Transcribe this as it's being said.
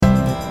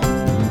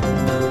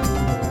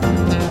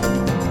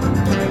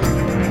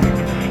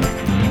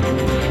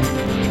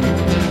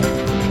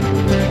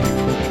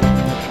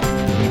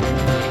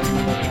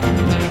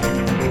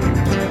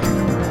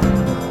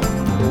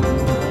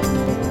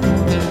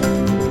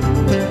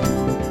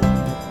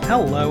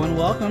Hello and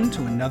welcome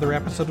to another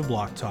episode of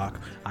Block Talk.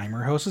 I'm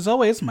your host as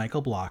always,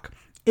 Michael Block.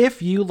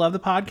 If you love the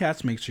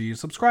podcast, make sure you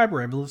subscribe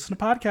wherever you listen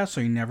to podcasts so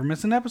you never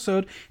miss an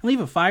episode and leave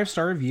a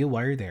 5-star review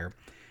while you're there.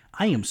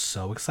 I am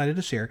so excited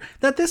to share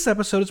that this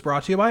episode is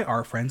brought to you by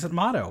our friends at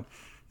Motto.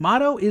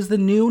 Motto is the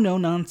new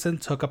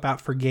no-nonsense hookup app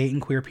for gay and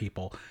queer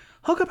people.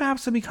 Hookup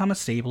apps have become a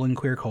staple in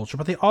queer culture,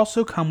 but they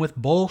also come with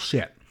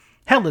bullshit.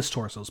 Headless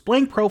torsos,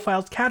 blank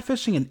profiles,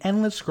 catfishing, and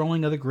endless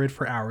scrolling of the grid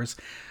for hours.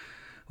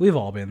 We've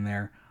all been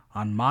there.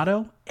 On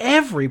Motto,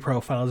 every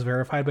profile is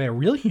verified by a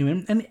real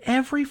human, and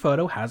every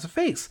photo has a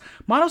face.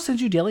 Motto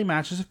sends you daily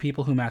matches of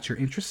people who match your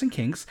interests and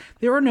kinks.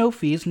 There are no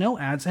fees, no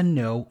ads, and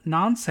no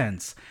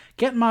nonsense.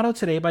 Get Motto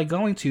today by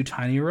going to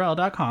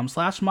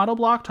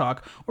tinyurl.com/MottoBlockTalk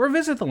or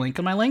visit the link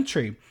in my link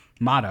tree.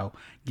 Motto,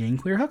 getting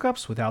queer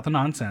hookups without the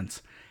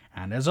nonsense.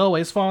 And as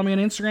always, follow me on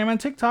Instagram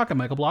and TikTok at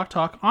Michael Block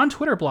Talk, on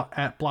Twitter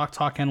at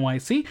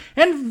BlockTalkNYC,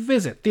 and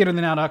visit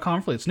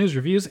theaterthenow.com for its news,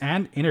 reviews,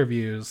 and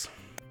interviews.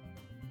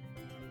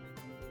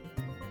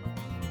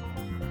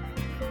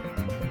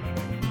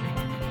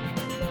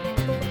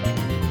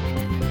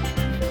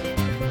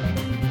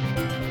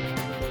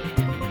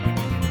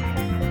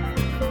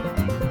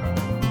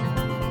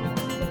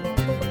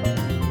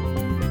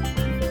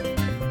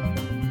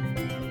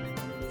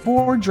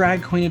 Four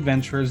drag queen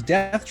adventurers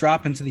death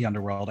drop into the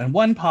underworld, and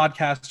one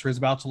podcaster is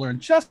about to learn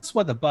just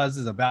what the buzz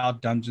is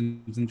about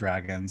Dungeons and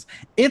Dragons.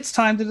 It's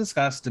time to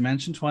discuss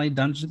Dimension 20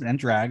 Dungeons and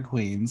Drag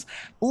Queens.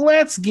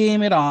 Let's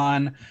game it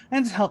on.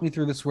 And to help me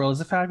through this world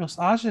is a fabulous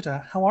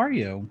Ajita. How are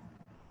you?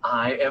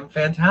 I am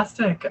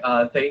fantastic.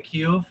 Thank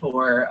you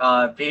for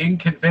being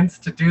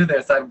convinced to do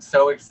this. I'm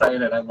so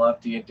excited. I love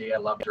D&D. I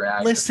love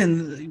drag.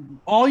 Listen,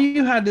 all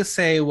you had to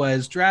say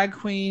was drag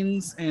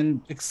queens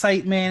and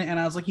excitement, and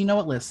I was like, you know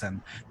what?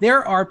 Listen,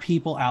 there are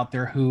people out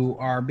there who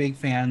are big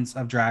fans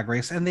of Drag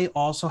Race, and they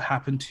also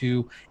happen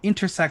to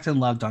intersect and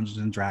love Dungeons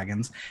and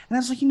Dragons. And I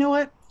was like, you know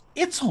what?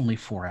 It's only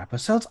 4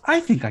 episodes. I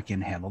think I can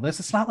handle this.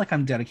 It's not like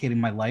I'm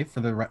dedicating my life for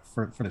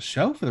the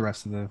show for the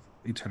rest of the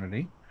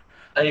eternity.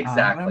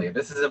 Exactly.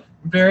 This is a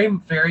very,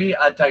 very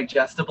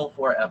digestible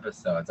 4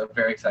 episodes. I'm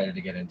very excited to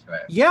get into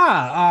it.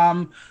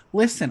 Yeah.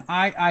 Listen,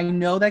 I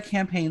know that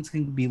campaigns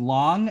can be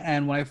long,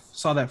 and when I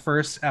saw that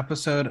first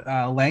episode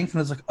length, I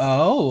was like,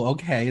 oh,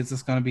 okay, is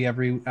this going to be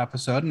every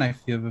episode? And I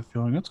have a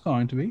feeling it's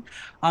going to be.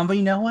 But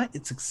you know what?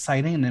 It's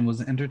exciting and it was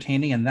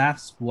entertaining, and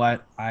that's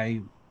what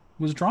I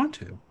was drawn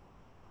to.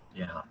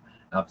 Yeah,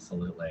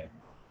 absolutely.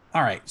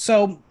 All right.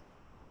 So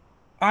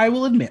I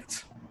will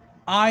admit,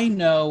 I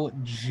know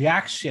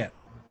jack shit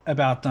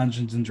about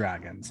Dungeons and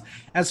Dragons.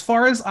 As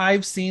far as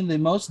I've seen, the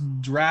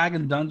most drag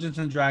and Dungeons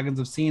and Dragons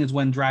I've seen is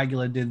when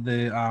Dragula did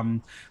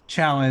the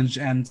challenge,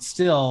 and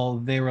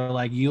still they were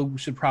like, you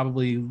should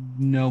probably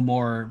know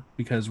more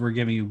because we're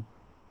giving you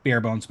bare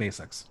bones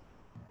basics.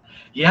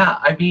 Yeah,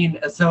 I mean,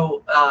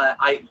 so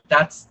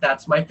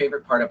that's my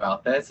favorite part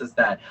about this is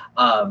that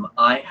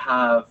I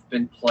have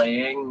been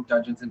playing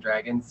Dungeons and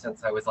Dragons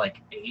since I was like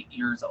 8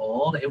 years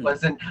old. It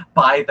wasn't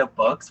by the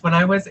books when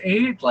I was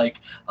 8. Like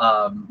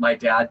my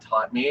dad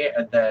taught me,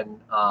 and then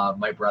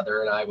my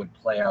brother and I would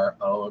play our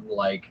own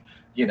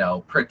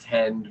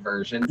pretend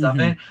versions of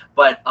it.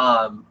 But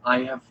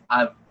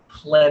I've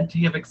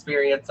plenty of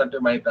experience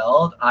under my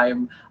belt.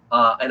 And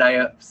I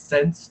have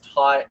since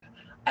taught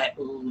at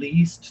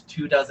least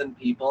 24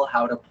 people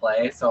how to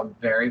play, so I'm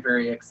very,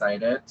 very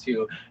excited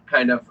to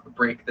kind of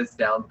break this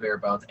down bare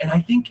bones. And I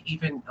think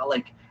even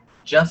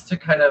just to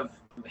kind of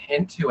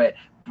hint to it,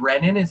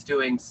 Brennan is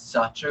doing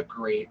such a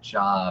great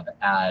job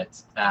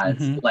at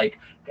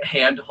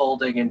hand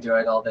holding and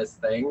doing all these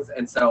things,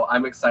 and so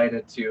I'm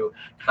excited to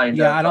I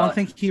don't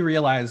think he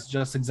realized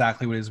just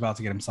exactly what he was about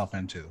to get himself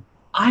into.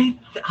 I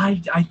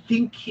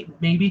think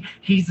maybe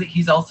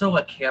he's also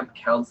a camp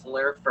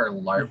counselor for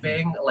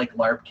LARPing, like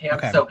LARP camp.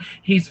 Okay. So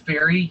he's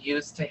very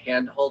used to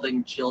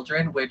hand-holding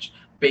children, which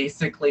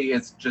basically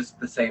is just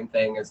the same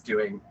thing as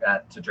doing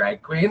that to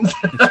drag queens.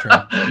 It's true.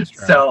 It's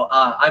true. So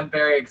I'm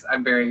very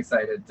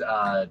excited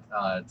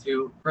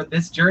for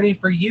this journey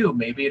for you.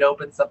 Maybe it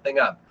opens something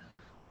up.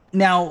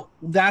 Now,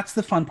 that's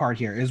the fun part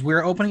here, is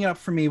we're opening it up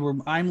for me, where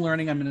I'm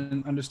learning,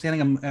 I'm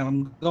understanding,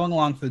 I'm going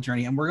along for the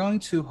journey, and we're going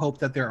to hope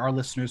that there are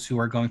listeners who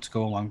are going to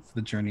go along for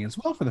the journey as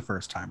well for the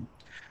first time.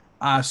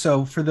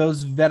 So for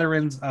those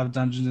veterans of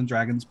Dungeons and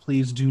Dragons,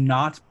 please do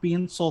not be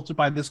insulted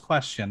by this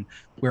question.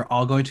 We're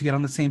all going to get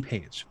on the same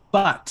page.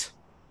 But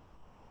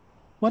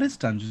what is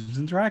Dungeons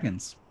and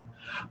Dragons?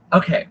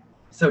 Okay.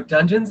 So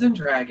Dungeons and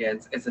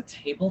Dragons is a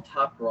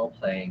tabletop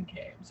role-playing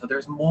game. So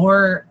there's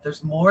more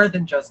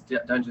than just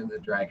Dungeons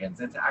and Dragons.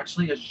 It's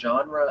actually a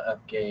genre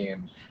of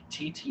game,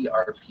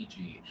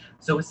 TTRPG.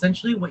 So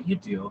essentially what you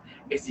do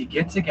is you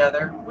get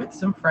together with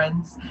some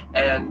friends,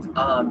 and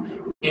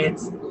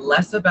it's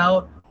less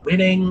about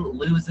winning,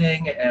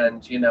 losing,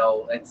 and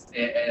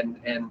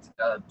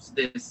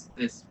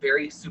this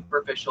very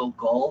superficial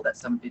goal that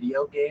some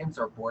video games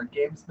or board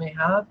games may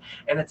have,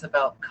 and it's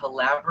about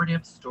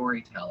collaborative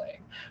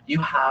storytelling. You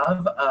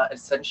have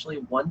essentially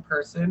one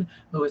person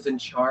who is in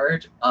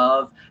charge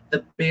of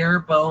the bare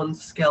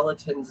bones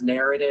skeleton's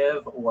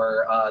narrative,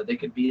 or they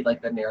could be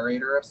like the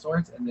narrator of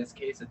sorts. In this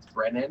case, it's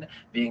Brennan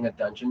being a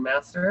dungeon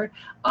master,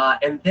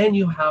 and then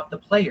you have the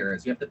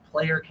players. You have the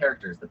player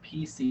characters, the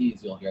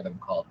PCs, you'll hear them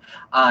called,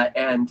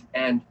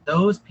 and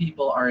those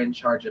people are in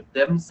charge of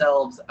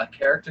themselves, a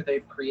character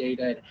they've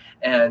created,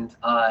 and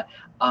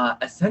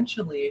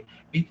essentially,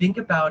 if you think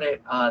about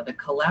it, the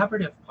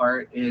collaborative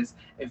part is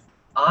if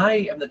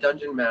I am the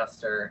dungeon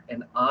master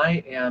and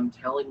I am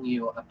telling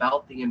you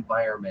about the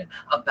environment,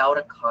 about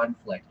a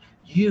conflict.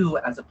 You,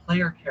 as a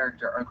player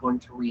character, are going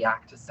to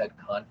react to said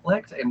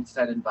conflict and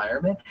said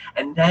environment.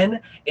 And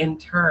then, in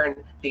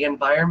turn, the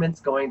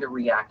environment's going to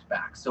react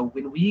back. So,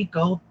 when we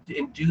go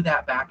and do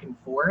that back and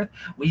forth,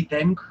 we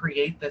then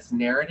create this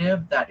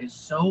narrative that is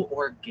so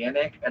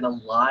organic and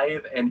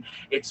alive, and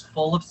it's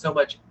full of so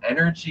much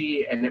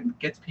energy, and it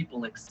gets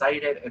people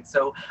excited. And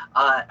so,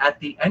 at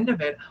the end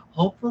of it,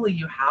 hopefully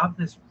you have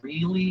this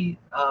really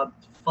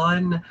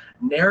fun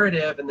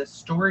narrative and this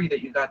story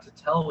that you got to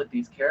tell with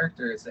these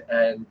characters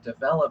and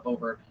develop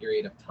over a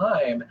period of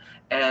time,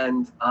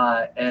 and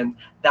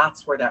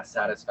that's where that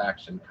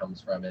satisfaction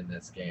comes from in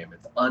this game.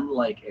 It's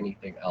unlike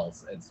anything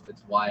else. It's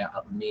why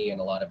me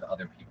and a lot of the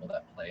other people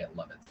that play it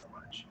love it so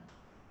much.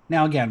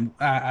 Now, again,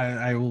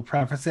 I will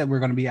preface it. We're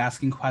going to be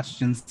asking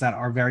questions that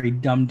are very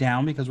dumbed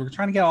down because we're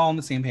trying to get all on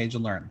the same page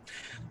and learn.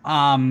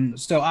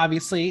 So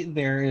obviously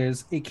there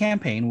is a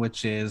campaign,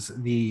 which is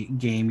the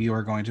game you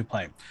are going to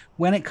play.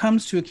 When it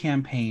comes to a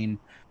campaign,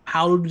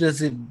 how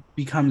does it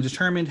become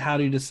determined? How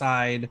do you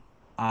decide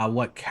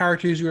what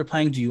characters you are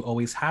playing? Do you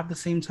always have the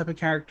same type of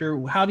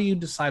character? How do you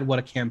decide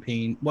which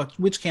campaign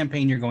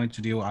you're going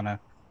to do on a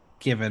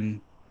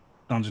given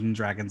Dungeons and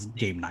Dragons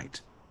game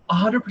night?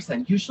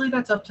 100%. Usually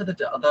that's up to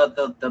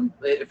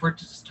if we're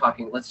just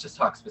talking, let's just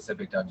talk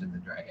specific Dungeons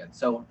and Dragons.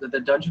 So the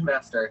dungeon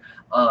master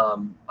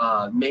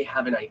may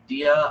have an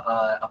idea,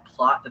 a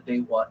plot that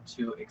they want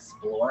to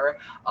explore,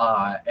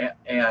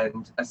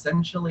 and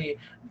essentially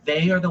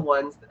they are the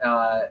ones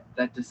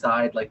that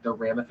decide like the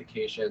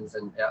ramifications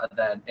and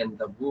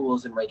the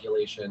rules and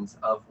regulations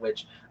of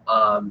which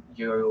the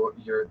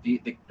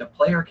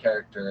player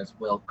characters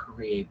will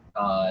create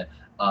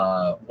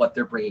what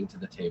they're bringing to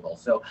the table.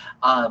 So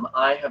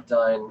I have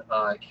done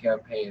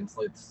campaigns.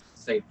 Let's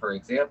say, for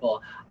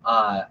example,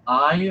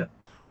 I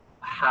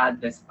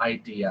had this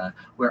idea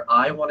where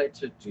I wanted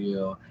to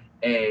do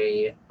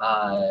a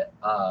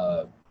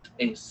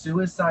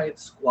Suicide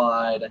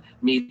Squad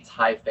meets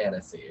high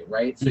fantasy,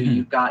 right? So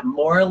you've got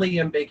morally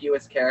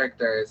ambiguous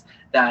characters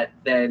that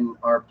then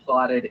are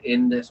plotted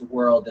in this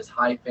world, this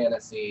high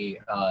fantasy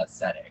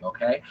setting.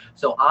 Okay,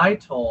 so I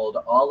told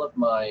all of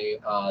my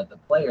the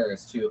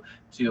players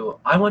to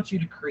I want you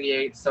to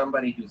create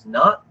somebody who's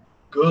not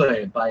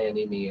good by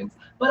any means,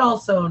 but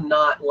also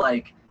not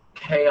like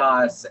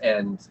chaos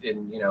and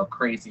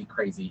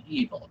crazy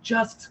evil.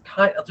 Just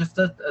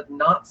a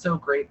not so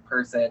great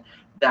person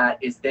that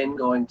is then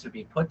going to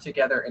be put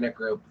together in a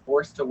group,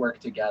 forced to work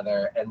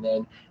together, and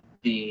then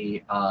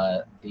the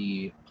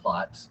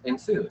plot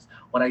ensues.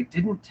 What I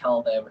didn't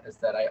tell them is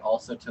that I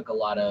also took a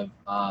lot of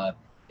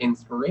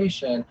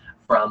inspiration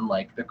from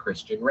like the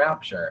Christian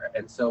rapture.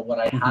 And so what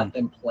I had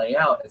them play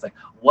out is like,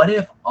 what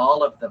if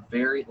all of the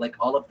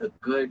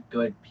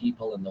good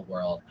people in the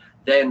world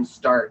then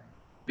start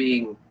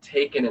being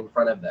taken in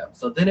front of them?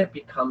 So then it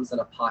becomes an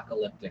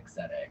apocalyptic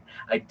setting.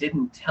 I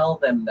didn't tell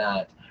them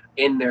that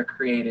in their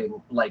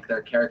creating like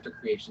their character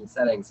creation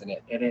settings, and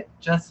it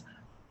just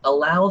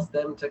allows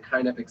them to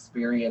kind of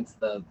experience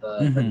the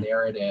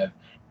narrative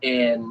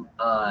in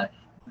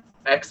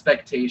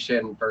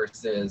expectation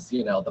versus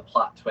the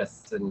plot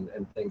twists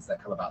and things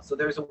that come about. So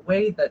there's a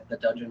way that the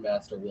dungeon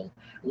master will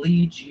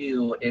lead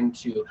you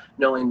into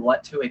knowing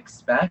what to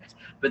expect,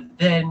 but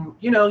then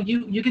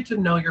you get to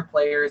know your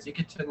players, you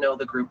get to know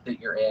the group that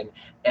you're in,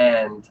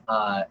 and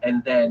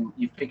then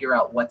you figure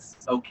out what's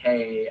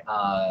okay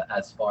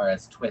as far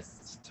as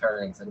twists,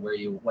 turns, and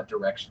what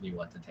direction you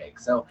want to take.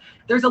 So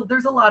there's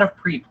a lot of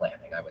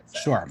pre-planning, I would say.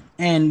 Sure.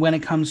 And when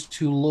it comes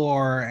to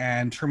lore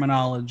and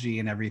terminology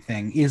and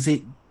everything, is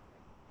it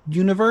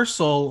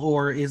universal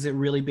or is it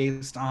really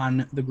based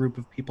on the group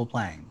of people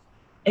playing?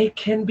 It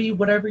can be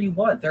whatever you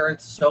want. There are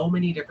so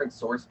many different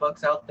source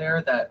books out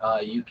there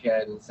that you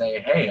can say,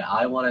 hey,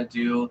 I want to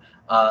do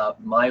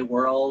my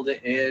world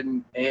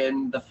in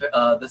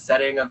the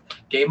setting of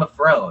Game of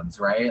Thrones,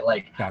 right?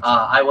 Like, Gotcha.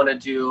 I want to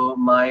do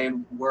my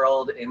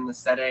world in the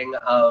setting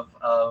of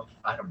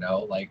I don't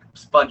know, like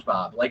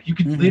SpongeBob. Like, you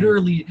could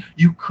literally,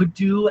 you could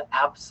do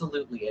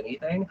absolutely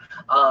anything.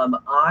 A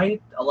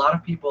lot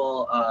of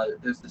people,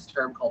 there's this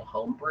term called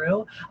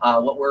homebrew.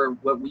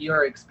 What we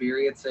are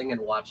experiencing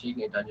and watching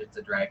in Dungeons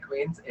and Drag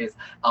Queens is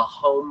a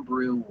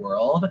homebrew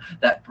world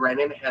that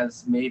Brennan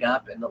has made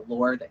up and the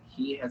lore that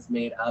he has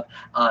made up,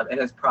 and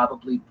has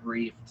probably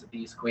briefed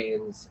these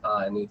queens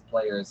and these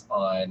players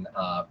on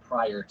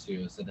prior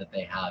to, so that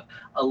they have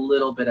a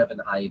little bit of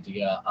an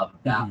idea of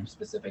that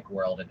specific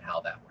world and how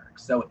that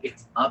works. So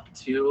it's up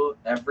to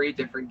every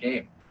different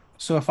game.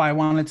 So if I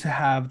wanted to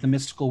have the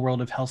mystical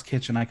world of Hell's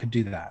Kitchen, I could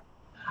do that.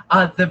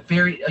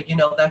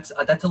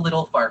 That's a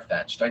little far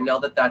fetched. I know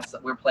that's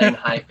we're playing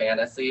high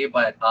fantasy,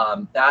 but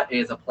that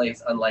is a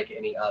place unlike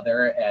any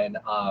other, and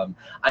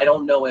I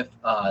don't know if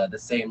the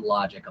same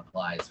logic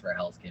applies for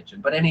Hell's Kitchen.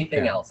 But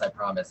anything else, I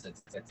promise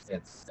it's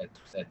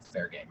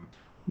fair game.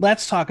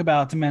 Let's talk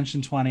about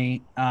Dimension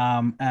 20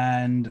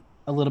 and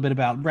a little bit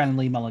about Brennan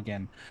Lee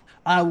Mulligan.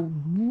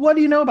 What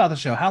do you know about the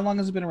show? How long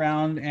has it been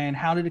around, and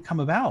how did it come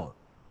about?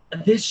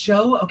 This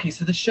show, okay,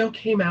 so the show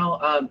came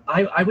out,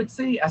 I would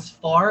say, as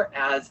far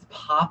as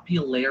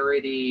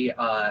popularity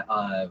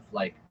of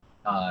like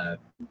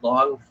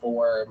long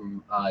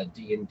form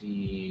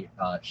D&D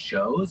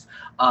shows.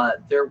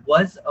 There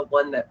was a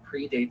one that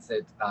predates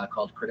it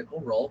called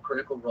Critical Role.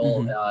 Critical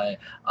Role,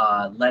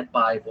 led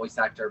by voice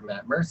actor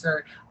Matt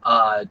Mercer,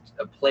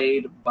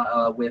 played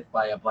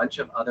by a bunch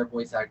of other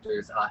voice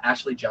actors.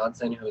 Ashley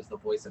Johnson, who is the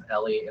voice of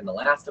Ellie in The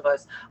Last of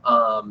Us,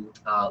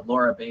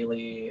 Laura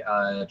Bailey,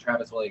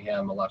 Travis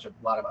Willingham, a lot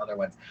of other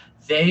ones.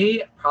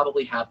 They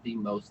probably have the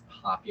most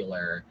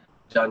popular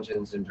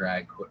Dungeons and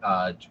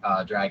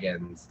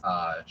Dragons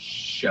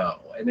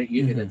show, and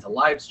it's a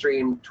live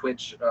stream,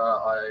 Twitch,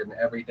 and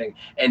everything,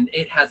 and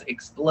it has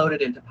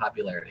exploded into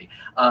popularity.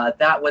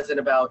 That was in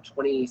about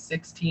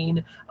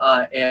 2016,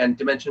 and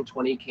Dimension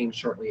 20 came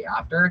shortly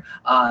after.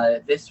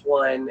 This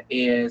one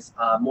is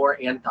more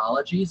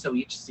anthology, so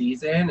each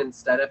season,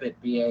 instead of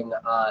it being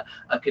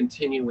a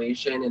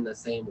continuation in the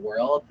same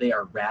world, they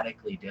are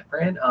radically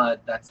different.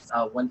 That's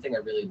one thing I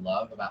really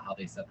love about how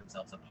they set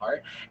themselves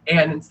apart.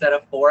 And instead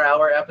of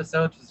 4-hour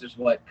episodes, which is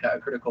what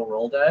Critical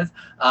Role does,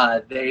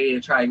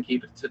 they try and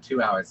keep it to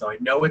 2 hours. So I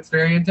know it's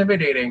very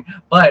intimidating,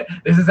 but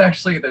this is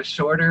actually the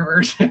shorter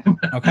version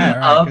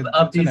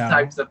of this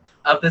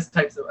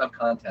types of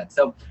content.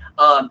 So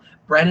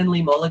Brennan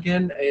Lee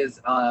Mulligan is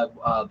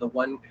the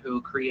one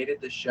who created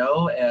the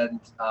show and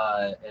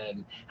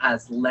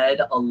has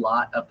led a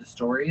lot of the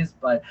stories,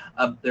 but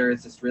there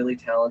is this really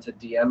talented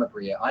DM,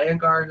 Abria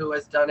Iyengar, who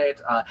has done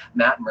it.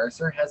 Matt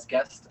Mercer has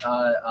guest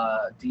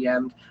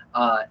DM'd,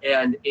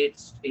 and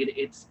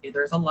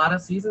there's a lot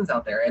of seasons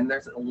out there, and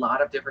there's a lot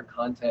of different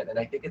content, and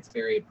I think it's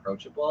very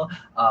approachable.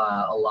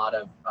 A lot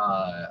of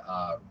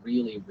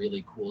really,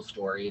 really cool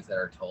stories that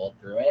are told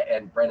through it,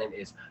 and Brennan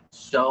is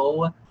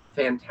so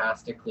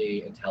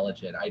fantastically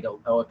intelligent. I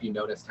don't know if you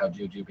noticed how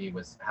Jujubee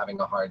was having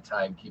a hard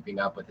time keeping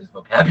up with his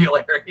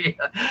vocabulary.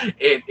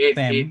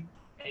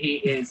 He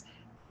is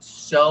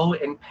so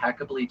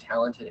impeccably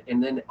talented,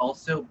 and then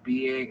also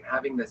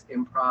having this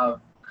improv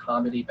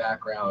comedy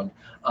background,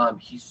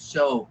 he's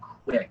so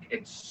quick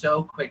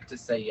to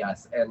say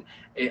yes, and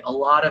a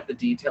lot of the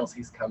details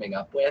he's coming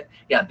up with,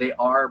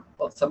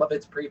 some of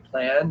it's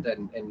pre-planned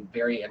and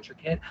very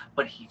intricate,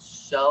 but he's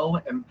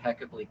so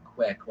impeccably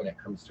quick when it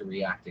comes to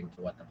reacting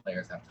to what the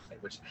players have to say,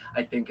 which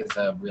I think is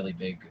a really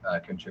big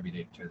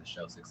contributor to the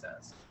show's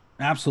success.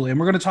 Absolutely. And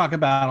we're going to talk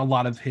about a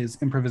lot of his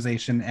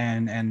improvisation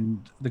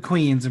and the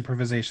Queen's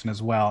improvisation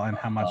as well, and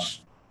how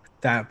much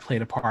that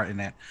played a part in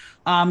it.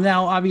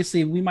 Now,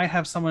 obviously, we might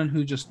have someone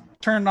who just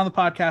turned on the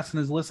podcast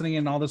and is listening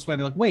in all this way.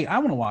 They're like, wait, I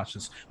want to watch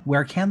this.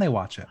 Where can they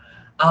watch it?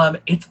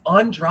 It's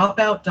on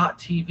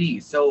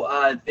dropout.tv. So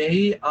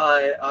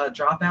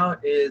Dropout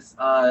is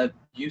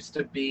used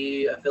to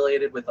be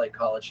affiliated with like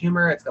College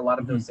Humor. It's got a lot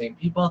of those same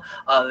people.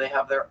 They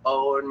have their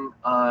own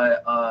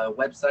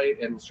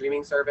website and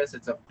streaming service.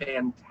 It's a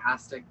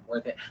fantastic,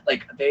 worth it.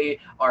 Like they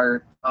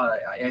are,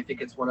 I think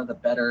it's one of the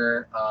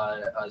better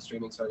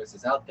streaming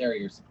services out there.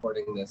 You're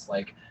supporting this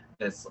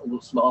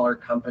smaller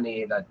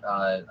company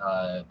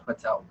that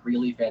puts out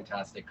really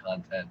fantastic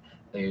content.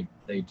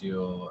 They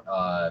do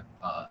a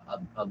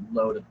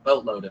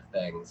boatload of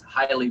things.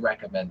 Highly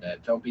recommend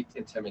it. Don't be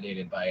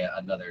intimidated by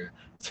another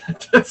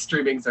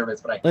streaming service.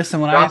 But listen,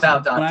 when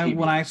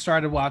I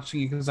started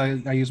watching it, because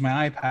I use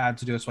my iPad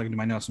to do it so I can do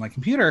my notes on my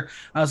computer,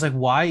 I was like,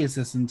 why is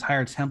this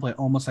entire template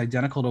almost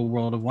identical to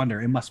World of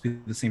Wonder? It must be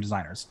the same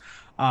designers.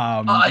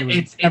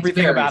 It's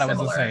everything about it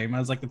was the same. I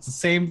was like, it's the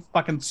same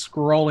fucking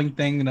scrolling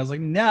thing, and I was like,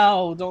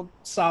 no, don't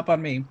stop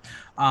on me.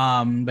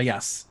 But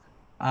yes,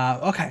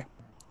 okay.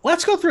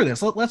 Let's go through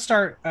this. Let's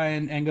start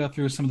and go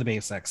through some of the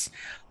basics.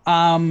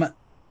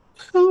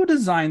 Who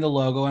designed the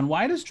logo, and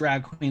why does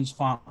Drag Queen's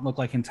font look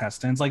like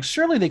intestines? Like,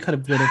 surely they could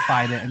have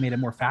beautified it and made it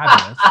more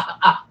fabulous.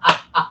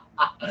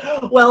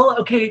 Well,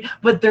 okay,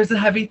 but there's a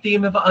heavy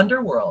theme of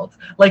underworld.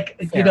 Like,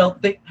 fair. You know,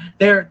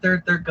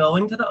 they're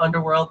going to the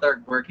underworld.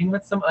 They're working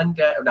with some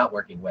undead, or not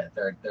working with.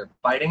 They're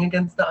fighting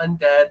against the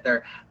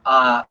undead.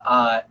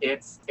 I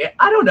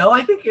don't know.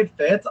 I think it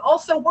fits.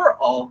 Also, we're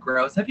all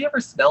gross. Have you ever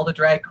smelled a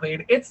drag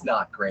queen? It's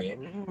not great.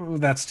 Ooh,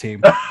 that's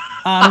team.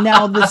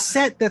 Now the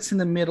set that's in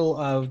the middle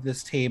of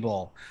this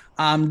table,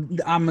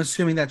 I'm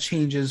assuming that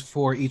changes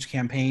for each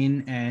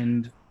campaign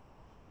and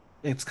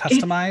it's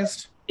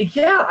customized.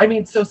 Yeah, I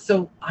mean,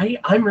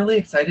 I'm really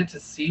excited to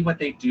see what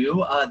they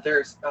do.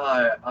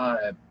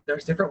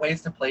 There's different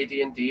ways to play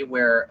D&D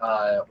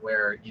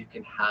where you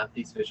can have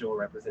these visual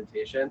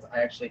representations.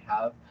 I actually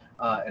have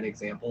an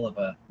example of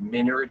a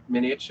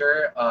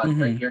miniature right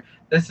Mm-hmm. here.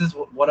 This is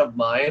one of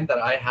mine that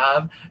I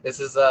have. This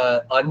is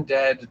a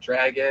undead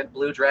dragon,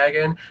 blue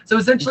dragon. So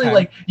essentially, Okay.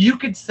 like you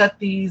could set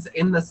these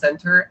in the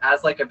center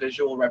as like a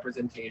visual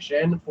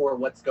representation for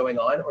what's going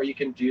on, or you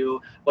can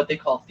do what they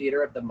call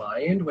theater of the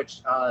mind,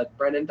 which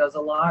Brennan does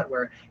a lot,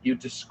 where you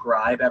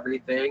describe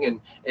everything, and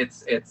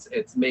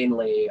it's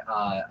mainly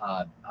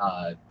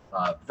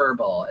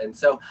verbal. And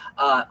so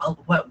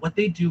what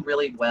they do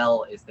really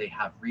well is they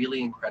have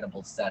really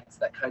incredible sets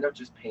that kind of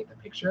just paint the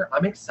picture.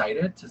 I'm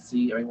excited to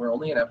see. I mean, we're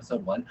only in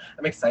episode 1.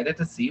 I'm excited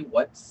to see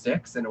what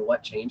sticks and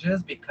what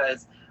changes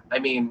because, I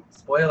mean,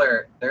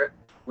 spoiler,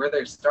 where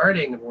they're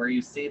starting and where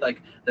you see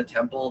like the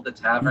temple, the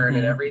tavern,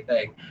 and Mm-hmm.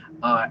 everything,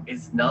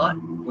 is not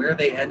where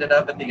they ended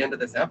up at the end of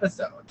this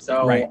episode. Right.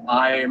 So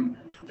I'm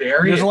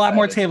very There's a lot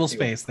more excited to table see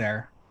space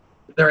there.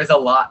 there is a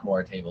lot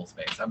more table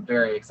space. I'm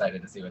very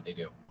excited to see what they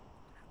do.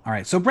 All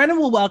right, so Brendan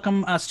will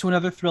welcome us to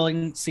another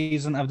thrilling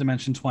season of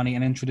Dimension 20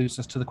 and introduce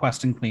us to the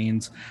Questing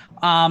Queens.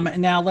 Now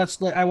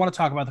I want to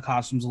talk about the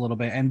costumes a little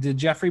bit. And did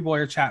Jeffrey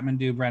Boyer Chapman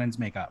do Brennan's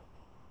makeup?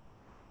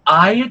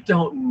 I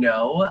don't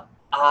know.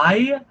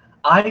 I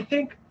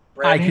think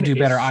I could Brennan do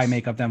better eye is.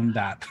 makeup than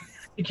that.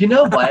 You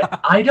know what?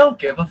 I don't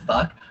give a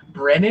fuck.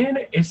 Brennan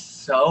is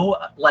so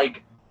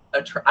like.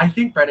 I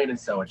think Brennan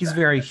is so attractive. He's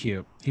very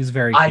cute. He's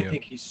very I cute.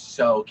 think he's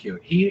so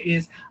cute. He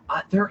is.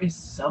 There is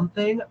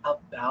something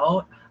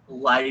about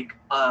like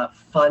a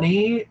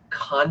funny,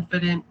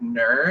 confident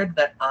nerd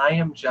that I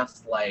am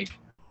just like.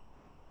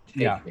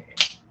 Take me.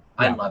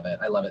 I love it.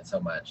 I love it so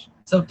much.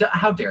 So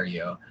how dare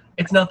you?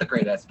 It's not the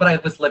greatest, but I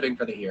was living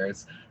for the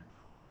ears.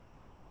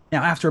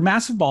 Now, after a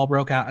massive ball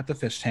broke out at the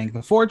fish tank,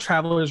 the four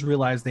travelers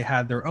realized they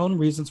had their own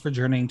reasons for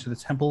journeying to the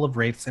Temple of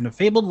Wraiths and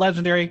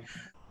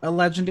a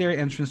legendary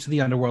entrance to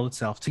the underworld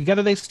itself.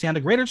 Together, they stand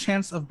a greater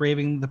chance of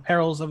braving the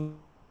perils of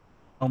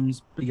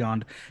realms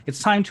beyond. It's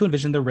time to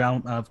envision the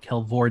realm of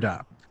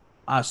Kelvorda.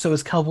 So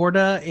is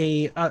Kelvorda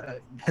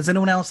has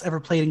anyone else ever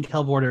played in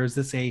Kelvorda, or is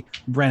this a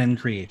Brennan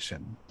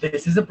creation?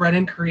 This is a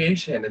Brennan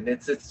creation, and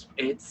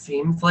it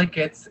seems like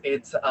it's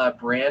a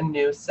brand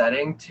new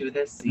setting to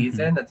this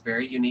season that's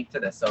very unique to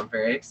this. So I'm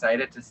very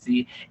excited to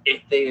see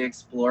if they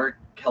explore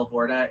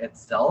Kelvorda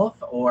itself,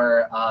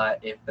 or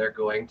if they're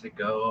going to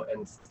go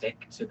and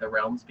stick to the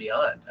realms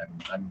beyond.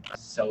 I'm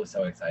so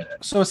excited.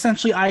 So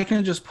essentially, I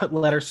can just put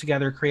letters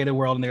together, create a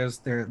world,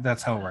 and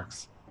that's how it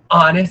works.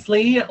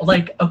 Honestly,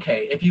 like,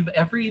 okay, if you've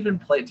ever even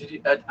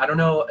played, I don't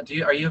know,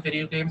 are you a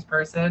video games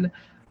person?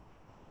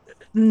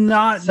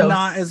 Not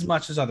as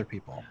much as other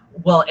people.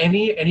 Well,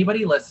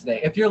 anybody listening,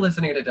 if you're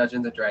listening to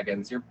Dungeons and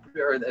Dragons,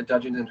 or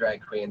Dungeons and Drag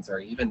Queens, or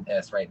even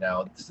this right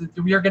now,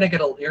 you're gonna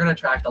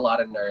attract a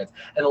lot of nerds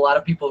and a lot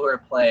of people who are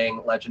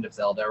playing Legend of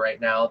Zelda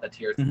right now, the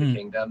Tears of the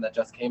Kingdom that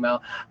just came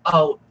out.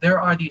 Oh, there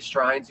are these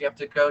shrines you have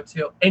to go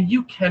to, and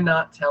you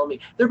cannot tell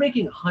me they're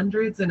making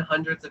hundreds and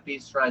hundreds of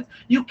these shrines.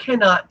 You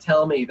cannot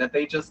tell me that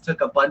they just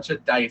took a bunch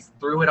of dice,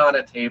 threw it on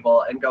a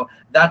table, and go,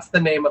 "That's the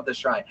name of the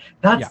shrine."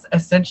 That's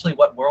essentially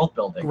what world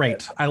building Great.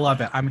 is. I love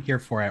it. I'm here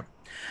for it.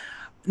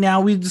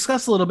 Now, we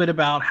discussed a little bit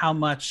about how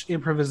much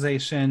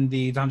improvisation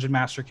the Dungeon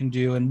Master can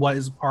do and what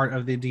is part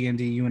of the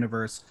D&D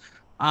universe.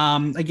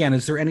 Again,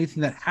 is there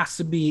anything that has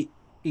to be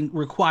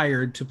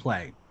required to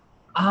play?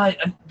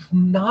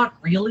 Not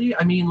really.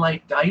 I mean,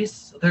 like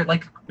dice, they're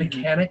like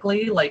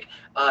mechanically, like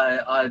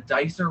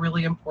dice are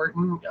really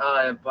important.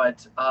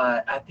 But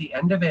at the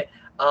end of it,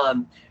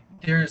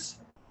 there's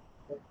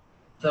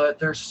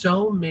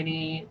so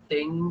many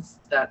things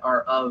that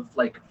are of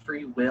like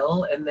free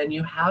will, and then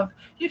you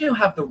do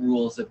have the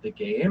rules of the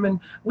game, and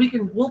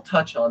we'll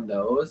touch on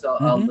those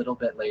a little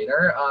bit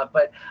later.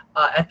 But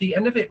at the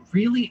end of it,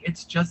 really,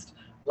 it's just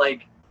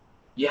like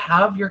you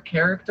have your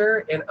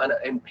character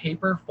in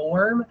paper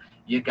form.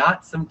 You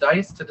got some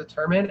dice to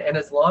determine, and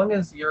as long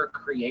as you're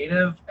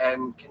creative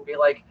and can be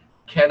like,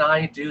 can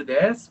I do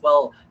this?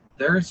 Well,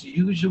 there's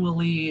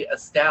usually a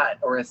stat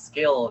or a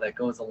skill that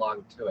goes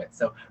along to it.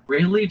 So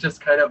really just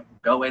kind of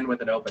go in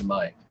with an open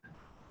mind.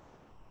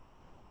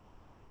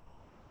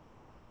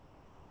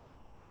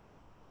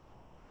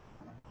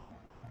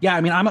 Yeah,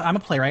 I mean, I'm a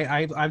playwright.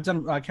 I've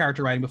done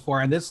character writing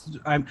before, and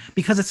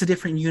because it's a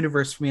different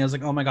universe for me. I was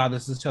like, oh my god,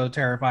 this is so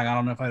terrifying. I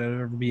don't know if I'd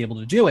ever be able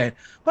to do it,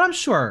 but I'm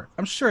sure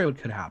it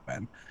could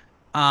happen.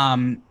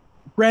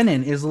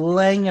 Brennan is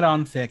laying it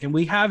on thick, and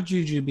we have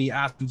Juju be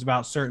asking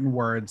about certain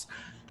words.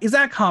 Is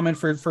that common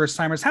for first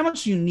timers? How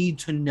much do you need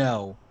to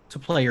know to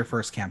play your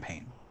first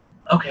campaign?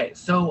 Okay,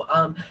 so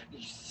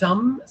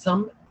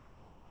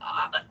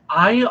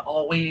I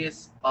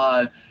always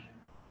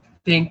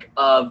think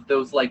of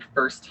those like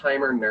first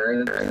timer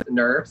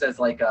nerves as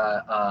like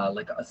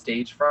a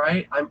stage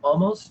fright. I'm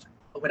almost,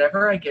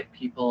 whenever I get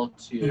people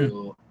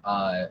to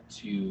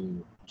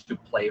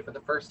play for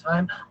the first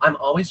time, I'm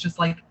always just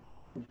like,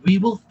 we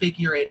will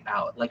figure it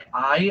out. Like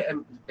I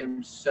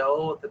am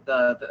so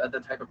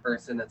the type of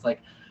person that's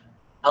like,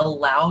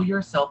 allow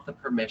yourself the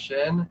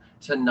permission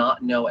to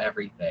not know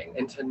everything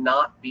and to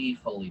not be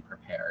fully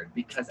prepared,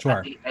 because at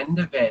Sure. the end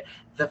of it,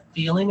 the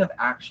feeling of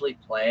actually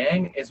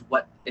playing is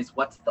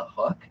what's the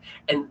hook.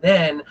 And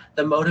then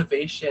the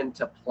motivation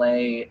to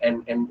play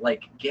and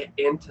like get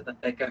into the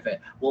thick of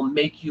it will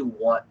make you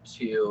want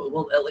to,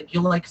 well, like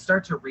you'll like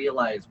start to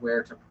realize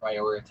where to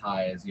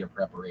prioritize your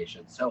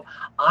preparation. So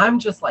I'm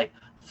just like,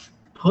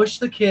 push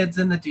the kids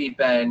in the deep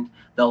end.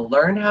 They'll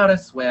learn how to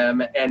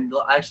swim, and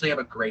they'll actually have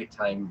a great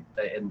time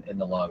in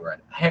the long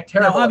run. Now,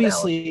 Terrible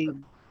analogy, obviously,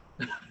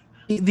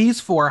 but these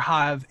four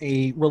have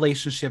a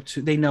relationship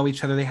to they know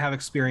each other, they have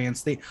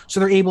experience,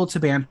 they're able to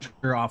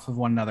banter off of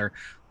one another.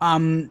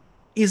 um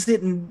is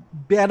it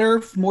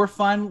better, more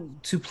fun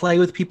to play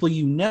with people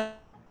you know,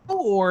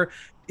 or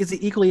is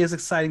it equally as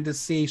exciting to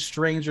see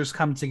strangers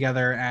come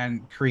together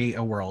and create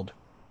a world?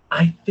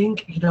 I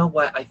think, you know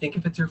what? I think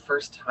if it's your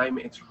first time,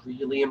 it's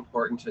really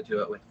important to do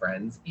it with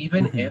friends,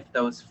 even Mm-hmm. if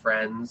those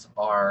friends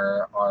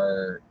are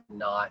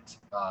not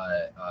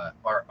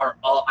are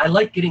all. I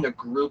like getting a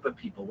group of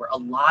people where a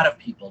lot of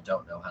people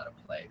don't know how to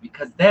play,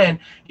 because then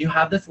you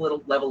have this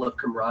little level of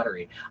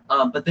camaraderie.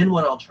 But then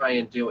what I'll try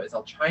and do is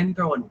I'll try and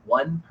throw in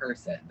one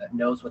person that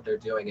knows what they're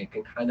doing and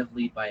can kind of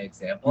lead by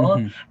example.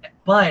 Mm-hmm.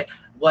 But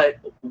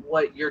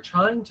what you're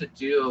trying to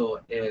do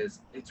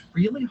is, it's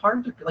really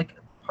hard to like,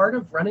 part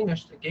of running a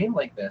game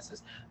like this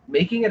is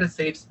making it a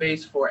safe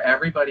space for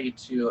everybody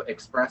to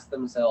express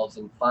themselves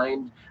and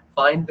find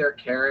their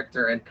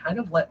character and kind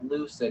of let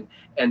loose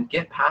and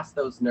get past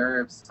those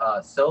nerves,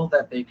 so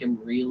that they can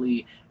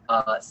really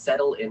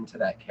settle into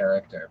that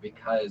character,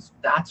 because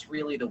that's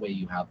really the way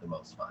you have the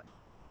most fun.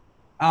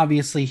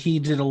 Obviously, he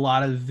did a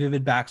lot of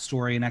vivid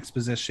backstory and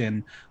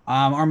exposition.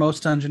 Are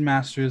most dungeon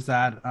masters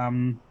that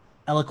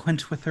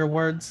eloquent with their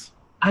words?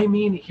 I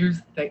mean, here's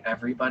the thing: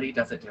 everybody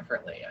does it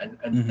differently, and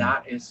Mm-hmm.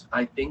 that is,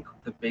 I think,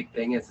 the big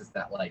thing is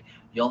that like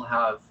you'll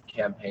have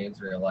campaigns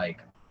where you're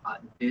like,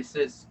 this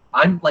is,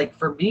 I'm like,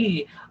 for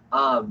me,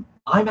 I'm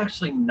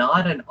actually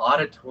not an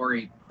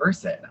auditory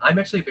person. I'm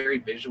actually a very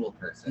visual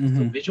person,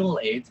 so Mm-hmm. visual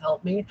aids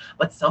help me.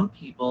 But some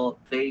people,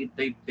 they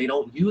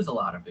don't use a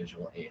lot of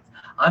visual aids.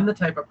 I'm the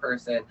type of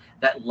person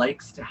that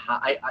likes to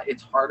have.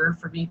 It's harder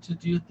for me to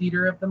do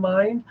theater of the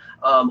mind,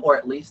 or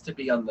at least to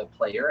be on the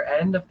player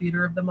end of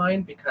theater of the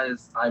mind,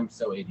 because I'm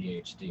so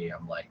ADHD.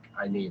 I'm like,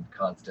 I need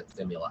constant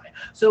stimuli.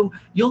 So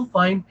you'll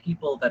find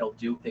people that'll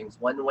do things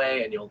one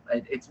way, and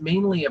it's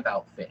mainly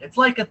about fit. It's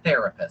like a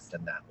therapist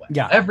in that way.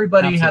 Yeah,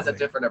 Everybody has a absolutely.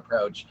 different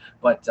approach,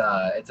 but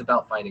it's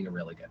about finding a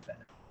really good fit.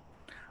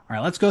 All right,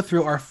 let's go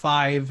through our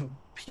five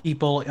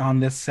people on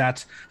this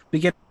set,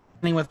 beginning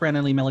with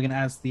Brandon Lee Milligan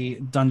as the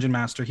dungeon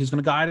master. He's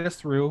going to guide us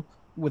through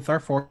with our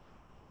four,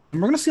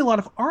 and we're going to see a lot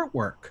of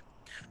artwork.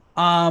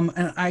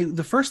 And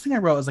the first thing I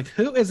wrote was like,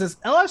 who is this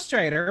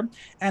illustrator?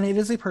 And it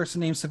is a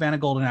person named Savannah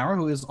Goldenhour,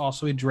 who is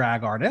also a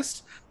drag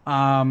artist.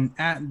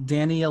 At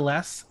Danny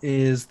LS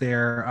is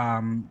their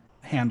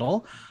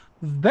handle.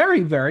 Very,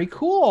 very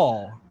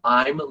cool.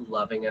 I'm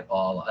loving it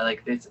all. I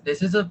like this.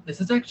 This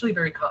is actually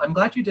very. I'm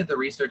glad you did the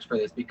research for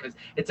this, because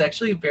it's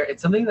actually very.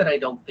 It's something that I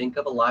don't think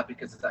of a lot,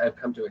 because I've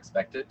come to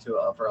expect it to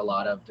for a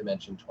lot of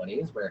Dimension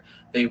 20s, where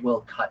they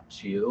will cut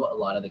to a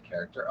lot of the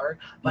character art.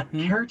 But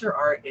Mm-hmm. character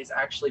art is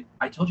actually.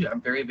 I told you,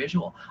 I'm very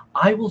visual.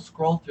 I will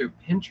scroll through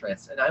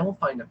Pinterest and I will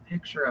find a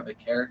picture of a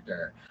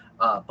character.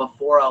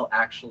 Before I'll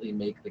actually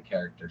make the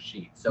character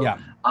sheet. So Yeah.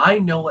 I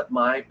know what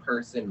my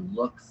person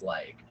looks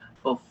like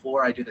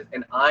before I do this.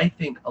 And I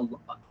think a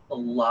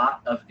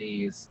lot of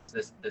this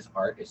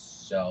art is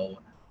so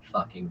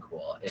fucking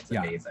cool. It's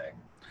Yeah. amazing.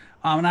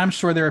 And I'm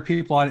sure there are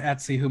people on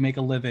Etsy who make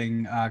a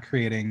living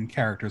creating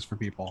characters for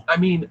people. I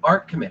mean,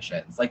 art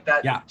commissions like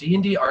that. Yeah,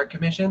 D&D art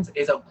commissions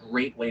is a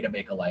great way to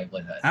make a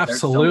livelihood.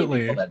 There's so many people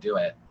absolutely. that do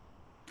it.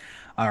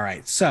 All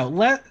right, so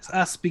let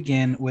us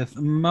begin with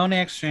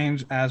Monet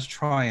Exchange as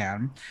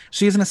Troyan.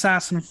 She's an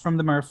assassin from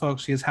the merfolk.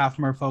 She is half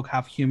merfolk,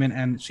 half human,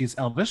 and she's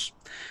elvish.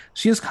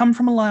 She has come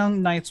from a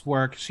long night's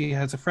work. She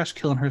has a fresh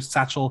kill in her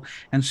satchel,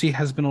 and she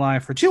has been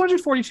alive for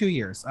 242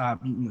 years.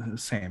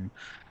 Same.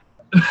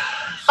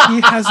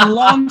 She has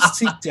long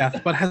seeked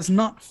death, but has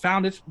not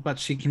found it, but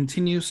she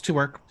continues to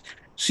work.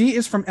 She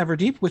is from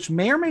Everdeep, which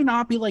may or may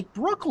not be like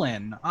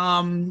Brooklyn.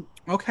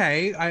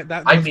 Okay, I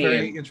that's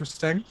very mean,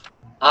 interesting.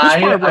 Which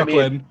part I of I mean,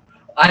 Brooklyn?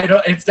 I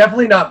don't. It's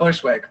definitely not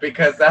Bushwick,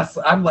 because that's.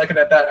 I'm looking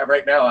at that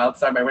right now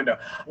outside my window.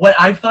 What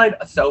I find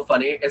so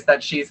funny is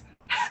that she's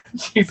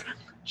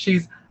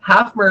she's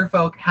half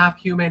merfolk, half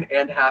human,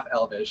 and half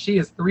elvish. She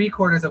is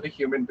three-quarters of a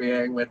human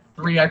being with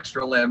three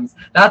extra limbs.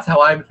 That's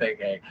how I'm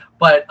thinking.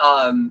 But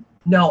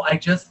no,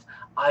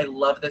 I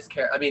love this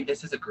character. I mean,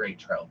 this is a great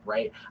trope,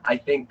 right? I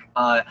think,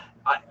 but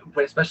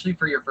especially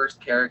for your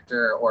first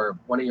character or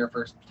one of your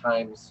first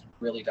times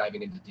really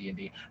diving into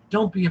D&D,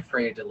 don't be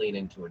afraid to lean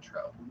into a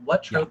trope.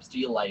 What Yeah. tropes do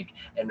you like?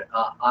 And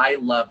I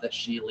love that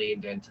she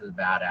leaned into the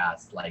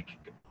badass, like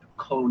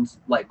Cold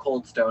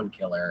Stone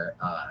Killer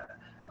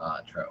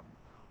trope.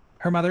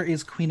 Her mother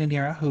is Queen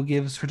Anira, who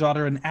gives her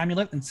daughter an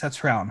amulet and sets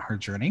her out on her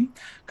journey.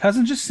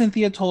 Cousin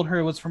Jacynthia told her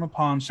it was from a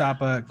pawn shop,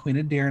 but Queen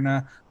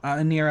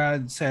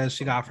Anira says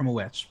she got it from a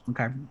witch.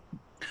 Okay.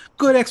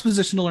 Good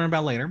exposition to learn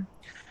about later.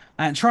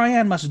 And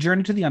Trian must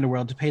journey to the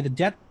underworld to pay the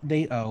debt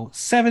they owe,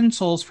 7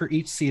 souls for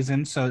each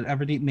season, so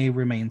Everdeep may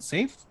remain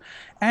safe.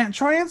 And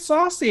Trian's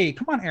saucy.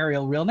 Come on,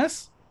 Ariel,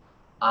 realness.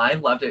 I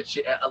loved it.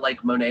 She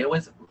like Monet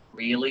was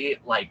really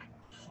like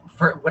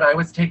for when I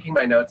was taking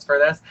my notes for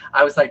this,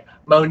 I was like,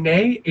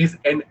 Monet is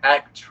an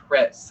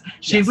actress.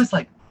 She Yes. was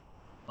like,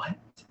 what?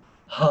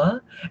 Huh?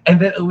 And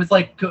then it was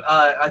like,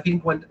 I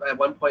think at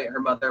one point her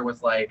mother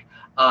was like,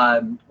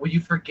 will you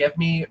forgive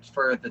me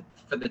for the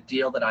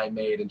deal that I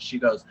made? And she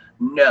goes,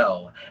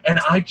 no. And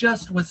I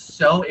just was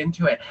so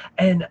into it.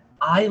 And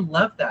I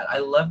love that. I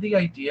love the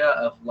idea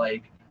of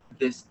like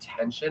this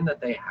tension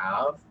that they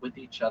have with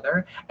each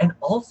other. And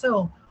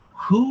also,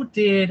 who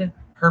did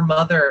her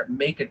mother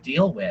make a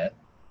deal with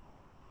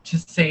to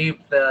save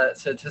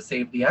to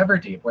save the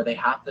Everdeep, where they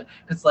have to,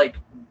 because like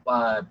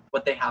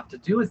what they have to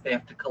do is they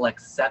have to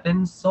collect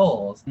 7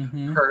 souls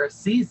Mm-hmm. per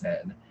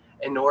season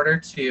in order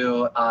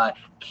to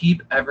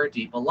keep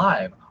Everdeep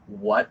alive.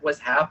 What was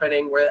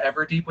happening where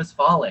Everdeep was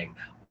falling?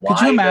 Could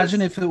you Why imagine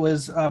does if it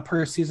was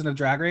per season of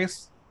Drag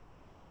Race?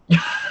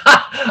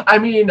 I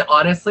mean,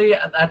 honestly,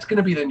 that's going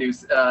to be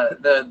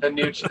the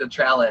new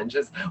challenge.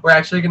 Is we're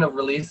actually going to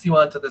release you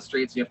onto the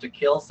streets. You have to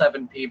kill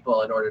 7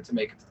 people in order to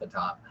make it to the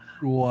top.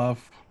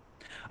 Woof.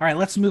 All right,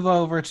 let's move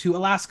over to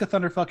Alaska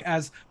Thunderfuck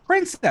as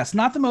Princess.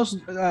 Not the most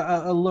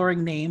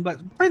alluring name, but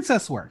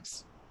Princess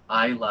works.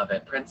 I love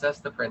it. Princess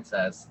the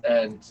Princess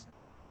and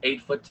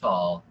 8 foot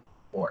tall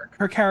orc.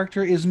 Her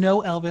character is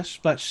no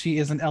Elvish, but she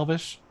is an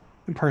Elvish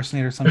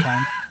impersonator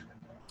sometimes.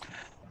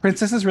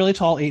 Princess is really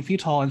tall, 8 feet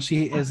tall, and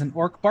she is an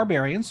orc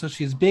barbarian. So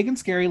she's big and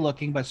scary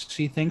looking, but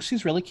she thinks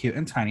she's really cute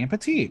and tiny and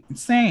petite.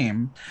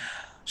 Same.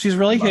 She's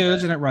really Love huge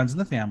it. and it runs in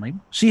the family.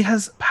 She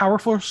has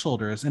powerful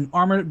shoulders, an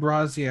armored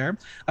brassiere,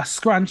 a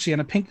scrunchie, and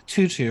a pink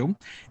tutu,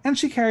 and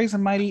she carries a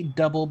mighty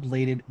double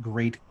bladed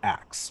great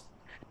axe.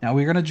 Now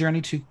we're going to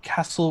journey to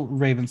Castle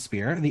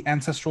Ravenspear, the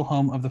ancestral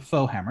home of the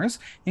Foehammers,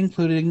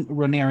 including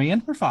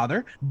Ronarian, her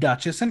father,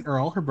 Duchess and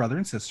Earl, her brother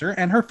and sister,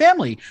 and her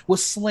family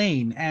was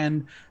slain.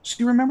 And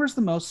she remembers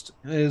the most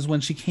is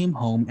when she came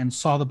home and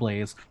saw the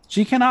blaze.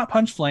 She cannot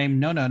punch flame,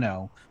 no, no,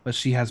 no, but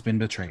she has been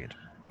betrayed.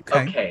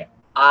 Okay. Okay.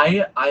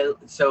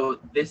 So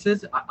this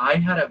is, I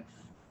had a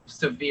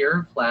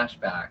severe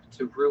flashback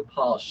to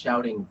RuPaul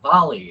shouting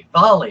volley,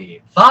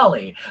 volley,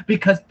 volley,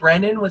 because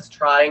Brennan was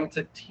trying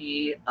to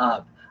tee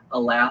up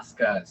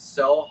Alaska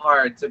so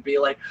hard to be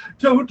like,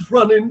 don't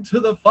run into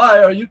the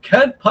fire, you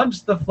can't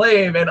punch the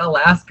flame. And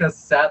Alaska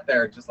sat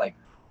there just like,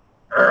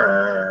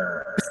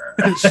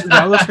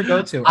 That was her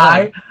go-to.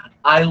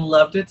 I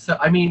loved it. So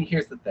I mean,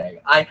 here's the thing.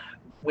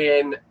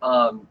 When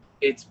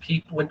it's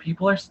people when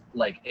people are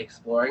like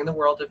exploring the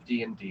world of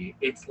D&D,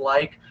 it's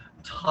like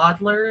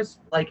toddlers,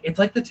 like it's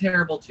like the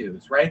terrible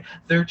twos, right?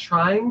 They're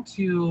trying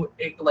to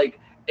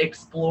like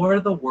explore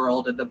the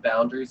world and the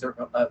boundaries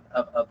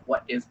of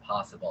what is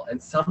possible,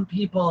 and some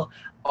people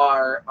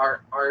are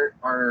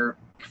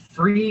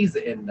freeze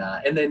in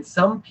that, and then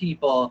some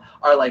people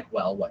are like,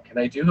 well, what can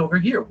I do over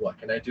here, what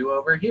can I do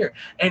over here?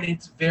 And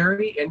it's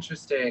very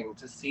interesting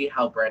to see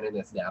how Brennan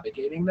is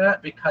navigating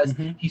that, because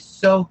he's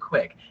so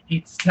quick.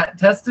 He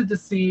tested to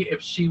see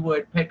if she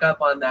would pick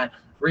up on that,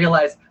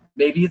 realize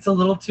maybe it's a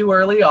little too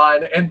early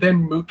on, and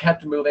then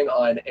kept moving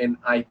on. And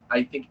I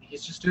think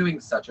he's just doing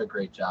such a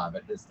great job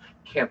at his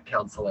camp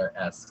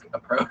counselor-esque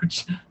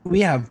approach.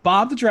 We have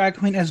Bob the drag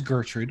queen as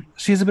Gertrude.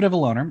 She's a bit of a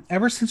loner.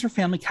 Ever since her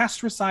family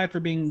cast her aside for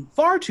being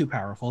far too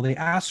powerful, they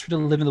asked her to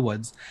live in the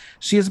woods.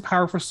 She is a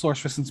powerful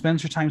sorceress and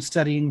spends her time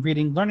studying,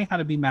 reading, learning how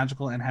to be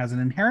magical, and has an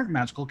inherent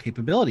magical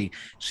capability.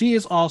 She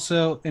is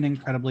also an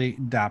incredibly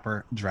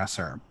dapper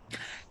dresser.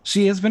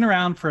 She has been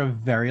around for a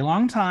very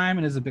long time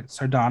and is a bit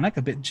sardonic,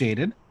 a bit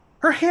jaded.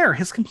 Her hair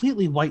has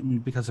completely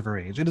whitened because of her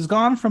age. It has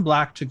gone from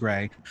black to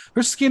gray.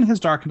 Her skin has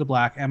darkened to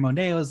black, and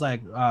Monet was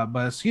like,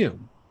 but it's you.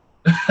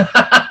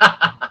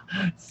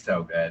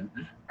 So good.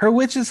 Her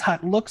witch's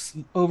hut looks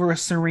over a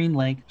serene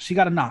lake. She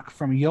got a knock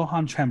from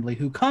Johann Tremblay,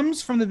 who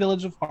comes from the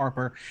village of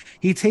Harper.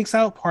 He takes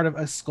out part of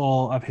a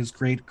skull of his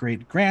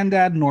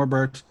great-great-granddad,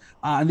 Norbert.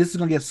 And this is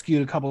going to get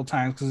skewed a couple of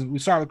times because we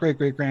start with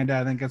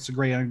great-great-granddad, then gets to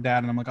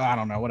great-dad, and I'm like, oh, I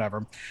don't know,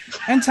 whatever.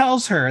 And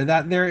tells her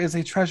that there is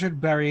a treasure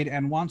buried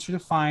and wants her to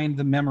find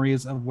the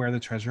memories of where the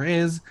treasure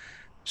is.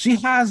 She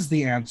has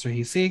the answer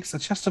he seeks. A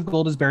chest of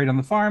gold is buried on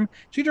the farm.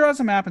 She draws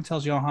a map and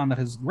tells Johann that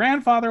his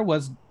grandfather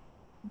was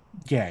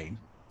gay.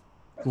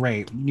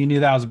 Great. You knew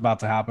that was about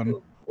to happen.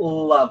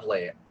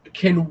 Lovely.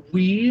 Can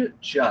we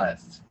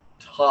just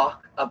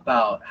talk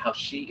about how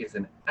she is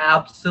an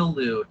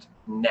absolute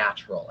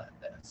natural at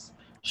this?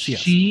 Yes.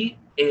 She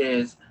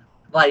is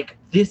like,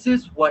 this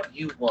is what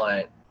you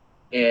want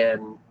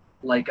in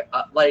like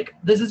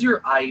this is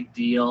your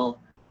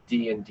ideal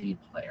D&D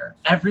player.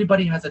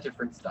 Everybody has a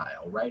different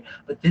style, right?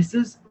 But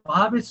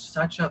Bob is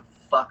such a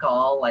fuck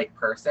all like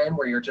person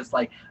where you're just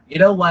like, you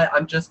know what?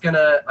 I'm just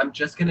gonna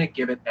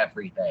give it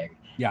everything.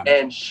 Yeah.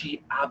 And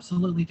she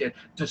absolutely did.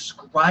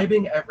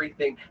 Describing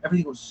everything.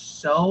 Everything was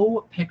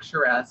so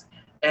picturesque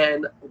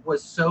and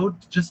was so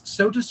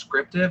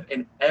descriptive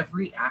in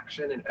every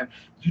action. And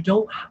you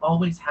don't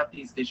always have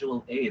these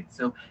visual aids.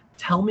 So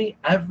tell me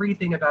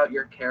everything about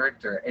your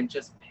character and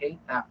just paint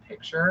that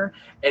picture.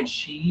 And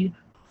she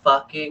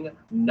fucking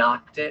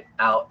knocked it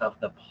out of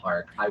the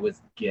park. I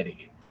was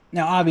giddy.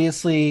 Now,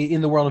 obviously,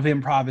 in the world of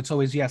improv, it's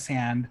always yes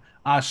and.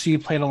 She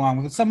played along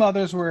with it. Some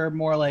others were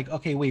more like,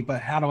 okay, wait,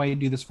 but how do I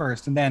do this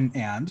first? And then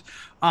and.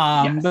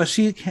 But Yes.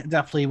 she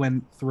definitely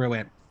went through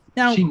it.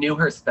 She Now, knew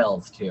her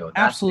spells too.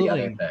 That's the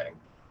other absolutely. thing.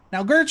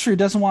 Now, Gertrude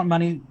doesn't want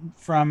money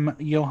from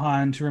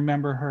Johann to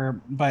remember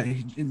her, but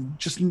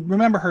just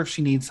remember her if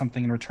she needs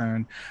something in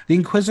return. The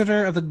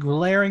Inquisitor of the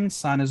Glaring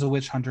Sun is a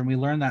witch hunter, and we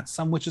learn that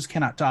some witches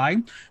cannot die.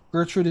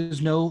 Gertrude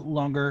is no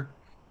longer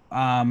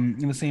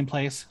in the same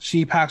place.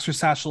 She packs her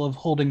satchel of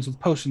holdings with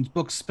potions,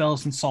 books,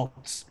 spells, and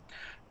salts.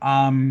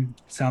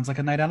 Sounds like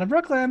a night out in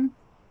Brooklyn.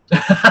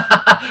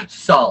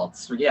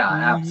 Salts. Yeah,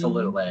 Mm-hmm.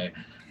 absolutely.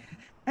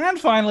 And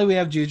finally, we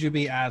have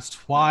Jujubee as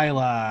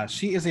Twyla.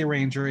 She is a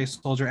ranger, a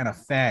soldier, and a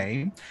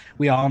fae.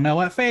 We all know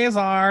what faes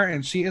are,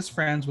 and she is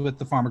friends with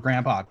the farmer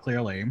grandpa,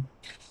 clearly.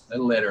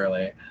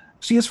 Literally.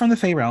 She is from the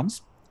Fey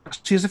realms.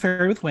 She is a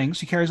fairy with wings.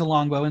 She carries a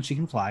longbow and she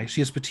can fly.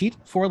 She is petite,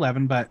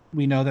 4'11, but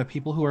we know that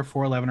people who are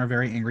 4'11 are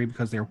very angry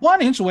because they're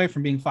 1 inch away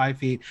from being 5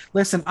 feet.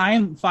 Listen, I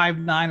am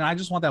 5'9, and I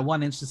just want that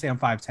 1 inch to say I'm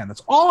 5'10.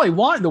 That's all I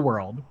want in the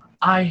world.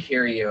 I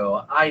hear you.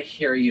 I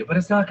hear you. But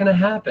it's not going to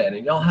happen. And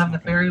you don't It's have the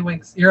not gonna fairy happen.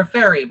 wings. You're a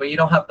fairy, but you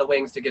don't have the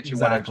wings to get you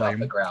 1 inch Exactly. off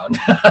the ground.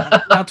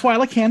 Now,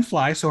 Twyla can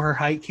fly, so her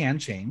height can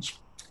change.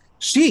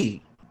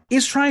 She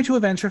is trying to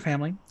avenge her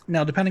family.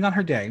 Now, depending on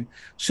her day,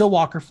 she'll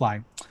walk or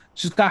fly.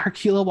 She's got her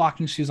cute little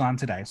walking shoes on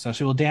today, so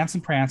she will dance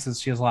and prance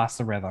as she has lost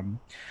the rhythm.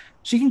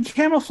 She can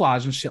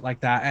camouflage and shit like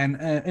that, and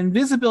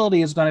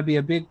invisibility is going to be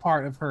a big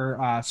part of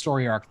her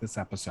story arc this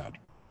episode.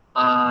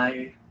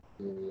 I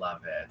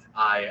love it.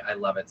 I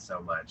love it so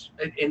much.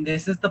 And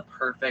this is the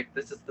perfect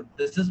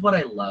this is what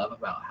I love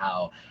about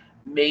how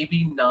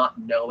maybe not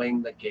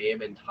knowing the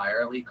game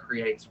entirely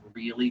creates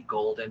really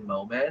golden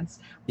moments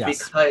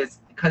Yes.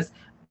 because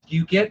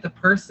you get the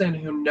person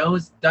who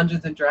knows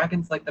Dungeons and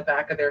Dragons like the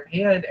back of their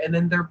hand, and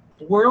then their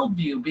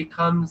worldview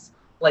becomes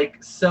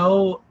like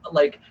so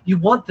like you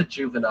want the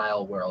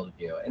juvenile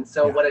worldview, and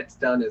so Yeah. what it's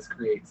done is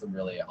create some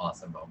really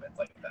awesome moments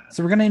like that.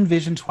 So we're going to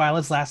envision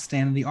Twyla's last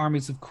stand in the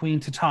armies of Queen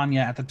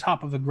Titania at the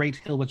top of a great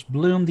hill which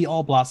bloomed the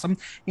all blossom,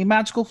 a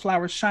magical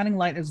flower shining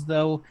light as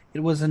though it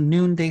was a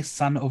noonday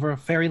sun over a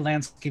fairy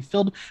landscape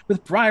filled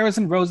with briars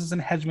and roses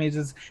and hedge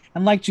mazes.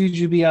 And like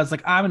Jujubee, I was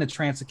like, I'm in a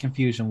trance of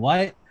confusion.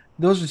 What?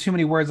 Those are too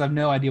many words. I have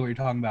no idea what you're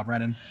talking about,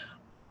 Brennan.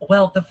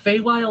 Well, the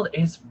Feywild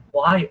is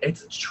why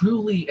it's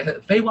truly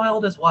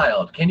Feywild is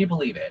wild. Can you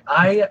believe it?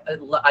 I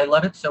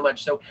love it so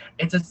much. So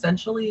it's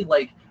essentially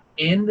like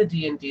in the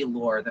D&D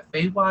lore, the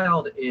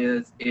Feywild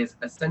is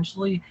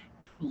essentially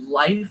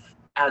life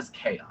as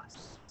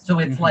chaos. So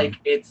it's Mm-hmm. like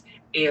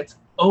it's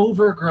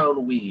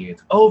overgrown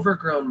weeds,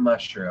 overgrown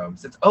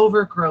mushrooms, it's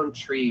overgrown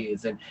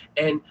trees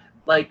and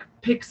like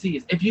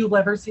pixies. If you've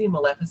ever seen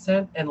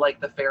Maleficent and like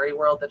the fairy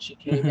world that she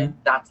came Mm-hmm. in,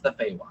 that's the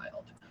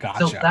Feywild. So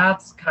Gotcha.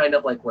 that's kind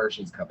of like where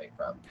she's coming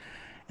from.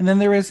 And then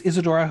there is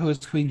Isadora, who is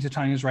Queen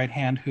Titania's right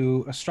hand,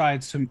 who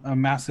astrides to a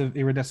massive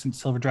iridescent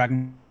silver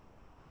dragon.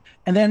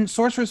 And then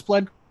Sorceress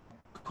Blood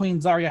Queen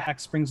Zarya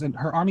Hex brings in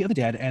her army of the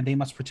dead, and they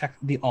must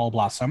protect the All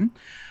Blossom.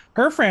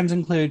 Her friends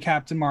include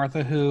Captain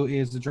Martha, who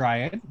is the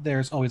Dryad.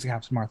 There's always a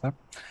Captain Martha.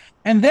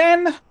 And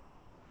then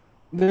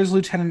there's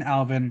Lieutenant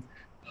Alvin,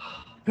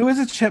 who is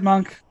a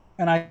chipmunk,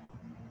 and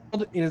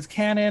it is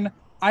canon.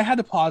 I had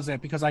to pause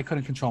it because I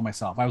couldn't control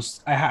myself. I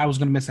was going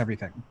to miss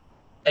everything.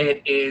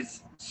 It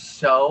is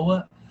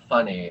so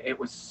funny. It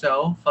was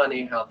so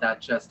funny how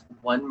that just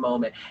one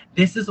moment.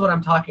 This is what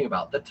I'm talking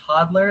about. The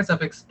toddlers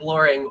of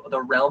exploring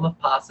the realm of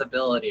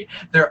possibility.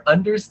 They're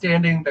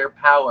understanding their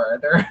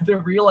power. They're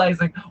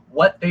realizing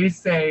what they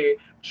say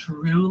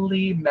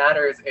truly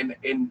matters, and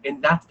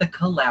that's the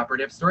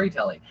collaborative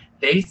storytelling.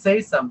 They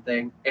say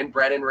something and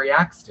Brennan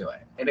reacts to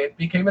it, and it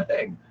became a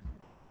thing.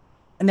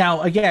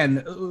 Now,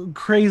 again,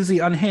 crazy,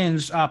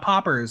 unhinged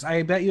poppers.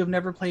 I bet you have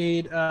never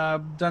played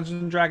Dungeons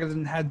and Dragons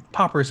and had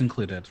poppers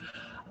included.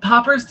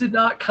 Poppers did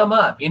not come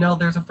up. You know,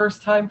 there's a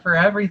first time for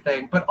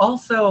everything, but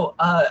also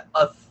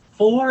a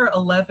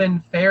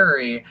 4'11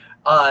 fairy,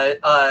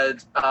 a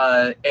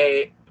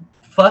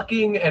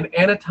fucking an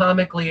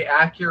anatomically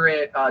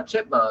accurate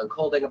chipmunk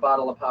holding a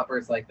bottle of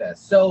poppers like this.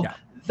 So Yeah.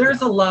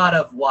 there's Yeah. a lot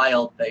of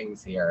wild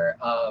things here.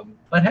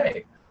 But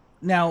hey,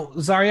 Now,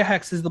 Zarya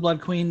Hex is the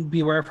Blood Queen.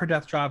 Beware of her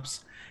death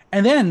drops.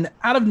 And then,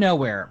 out of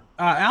nowhere,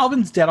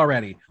 Alvin's dead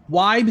already.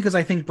 Why? Because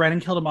I think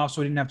Brennan killed him off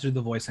so he didn't have to do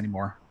the voice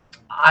anymore.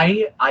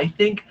 I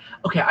think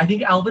okay, I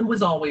think Alvin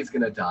was always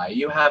gonna die.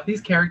 You have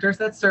these characters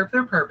that serve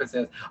their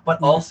purposes, but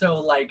Mhm. also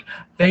like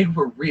they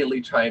were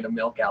really trying to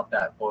milk out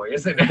that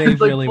voice. And They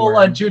it's like really full were.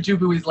 on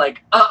Jujubee is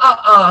like,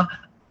 uh.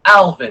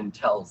 Alvin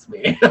tells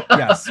me.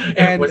 Yes, It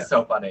and was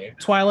so funny.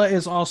 Twyla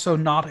is also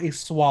not a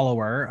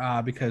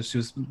swallower because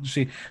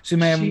she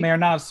may She or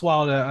not have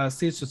swallowed a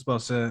seed she's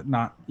supposed to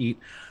not eat.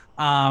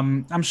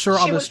 I'm sure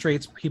all she the was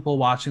straight people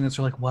watching this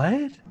are like,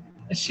 what?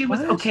 she was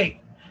What?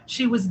 okay.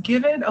 She was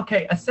given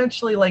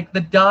essentially like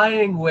the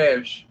dying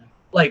wish,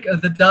 like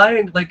the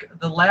dying like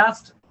the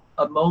last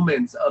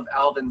moments of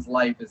Alvin's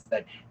life is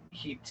that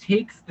he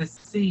takes the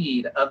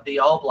seed of the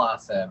all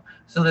blossom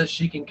so that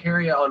she can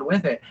carry on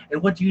with it.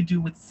 And what do you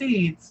do with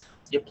seeds?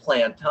 You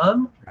plant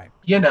them. Right.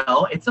 You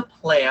know, it's a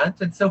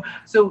plant, and so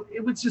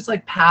it was just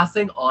like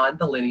passing on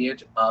the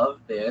lineage of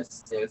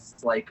this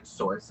like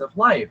source of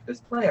life, this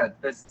plant,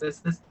 this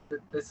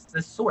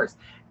source,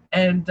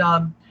 and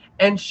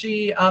and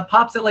she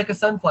pops it like a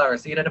sunflower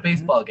seed at a Mhm.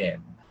 baseball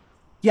game.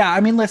 Yeah,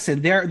 I mean,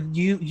 listen,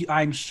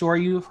 I'm sure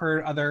you've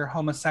heard other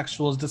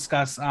homosexuals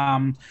discuss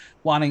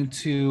wanting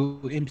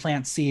to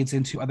implant seeds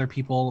into other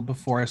people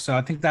before. So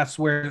I think that's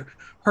where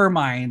her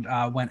mind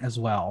went as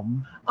well.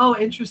 Oh,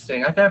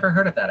 interesting. I've never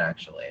heard of that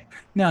actually.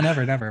 No,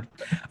 never, never.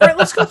 All right,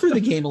 let's go through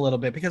the game a little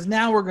bit because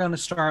now we're going to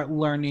start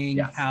learning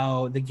Yes.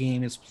 how the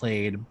game is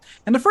played.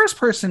 And the first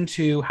person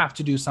to have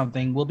to do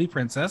something will be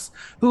Princess,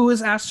 who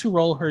is asked to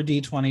roll her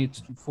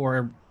d20 for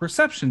a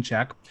perception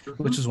check,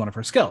 Mm-hmm. which is one of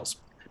her skills.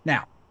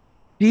 Now,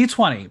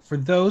 d20, for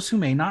those who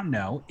may not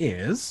know,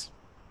 Is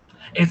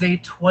a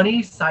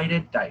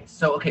 20-sided dice.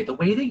 So okay, the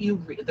way that you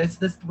read this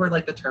where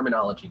like the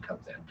terminology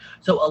comes in.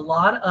 So a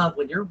lot of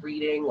when you're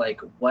reading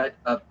like what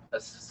a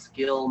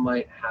skill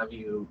might have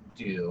you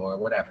do or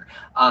whatever,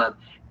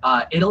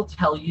 it'll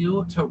tell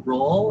you to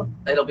roll.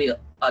 It'll be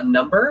a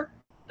number,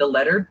 the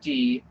letter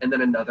D, and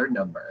then another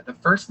number. The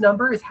first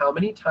number is how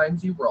many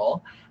times you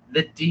roll.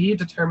 The D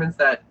determines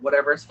that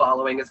whatever is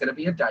following is going to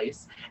be a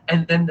dice,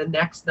 and then the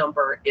next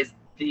number is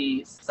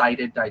the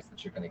sided dice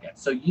that you're going to get.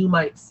 So you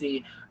might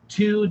see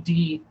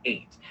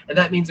 2d8. And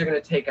that means you're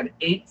going to take an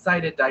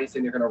 8-sided dice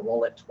and you're going to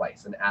roll it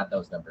twice and add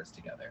those numbers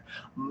together.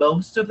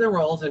 Most of the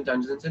rolls in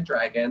Dungeons and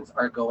Dragons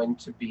are going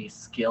to be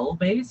skill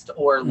based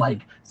or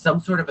like some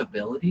sort of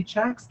ability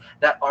checks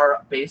that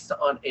are based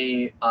on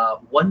a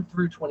 1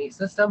 through 20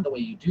 system. The way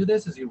you do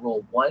this is you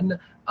roll one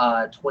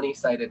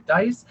 20-sided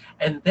dice,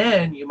 and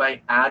then you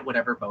might add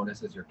whatever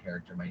bonuses your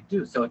character might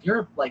do. So if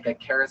you're like a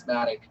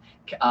charismatic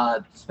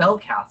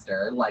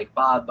spellcaster like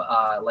Bob,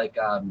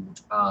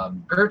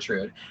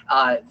 Gertrude,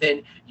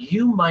 then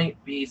you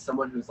might be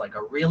someone who's like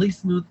a really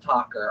smooth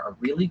talker, a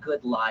really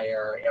good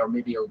liar, or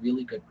maybe a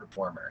really good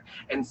performer.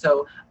 And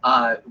so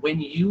when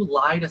you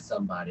lie to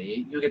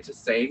somebody, you get to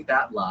say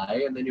that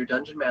lie, and then your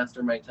dungeon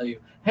master might tell you,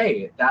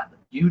 hey, that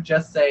you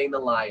just saying the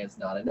lie is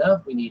not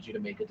enough. We need you to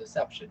make a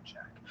deception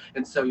check.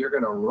 And so you're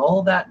going to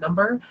roll that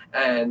number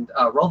and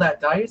roll that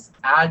dice,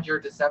 add your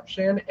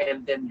deception,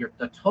 and then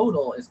the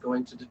total is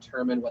going to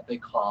determine what they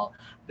call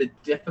the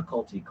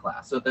difficulty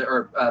class. So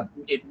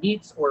it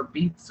meets or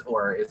beats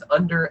or is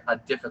under a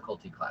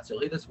difficulty class.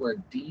 You'll hear this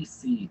word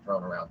DC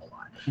thrown around a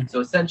lot. So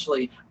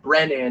essentially,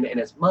 Brennan in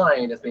his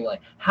mind is being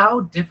like,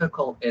 how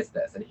difficult is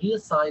this? And he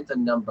assigns a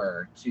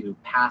number to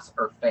pass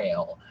or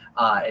fail.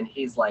 And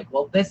he's like,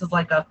 well, this is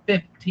like a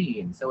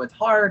 15. So it's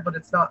hard, but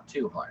it's not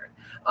too hard.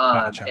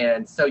 Gotcha.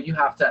 And so you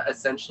have to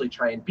essentially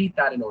try and beat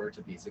that in order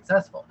to be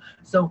successful.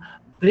 So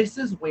this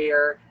is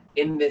where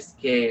in this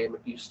game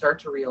you start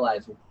to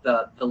realize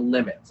the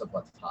limits of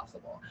what's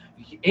possible.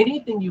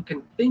 Anything you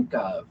can think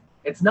of,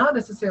 it's not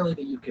necessarily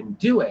that you can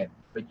do it,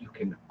 but you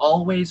can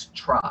always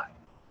try.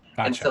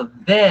 Gotcha. And so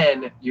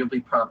then you'll be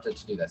prompted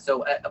to do that.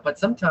 So, but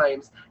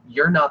sometimes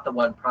you're not the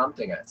one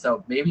prompting it.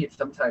 So maybe it's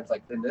sometimes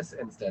like in this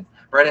instance,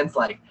 Brennan's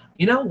like,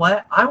 you know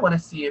what? I want to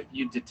see if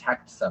you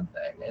detect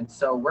something. And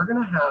so we're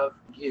going to have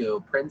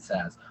you,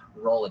 Princess,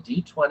 roll a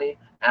d20,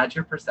 add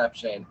your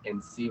perception,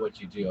 and see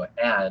what you do.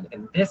 And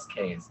in this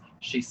case,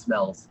 she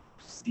smells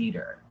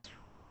cedar.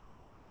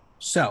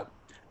 So,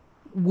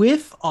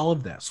 with all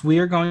of this, we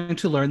are going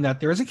to learn that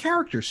there is a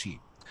character sheet.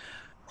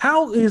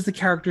 How is the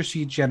character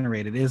sheet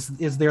generated?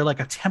 Is there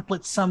like a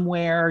template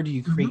somewhere? Do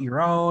you create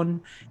your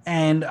own?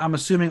 And I'm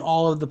assuming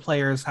all of the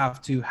players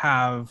have to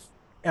have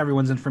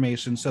everyone's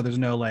information, so there's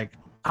no like,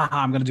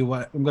 I'm gonna do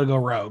what? I'm gonna go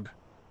rogue.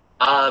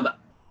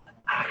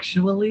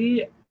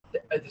 Actually,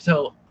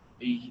 so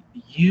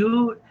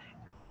you,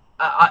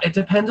 it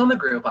depends on the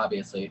group,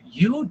 obviously.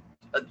 You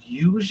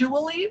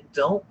usually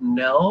don't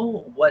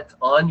know what's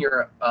on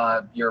your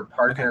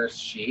partner's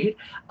sheet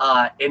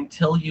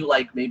until you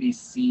like maybe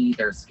see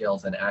their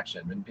skills in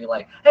action and be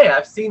like, hey,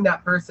 I've seen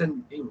that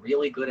person be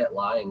really good at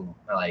lying,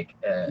 like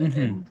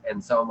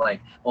and so I'm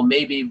like, well,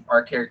 maybe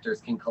our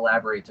characters can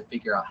collaborate to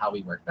figure out how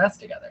we work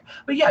best together.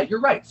 But yeah,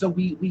 you're right. So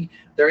we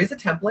there is a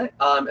template.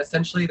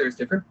 Essentially there's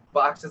different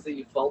boxes that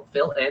you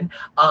fill in,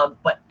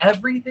 but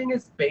everything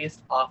is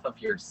based off of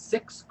your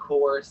 6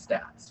 core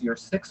stats, your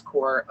 6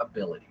 core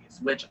abilities,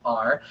 which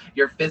are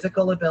your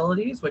physical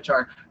abilities, which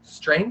are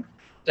strength,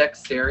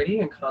 dexterity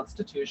and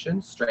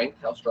constitution. Strength,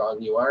 how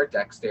strong you are.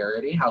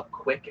 Dexterity, how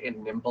quick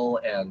and nimble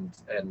and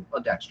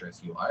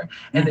dexterous you are.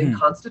 And then Mm-hmm.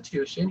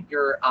 constitution,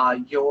 your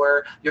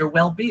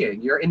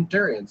well-being, your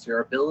endurance,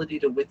 your ability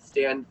to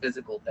withstand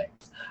physical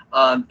things.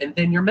 And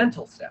then your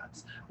mental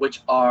stats,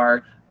 which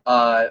are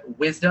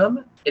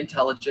wisdom,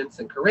 intelligence,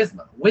 and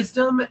charisma.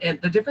 Wisdom,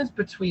 and the difference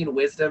between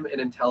wisdom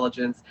and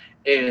intelligence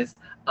is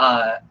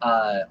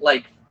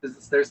like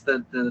there's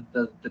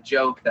the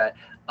joke that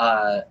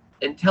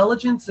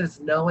intelligence is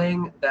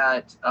knowing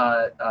that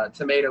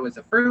tomato is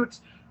a fruit.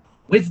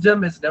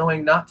 Wisdom is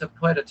knowing not to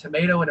put a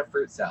tomato in a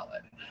fruit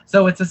salad.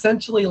 So it's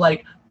essentially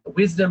like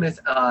wisdom is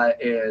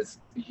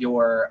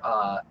your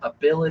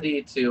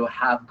ability to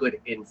have good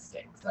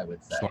instincts, I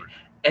would say. Sure.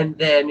 And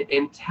then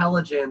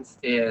intelligence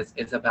is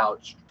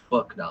about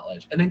book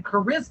knowledge, and then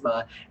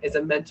charisma is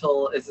a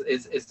mental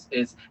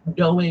is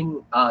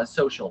knowing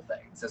social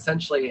things,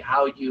 essentially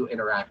how you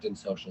interact in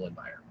social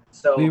environments. We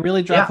So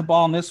really dropped yeah, the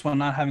ball on this one,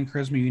 not having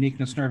charisma,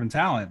 uniqueness, nerve, and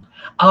talent.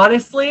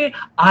 honestly,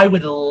 I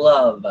would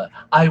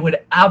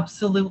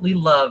absolutely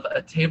love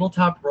a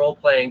tabletop role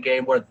playing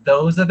game where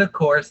those are the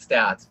core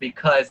stats,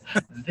 because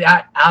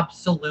that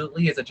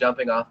absolutely is a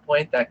jumping off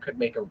point that could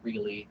make a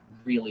really,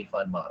 really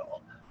fun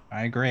model.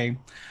 I agree.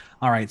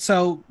 All right,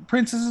 so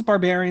Princess's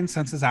barbarian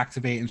senses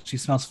activate and she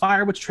smells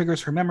fire, which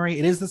triggers her memory.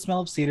 It is the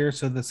smell of cedar,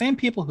 so the same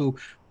people who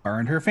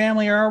burned her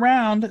family are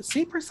around.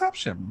 See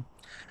perception.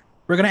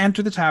 We're going to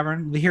enter the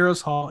tavern, the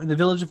hero's hall, in the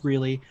village of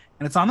Greeley,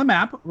 and it's on the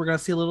map. We're going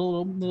to see a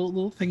little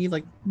thingy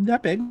like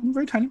that big,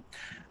 very tiny.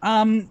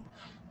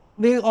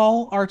 They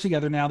all are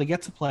together now. They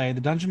get to play.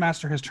 The dungeon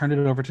master has turned it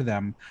over to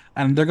them,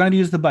 and they're going to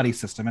use the buddy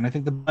system. And I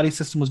think the buddy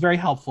system was very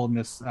helpful in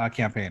this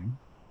campaign.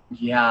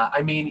 Yeah,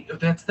 I mean,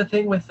 that's the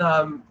thing with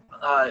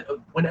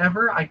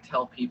whenever I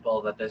tell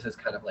people that this is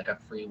kind of like a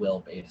free will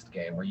based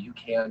game where you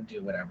can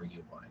do whatever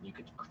you want. You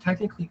could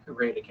technically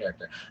create a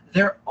character.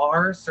 There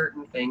are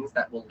certain things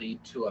that will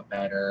lead to a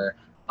better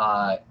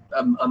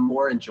a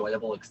more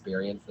enjoyable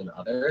experience than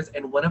others,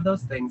 and one of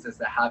those things is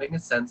that having a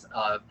sense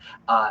of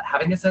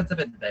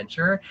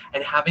adventure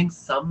and having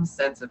some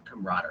sense of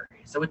camaraderie.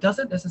 So it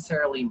doesn't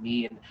necessarily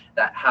mean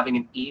that having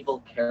an evil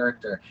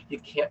character, you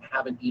can't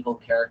have an evil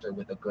character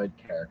with a good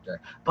character,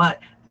 but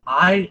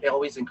I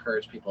always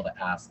encourage people to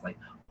ask, like,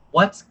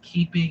 what's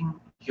keeping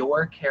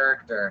your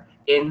character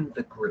in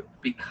the group?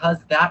 Because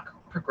that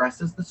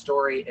progresses the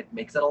story, it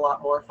makes it a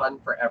lot more fun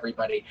for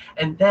everybody.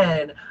 And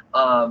then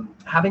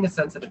having a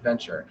sense of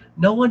adventure.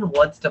 No one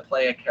wants to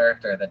play a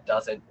character that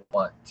doesn't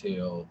want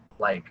to,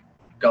 like,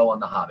 go on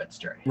the Hobbit's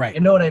journey. Right.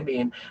 You know what I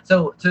mean?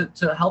 So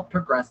to help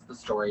progress the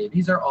story,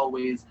 these are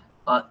always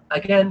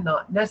again,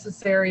 not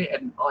necessary,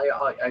 and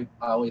I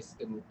always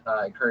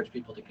encourage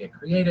people to get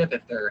creative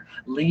if they're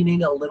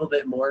leaning a little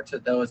bit more to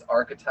those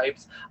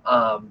archetypes.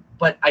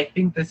 But I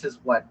think this is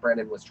what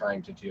Brennan was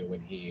trying to do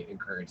when he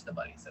encouraged the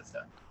buddy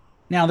system.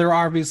 Now, there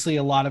are obviously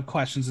a lot of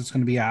questions that's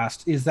going to be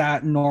asked. Is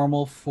that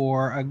normal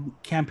for a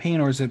campaign,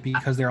 or is it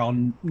because they're all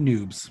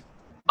noobs?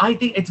 I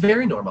think it's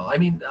very normal. I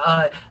mean,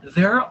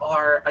 there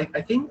are,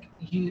 I think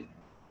you,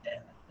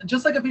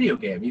 just like a video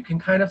game, you can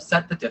kind of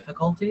set the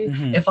difficulty.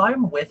 Mhm. If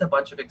I'm with a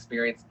bunch of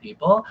experienced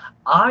people,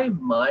 I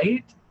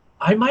might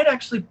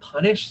actually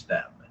punish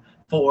them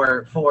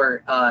for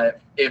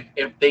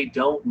if they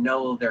don't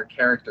know their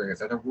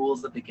characters or the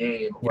rules of the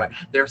game or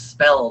their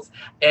spells,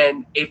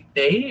 and if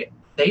they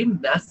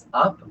mess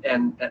up,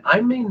 and I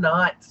may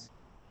not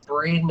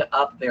bring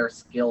up their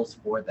skills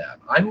for them.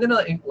 I'm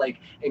gonna like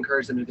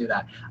encourage them to do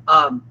that.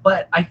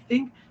 But I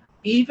think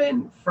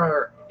even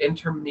for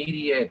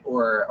intermediate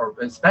or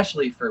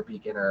especially for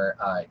beginner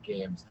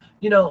games,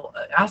 you know,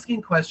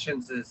 asking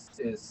questions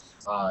is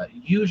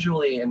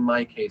usually, in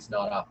my case,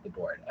 not off the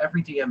board.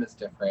 Every DM is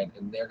different,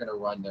 and they're gonna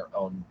run their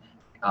own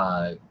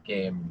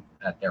game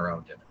at their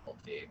own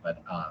difficulty.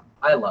 But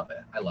I love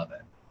it. I love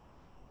it.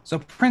 So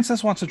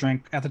Princess wants a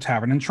drink at the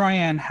tavern, and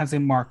Troyan has a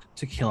mark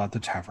to kill at the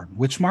tavern.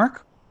 Which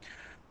mark?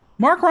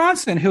 Mark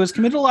Ronson, who has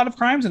committed a lot of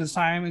crimes in his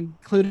time,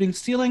 including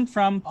stealing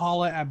from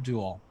Paula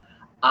Abdul.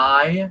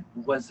 I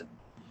was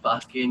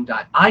fucking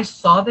dying. I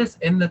saw this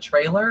in the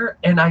trailer,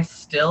 and I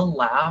still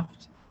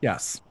laughed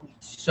Yes.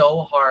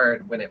 so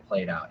hard when it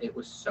played out. It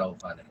was so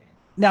funny.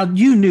 Now,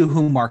 you knew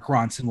who Mark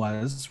Ronson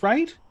was,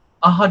 right?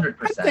 100%.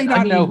 How did they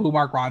not know who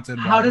Mark Ronson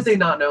was? How did they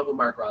not know who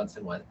Mark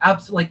Ronson was?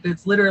 Absolutely. Like,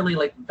 it's literally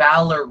like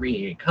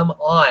Valerie. Come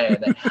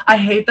on. I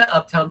hate that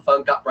Uptown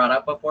Funk got brought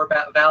up before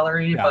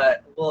Valerie,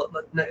 but well,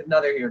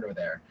 neither here nor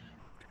there.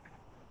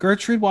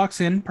 Gertrude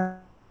walks in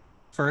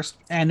first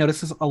and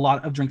notices a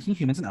lot of drinking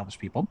humans and elvish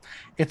people.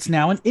 It's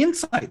now an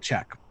insight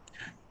check.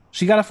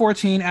 She got a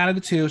 14, added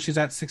a 2, she's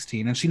at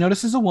 16, and she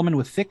notices a woman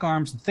with thick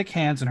arms and thick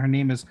hands, and her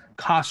name is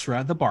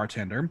Kashra, the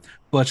bartender.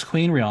 Butch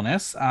Queen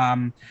realness.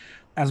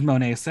 As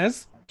Monet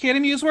says, Katie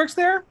Muse works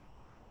there?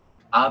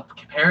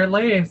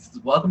 Apparently,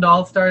 welcome to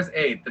All Stars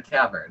 8, the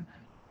tavern.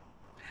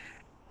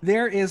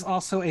 There is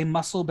also a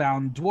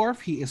muscle-bound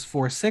dwarf. He is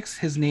 4'6".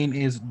 His name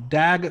is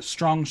Dag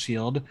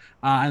Strongshield,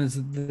 and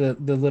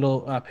the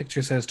little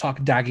picture says,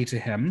 talk Daggy to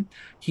him.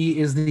 He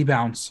is the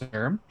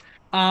bouncer.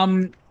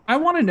 I'm I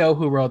want to know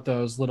who wrote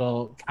those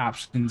little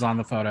captions on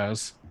the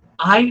photos.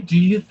 Do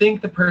you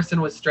think the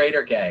person was straight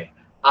or gay?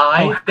 Oh,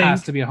 I it has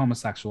think, to be a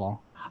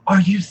homosexual.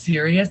 are you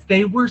serious?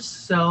 They were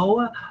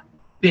so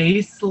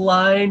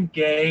baseline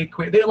gay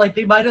queen.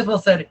 They might as well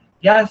said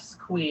yes,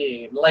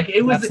 queen. Like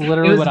That's it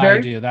literally was what I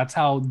very do. That's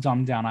how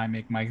dumbed down I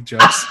make my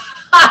jokes.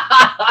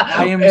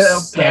 I am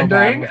so bad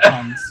pandering. with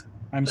puns.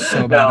 I'm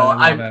so bad, but No,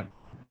 I love it.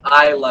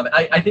 I love it.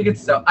 I think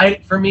it's so. I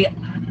for me,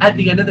 at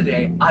the end of the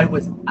day, I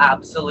was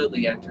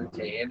absolutely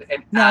entertained,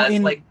 and Now, as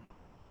in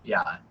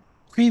yeah,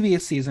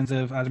 previous seasons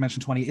of, as I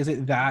mentioned, 20, is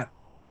it that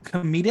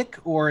comedic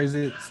or is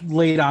it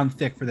laid on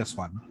thick for this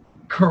one?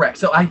 correct.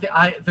 So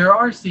I there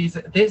are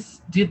seasons.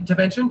 This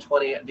Dimension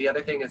 20. The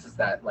other thing is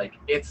that like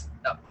it's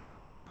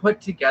put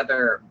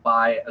together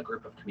by a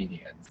group of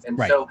comedians, and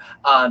Right. so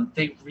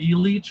they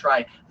really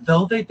try,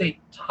 though they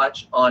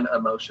touch on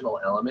emotional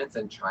elements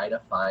and try to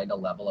find a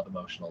level of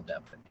emotional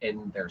depth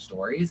in their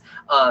stories.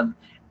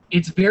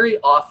 It's very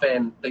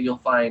often that you'll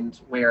find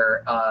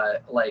where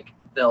like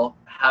they'll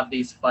have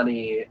these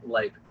funny,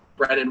 like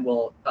Brennan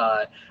will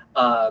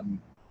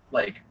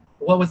like,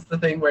 what was the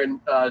thing when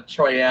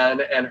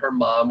Troyanne and her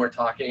mom were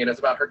talking and it's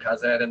about her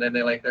cousin, and then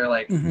they're like,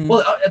 Mm-hmm.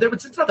 well,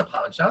 it's not the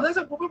pawn shop.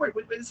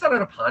 It's not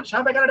at a pawn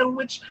shop. I got it on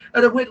which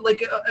at a witch,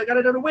 like I got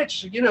it on a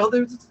witch. You know,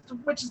 there's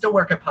witches don't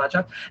work at pawn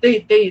shops.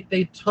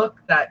 They took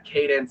that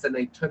cadence and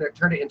they turned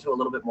it into a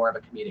little bit more of a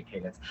comedic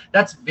cadence.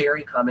 That's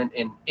very common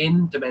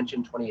in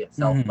Dimension 20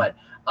 itself,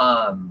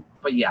 Mm-hmm.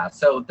 but yeah,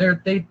 so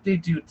they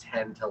do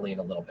tend to lean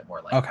a little bit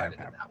more lighthearted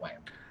in that way.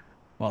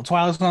 Well,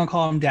 Twilight's gonna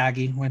call him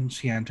Daggy when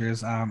she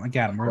enters.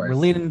 Again, Of we're course.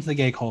 leading into the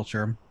gay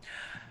culture.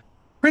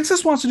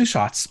 Princess wants to do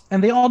shots,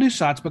 and they all do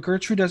shots, but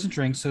Gertrude doesn't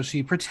drink, so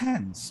she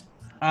pretends.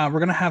 We're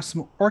gonna have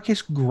some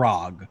orcish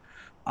grog,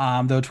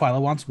 though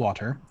Twilight wants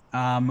water.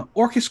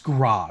 Orcish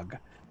grog.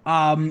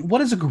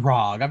 What is a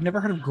grog? I've never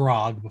heard of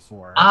grog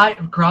before.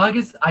 Grog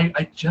is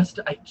I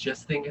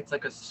just think it's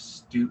like a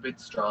stupid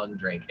strong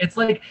drink. It's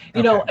like,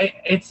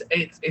 Okay.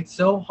 it's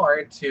so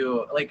hard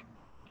to like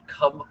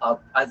come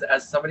up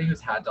as somebody who's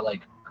had to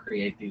like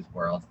create these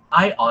worlds.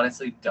 I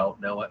honestly don't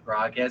know what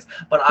grog is,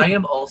 but I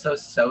am also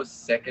so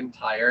sick and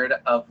tired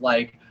of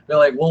like they're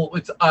like, well,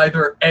 it's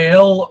either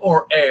ale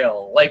or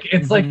ale. Like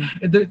it's like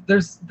Mm-hmm.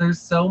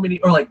 there's so many,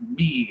 or like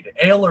mead,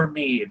 ale or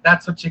mead.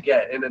 That's what you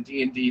get in a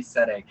D&D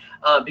setting,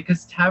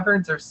 because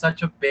taverns are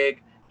such a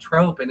big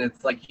trope, and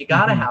it's like you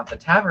gotta Mm-hmm. have the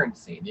tavern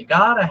scene. You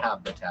gotta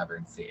have the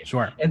tavern scene,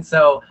 Sure. and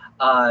so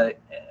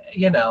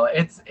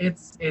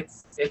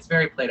it's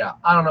very played out.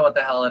 I don't know what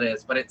the hell it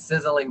is, but it's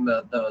sizzling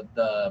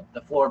the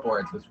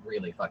floorboards was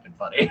really fucking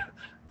funny.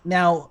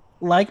 Now,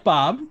 like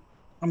Bob,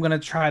 I'm gonna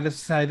try to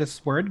say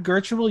this word.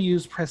 Gertrude will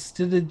use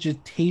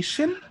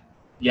prestidigitation.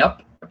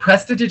 Yep,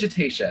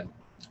 prestidigitation.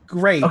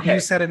 Great, you Okay,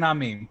 said it, not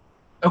me.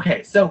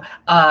 okay. So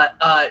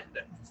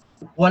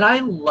what I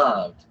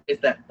loved is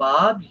that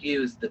Bob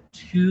used the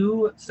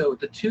two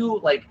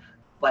like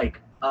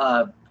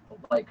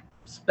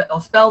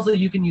spells that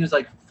you can use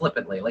like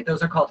flippantly. Like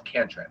those are called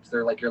cantrips.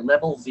 They're like your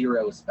level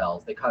 0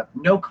 spells. They cost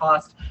no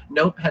cost,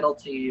 no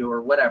penalty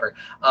or whatever.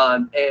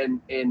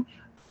 And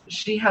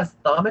she has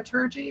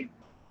thaumaturgy.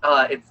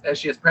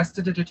 She has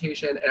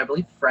prestidigitation, and I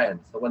believe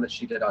friends, the one that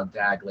she did on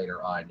Dag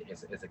later on,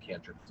 is a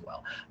cantrip as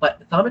well.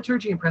 But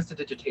thaumaturgy and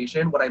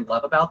prestidigitation, what I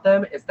love about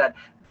them is that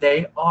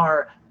they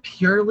are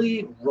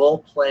purely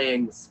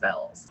role-playing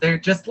spells. They're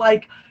just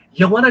like,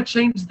 you want to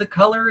change the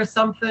color of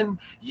something,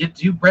 you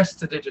do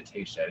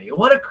prestidigitation. You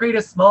want to create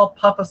a small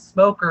puff of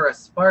smoke or a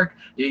spark,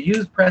 you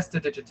use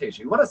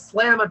prestidigitation. You want to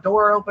slam a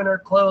door open or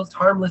closed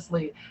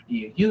harmlessly,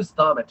 you use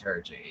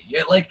thaumaturgy.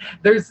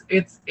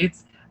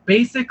 It's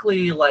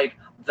basically like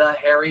the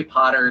Harry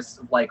Potter's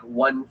like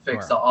one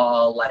fix Sure.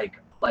 all,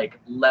 like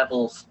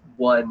level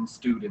 1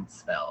 student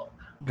spell.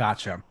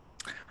 Gotcha.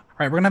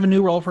 All right, we're gonna have a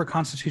new roll for a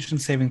Constitution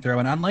saving throw,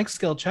 and unlike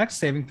skill checks,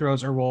 saving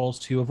throws are rolls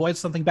to avoid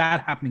something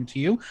bad happening to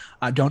you.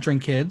 Don't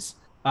drink, kids.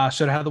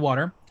 Should have had the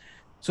water.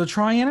 So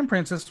Troyan and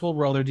Princess will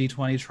roll their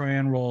d20.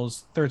 Troyan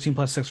rolls 13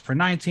 plus 6 for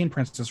 19.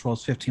 Princess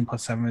rolls 15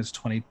 plus 7 is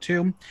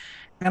 22.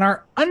 And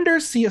our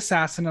undersea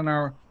assassin and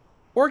our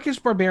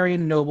orcish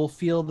barbarian noble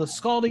feel the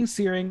scalding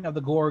searing of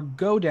the gore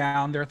go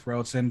down their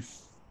throats and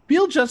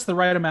feel just the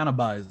right amount of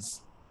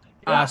buzz.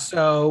 Yeah.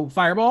 So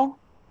Fireball.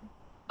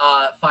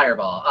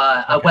 Fireball.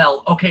 Okay.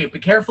 Well, okay, be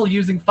careful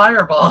using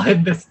Fireball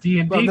in this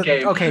D&D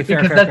game, Okay,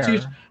 fair, because fair,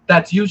 fair.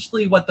 that's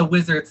usually what the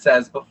wizard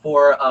says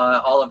before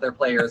all of their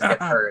players get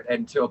hurt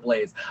and to a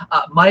blaze.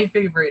 My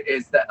favorite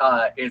is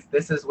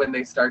this is when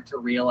they start to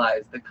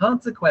realize the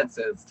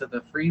consequences to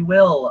the free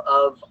will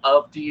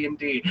of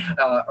D&D,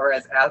 or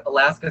as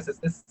Alaska says,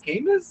 this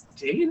game is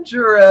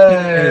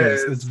dangerous. It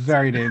is. It's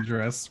very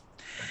dangerous.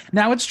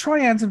 Now it's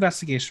Troyan's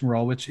investigation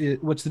roll, which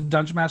the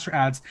Dungeon Master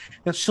adds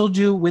that she'll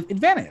do with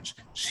advantage.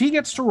 She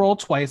gets to roll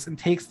twice and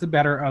takes the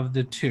better of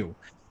the two.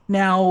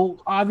 Now,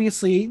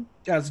 obviously,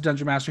 as a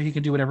Dungeon Master, he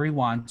can do whatever he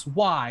wants.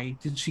 Why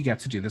did she get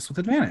to do this with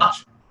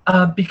advantage?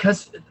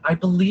 Because I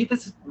believe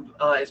this is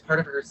part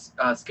of her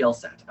skill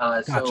set.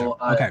 Gotcha.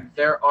 Okay.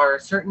 There are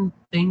certain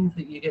things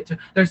that you get to.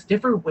 There's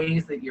different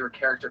ways that your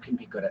character can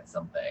be good at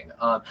something,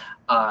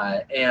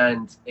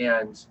 and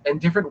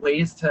different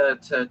ways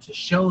to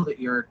show that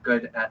you're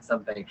good at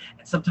something.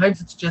 And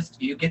sometimes it's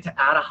just you get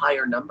to add a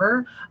higher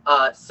number.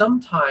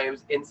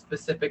 Sometimes in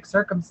specific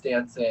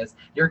circumstances,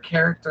 your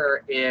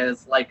character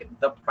is like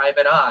the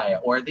private eye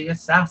or the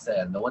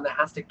assassin, the one that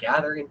has to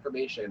gather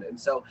information. And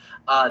so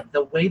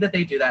the way that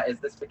they do that is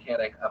this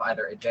mechanic of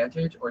either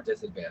advantage or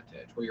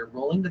disadvantage, where you're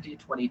rolling the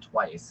d20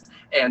 twice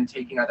and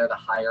taking either the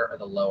higher or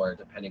the lower,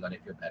 depending on if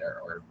you're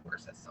better or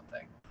worse at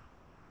something.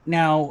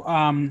 Now,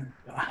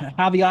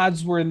 how the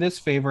odds were in this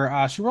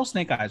favor, she rolls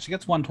snake eyes. She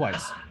gets one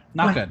twice.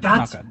 Not good.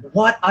 That's not good.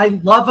 what I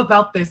love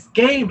about this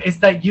game, is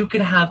that you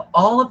can have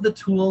all of the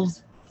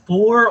tools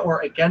for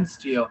or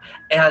against you,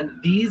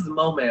 and these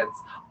moments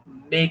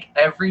make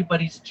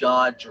everybody's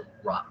jaw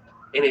drop.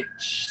 And it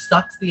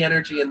sucks the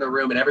energy in the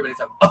room, and everybody's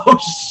like, "Oh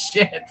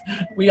shit!"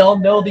 We all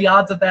know the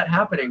odds of that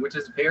happening, which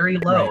is very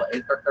low.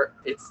 Right.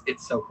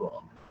 It's so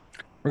cool.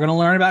 We're going to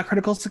learn about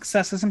critical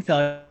successes and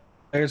failures,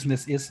 and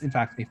this is, in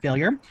fact, a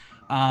failure.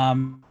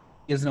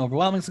 Is an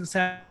overwhelming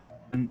success,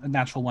 and a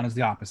natural one is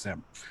the opposite.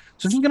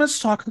 So she's going to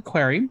stalk the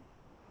quarry.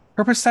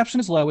 Her perception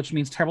is low, which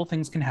means terrible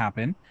things can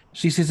happen.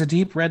 She sees a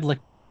deep red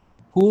liquid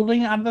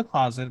pooling out of the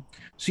closet.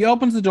 She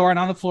opens the door, and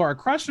on the floor are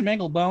crushed and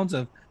mangled bones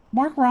of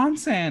Mark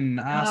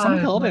Ronson. Some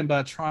killed him,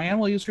 but Tryon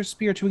will use her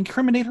spear to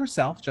incriminate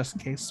herself, just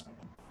in case.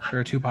 There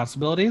are two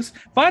possibilities.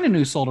 Find a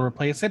new soul to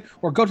replace it,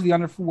 or go to the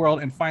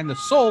underworld and find the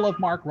soul of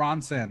Mark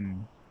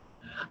Ronson.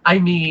 I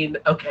mean,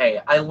 okay,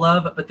 I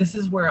love, but this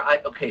is where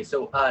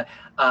so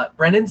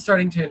Brennan's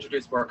starting to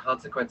introduce more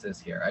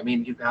consequences here. I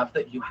mean, you have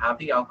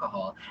the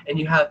alcohol, and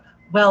you have,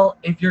 well,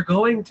 if you're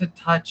going to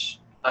touch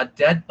a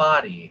dead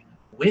body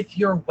with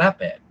your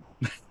weapon,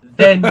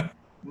 then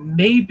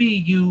maybe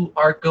you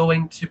are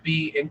going to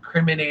be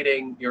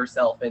incriminating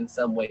yourself in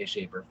some way,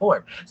 shape, or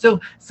form. So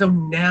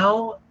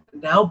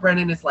now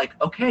Brennan is like,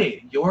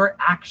 okay, your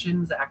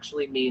actions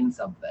actually mean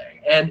something,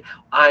 and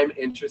I'm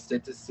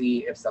interested to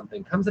see if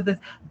something comes of this.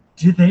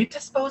 Do they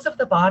dispose of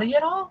the body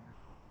at all?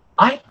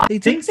 They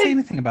didn't say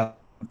anything about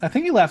it. I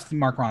think he left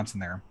Mark Ronson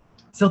there.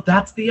 So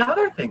that's the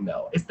other thing,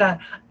 though, is that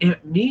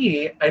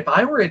if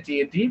I were a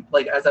D&D,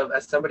 like as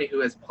somebody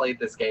who has played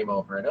this game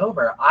over and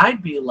over,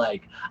 I'd be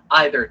like,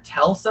 either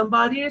tell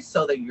somebody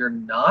so that you're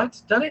not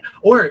done it,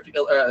 or if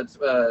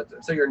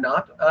so you're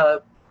not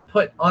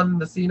put on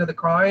the scene of the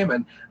crime,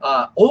 and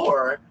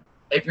or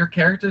if your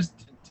character's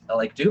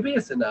like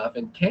dubious enough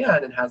and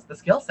can and has the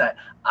skill set,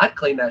 I'd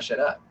clean that shit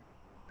up.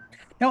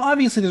 Now,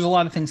 obviously, there's a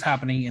lot of things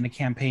happening in a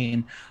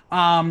campaign.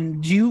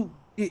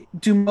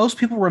 Do most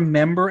people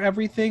remember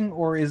everything,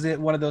 or is it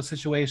one of those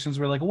situations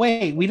where, like,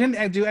 wait, we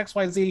didn't do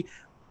XYZ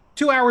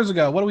 2 hours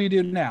ago. What do we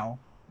do now?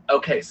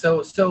 Okay,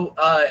 so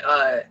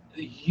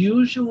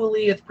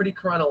usually it's pretty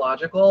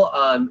chronological.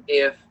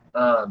 If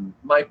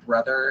my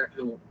brother,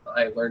 who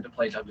I learned to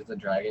play Dungeons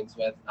and Dragons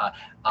with,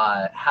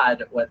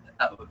 had what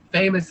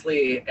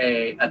famously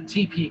a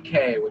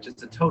TPK, which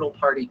is a total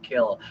party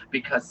kill,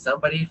 because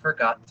somebody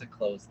forgot to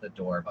close the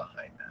door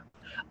behind them.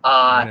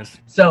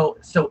 So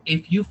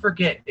if you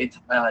forget, it's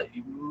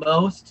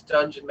most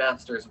dungeon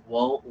masters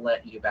won't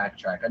let you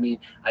backtrack. I mean,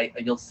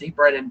 you'll see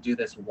Brennan do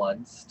this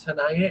once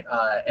tonight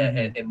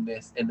in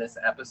this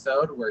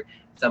episode, where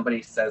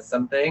somebody says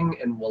something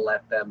and we'll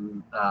let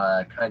them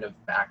kind of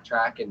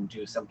backtrack and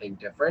do something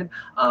different.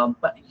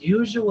 But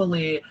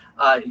usually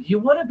you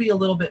want to be a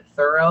little bit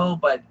thorough,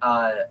 but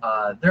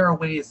there are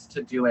ways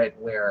to do it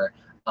where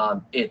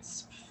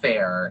it's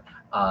fair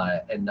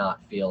and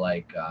not feel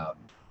like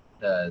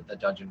the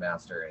dungeon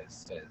master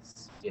is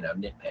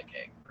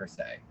nitpicking per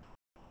se.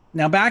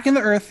 Now, back in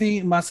the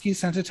earthy, musky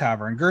scented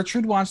tavern,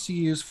 Gertrude wants to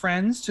use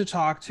friends to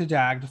talk to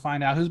Dag to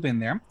find out who's been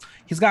there.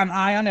 He's got an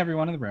eye on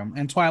everyone in the room,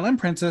 and Twilight and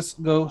Princess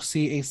go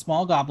see a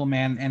small goblin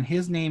man, and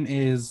his name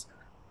is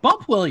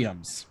Bump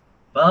Williams.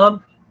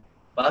 Bump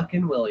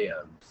fucking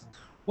Williams.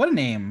 What a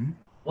name.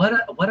 What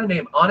a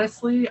name.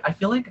 Honestly, I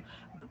feel like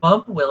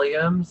Bump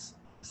Williams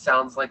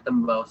sounds like the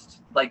most,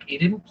 like, he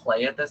didn't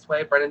play it this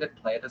way, Brennan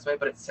didn't play it this way,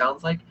 but it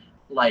sounds like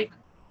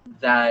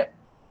that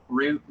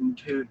rootin'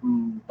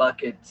 tootin'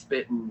 bucket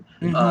spittin'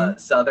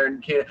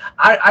 southern kid.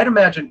 I'd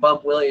imagine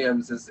Bump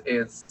Williams is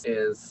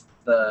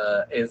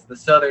the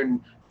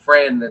southern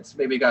friend that's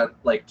maybe got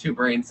like 2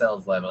 brain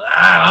cells left.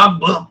 I'm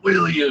Bump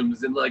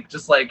Williams, and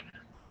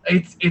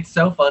it's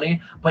so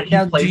funny, but he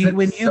plays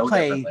it so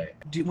differently.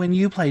 When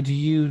you play, do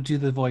you do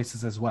the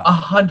voices as well?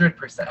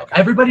 100%. Okay.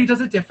 Everybody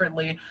does it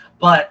differently,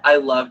 but I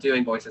love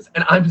doing voices,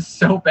 and I'm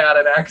so bad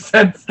at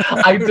accents.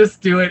 I just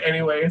do it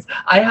anyways.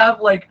 I have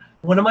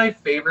one of my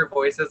favorite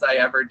voices I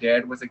ever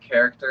did was a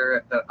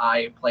character that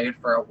I played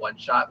for a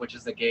one-shot, which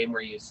is a game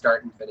where you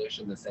start and finish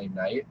in the same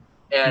night.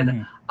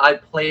 And I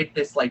played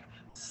this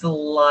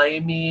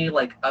slimy,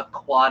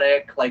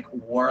 aquatic,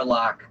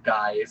 warlock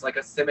guy. He's like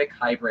a Simic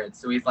hybrid.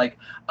 So he's like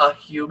a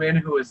human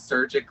who is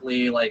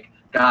surgically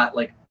got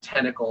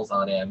tentacles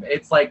on him.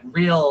 It's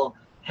real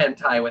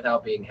hentai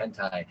without being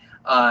hentai.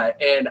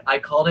 And I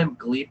called him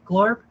Gleep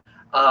Glorp.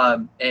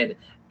 And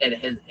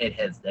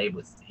his name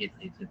was he'd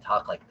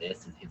talk like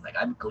this. And he's like,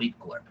 I'm Gleep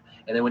Glorp.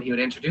 And then when he would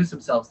introduce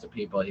himself to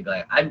people, he'd be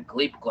like, I'm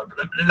Gleep Glorp,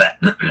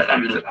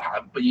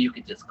 but you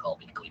could just call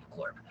me Gleep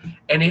Glorp.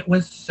 And it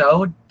was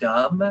so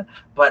dumb,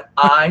 but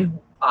I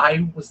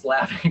was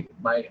laughing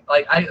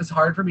it's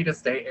hard for me to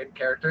stay in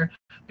character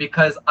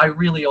because I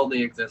really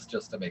only exist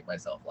just to make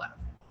myself laugh.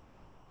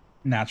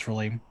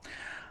 Naturally.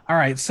 All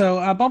right,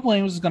 so Bump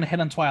Williams is going to hit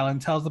on Twilight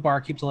and tells the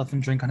barkeep to let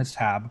them drink on his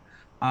tab.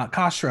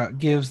 Kashra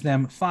gives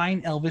them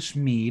fine elvish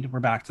mead. We're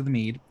back to the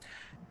mead.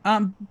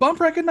 Bump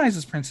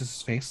recognizes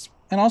Princess's face,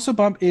 and also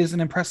Bump is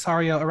an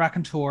impresario, a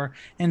raconteur,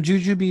 and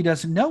Jujubee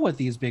doesn't know what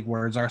these big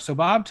words are, so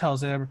Bob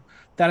tells him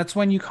that it's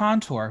when you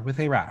contour with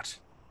a rat.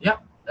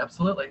 Yep,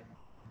 absolutely.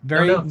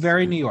 Very,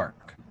 very New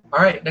York. All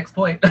right, next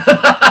point.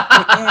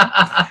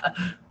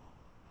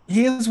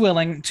 He is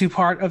willing to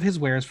part of his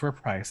wares for a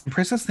price. And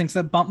Princess thinks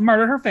that Bump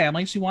murdered her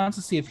family. She wants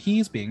to see if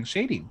he's being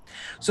shady.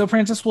 So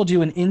Princess will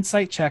do an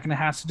insight check, and it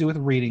has to do with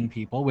reading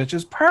people, which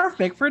is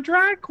perfect for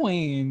drag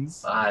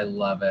queens. I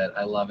love it.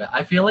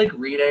 I feel like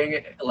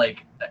reading,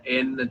 like,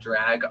 in the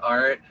drag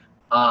art,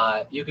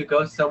 you could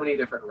go so many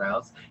different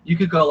routes. You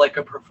could go like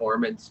a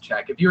performance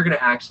check. If you were gonna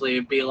actually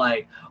be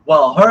like,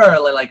 well, her,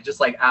 like just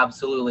like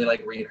absolutely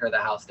like read her the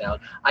house down.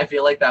 I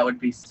feel like that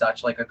would be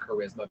such like a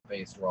charisma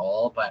based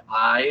role. But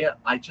I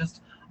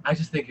just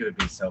think it would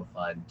be so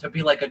fun to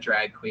be like a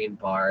drag queen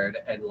bard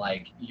and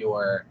like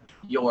your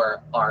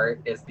art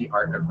is the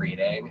art of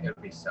reading. It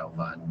would be so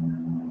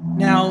fun.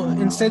 Now,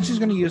 instead, she's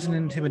going to use an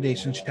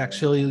intimidation check.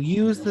 She'll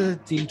use the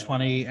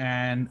D20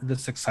 and the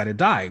 6-sided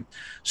die.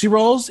 She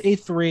rolls a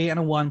 3 and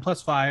a 1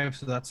 plus 5,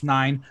 so that's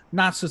 9.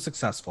 Not so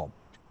successful.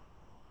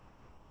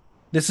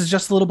 This is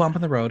just a little bump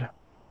in the road.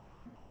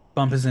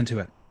 Bump is into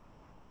it.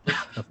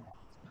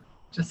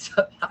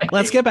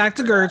 Let's get back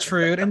to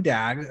Gertrude and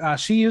Dag.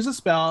 She uses a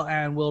spell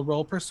and will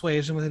roll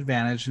persuasion with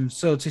advantage, and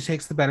so she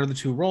takes the better of the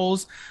two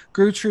rolls.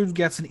 Gertrude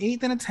gets an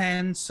 8 and a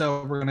 10,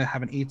 so we're going to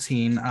have an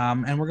 18,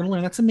 and we're going to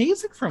learn that's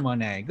amazing for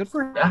Monet. Good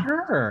for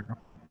her.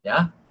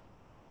 Yeah.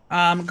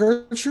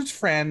 Gertrude's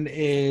friend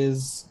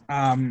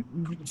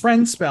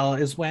spell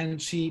is when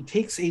she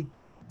takes a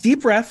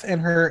deep breath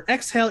and her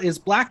exhale is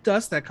black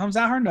dust that comes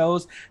out her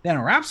nose, then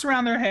wraps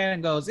around their head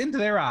and goes into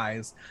their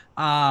eyes.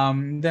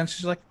 Then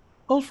she's like,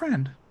 old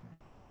friend.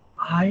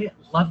 I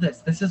love this.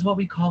 This is what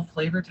we call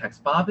flavor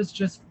text. Bob is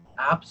just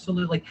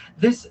absolutely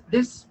this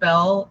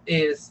spell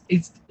it's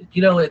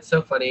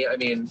so funny. I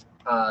mean,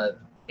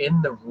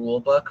 in the rule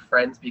book,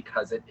 friends,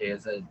 because it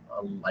is a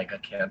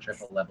cantrip,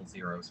 a level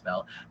 0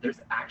 spell,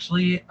 there's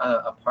actually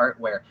a part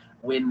where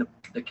when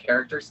the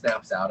character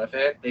snaps out of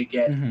it, they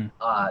get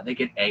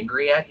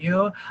angry at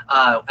you,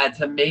 and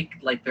to make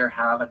like there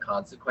have a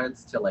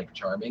consequence to like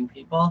charming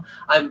people.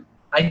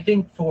 I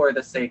think for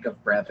the sake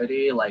of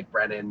brevity, like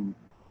Brennan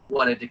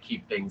wanted to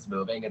keep things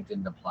moving and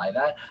didn't apply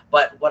that.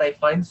 But what I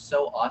find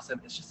so awesome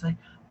is just like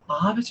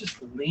Bob is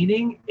just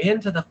leaning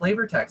into the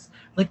flavor text.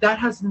 Like that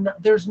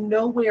there's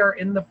nowhere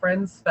in the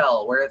Friends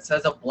spell where it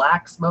says a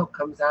black smoke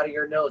comes out of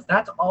your nose.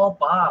 That's all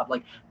Bob.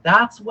 Like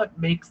that's what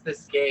makes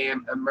this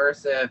game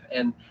immersive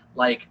and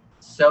like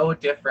so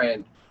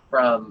different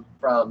from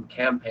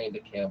campaign to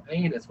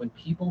campaign is when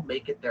people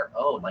make it their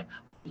own. Like,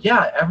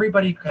 yeah,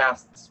 everybody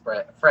casts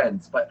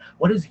friends, but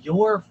what does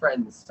your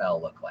friend's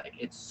spell look like?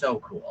 It's so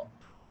cool.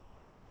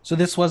 So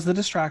this was the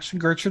distraction.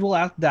 Gertrude will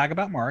ask Dag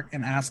about Mark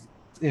and ask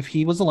if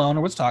he was alone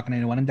or was talking to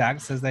anyone, and Dag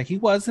says that he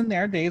was in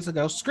there days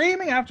ago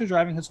screaming after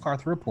driving his car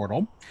through a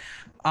portal.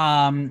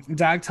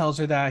 Dag tells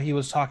her that he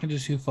was talking to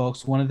two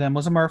folks. One of them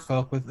was a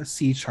merfolk with a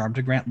sea charm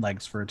to grant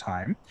legs for a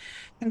time.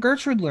 And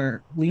Gertrude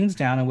leans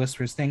down and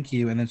whispers, thank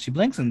you, and then she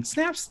blinks and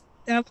snaps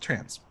out of the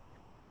trance.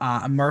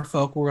 A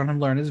merfolk we're going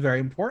to learn is very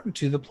important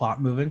to the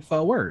plot moving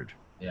forward.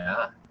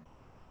 Yeah.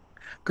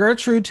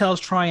 Gertrude tells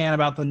Troyanne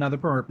about another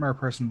mer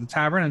person at the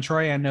tavern, and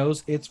Troyanne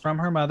knows it's from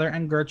her mother,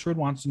 and Gertrude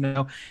wants to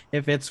know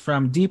if it's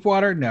from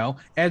Deepwater, no.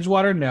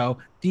 Edgewater, no.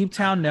 Deep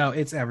Town, no.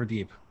 It's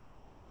Everdeep.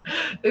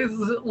 This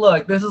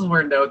is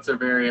where notes are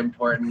very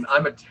important.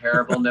 I'm a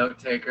terrible note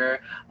taker,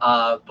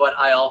 but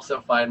I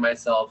also find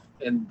myself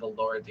in the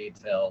lore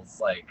details,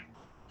 like,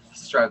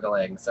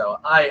 struggling. So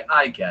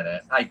I get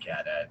it.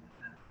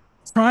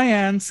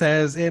 Troyanne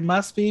says it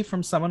must be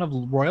from someone of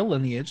royal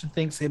lineage and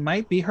thinks it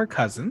might be her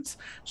cousins.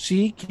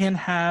 She can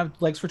have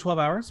legs for 12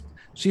 hours.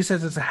 She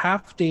says it's a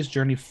half-day's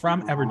journey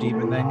from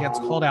Everdeep and then gets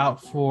called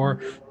out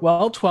for,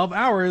 12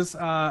 hours.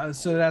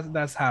 So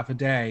that's half a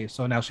day.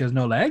 So now she has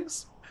no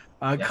legs?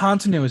 Yeah.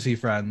 Continuity,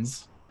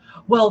 friends.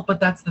 Well, but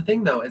that's the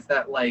thing, though, is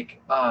that,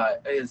 like,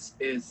 is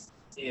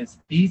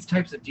these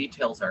types of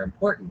details are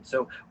important.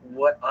 So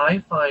what I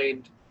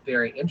find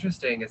very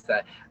interesting is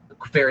that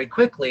very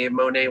quickly,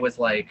 Monet was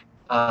like,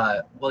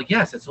 well,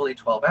 yes, it's only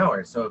 12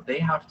 hours. So if they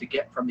have to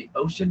get from the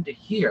ocean to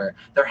here,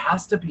 there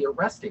has to be a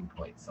resting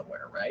point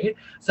somewhere, right?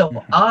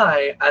 So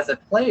I, as a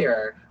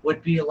player,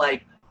 would be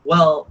like,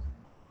 well,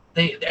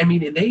 they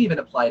even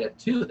applied it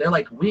too. They're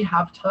like, we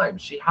have time.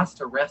 She has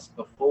to rest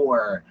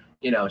before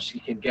she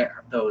can get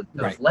those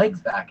Right.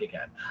 legs back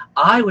again.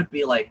 I would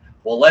be like,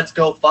 well, let's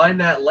go find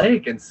that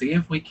lake and see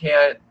if we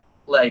can't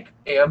like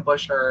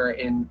ambush her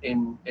in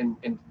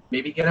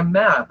maybe get a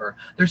map. Or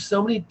there's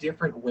so many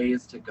different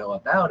ways to go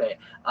about it.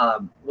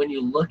 When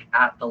you look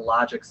at the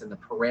logics and the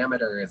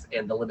parameters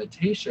and the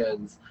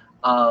limitations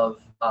of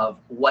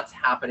what's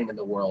happening in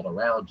the world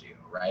around you,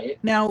 right?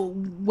 Now,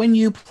 when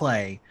you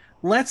play,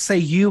 let's say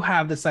you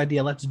have this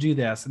idea, let's do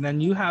this, and then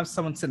you have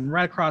someone sitting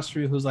right across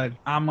from you who's like,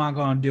 I'm not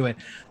going to do it.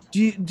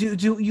 Do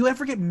you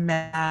ever get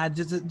mad?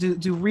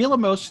 Do real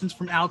emotions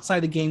from outside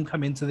the game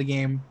come into the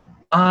game?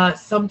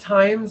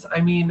 Sometimes,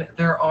 I mean,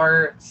 there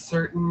are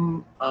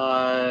certain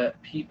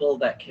people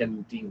that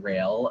can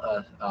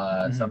derail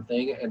Mhm.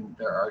 something, and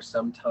there are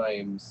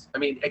sometimes. I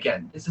mean,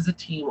 again, this is a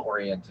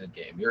team-oriented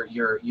game.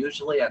 You're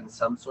usually in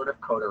some sort of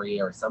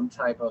coterie or some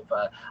type of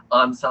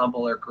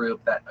ensemble or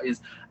group that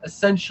is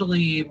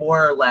essentially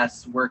more or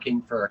less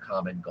working for a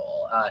common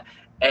goal,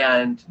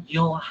 and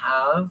you'll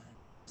have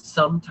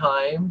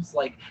sometimes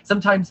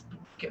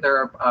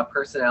there are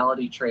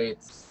personality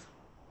traits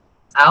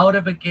out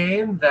of a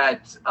game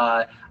that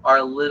are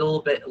a little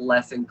bit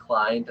less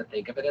inclined to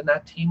think of it in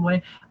that team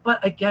way.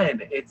 But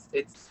again, it's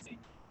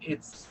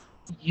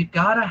you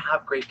gotta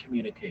have great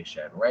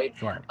communication, right?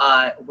 Sure.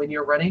 When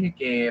you're running a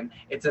game,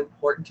 it's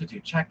important to do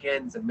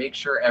check-ins and make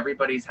sure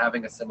everybody's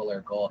having a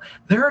similar goal.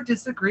 There are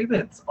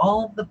disagreements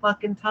all the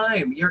fucking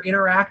time. You're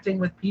interacting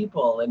with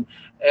people, and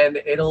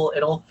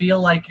it'll feel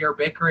like you're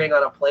bickering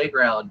on a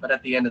playground, but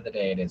at the end of the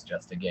day, it is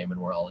just a game,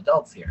 and we're all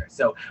adults here.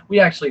 So we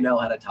actually know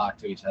how to talk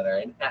to each other.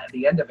 And at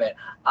the end of it,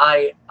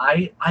 I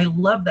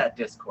love that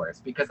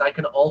discourse because I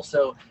can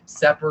also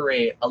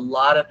separate a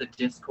lot of the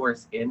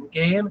discourse in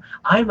game.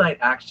 I might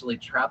actually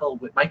travel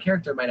with my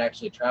character might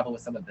actually travel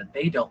with someone that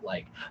they don't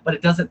like, but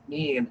it doesn't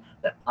mean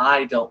that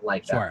I don't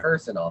like that Sure.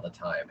 person all the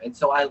time. And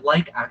so I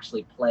like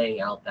actually playing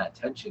out that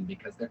tension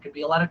because there can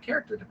be a lot of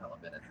character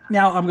development in that.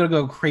 Now I'm gonna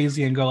go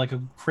crazy and go like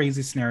a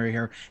crazy scenario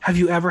here. Have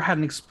you ever had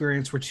an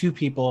experience where two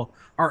people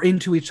are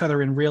into each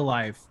other in real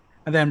life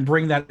and then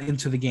bring that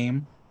into the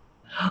game?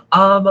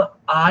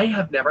 I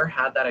have never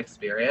had that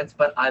experience,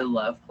 but I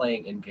love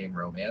playing in-game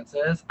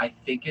romances. I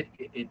think it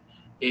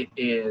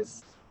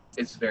is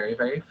it's very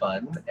very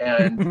fun,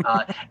 and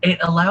it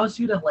allows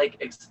you to like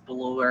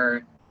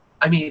explore.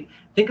 I mean,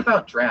 think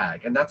about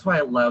drag, and that's why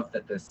I love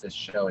that this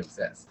show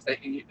exists.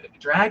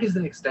 Drag is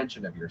an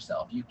extension of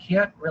yourself. You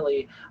can't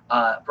really.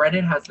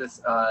 Brennan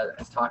has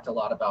talked a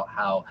lot about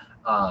how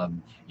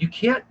you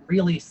can't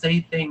really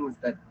say things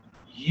that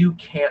you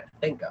can't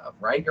think of,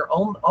 right? You're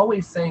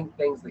always saying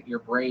things that your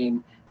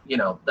brain,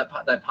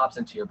 that pops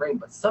into your brain.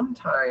 But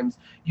sometimes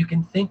you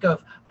can think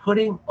of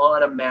putting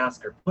on a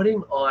mask or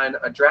putting on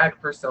a drag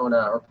persona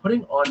or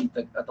putting on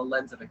the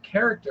lens of a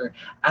character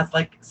as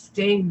like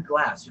stained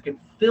glass. You can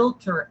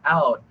filter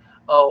out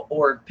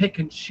or pick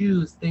and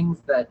choose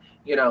things that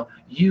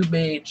you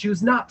may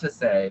choose not to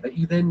say that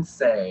you then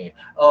say,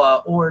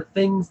 or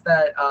things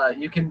that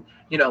you can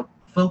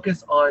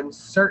focus on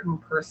certain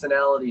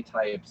personality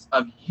types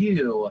of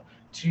you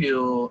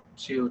to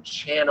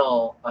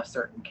channel a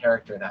certain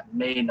character that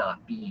may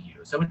not be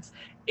you. So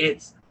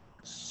it's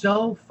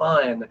so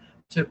fun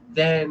to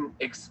then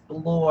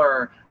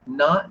explore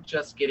not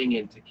just getting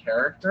into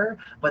character,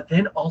 but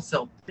then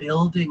also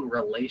building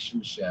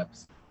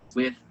relationships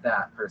with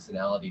that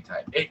personality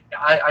type.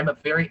 I'm a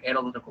very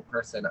analytical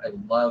person.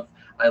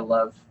 I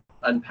love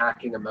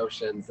unpacking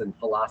emotions and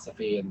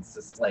philosophy and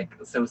just like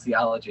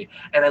sociology,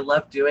 and I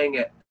love doing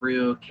it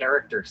through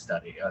character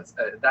study.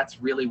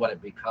 That's really what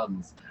it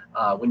becomes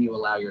when you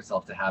allow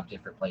yourself to have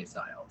different play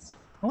styles.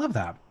 I love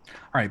that. All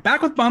right,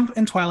 back with Bump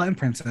and Twilight and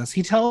Princess.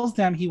 He tells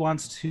them he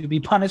wants to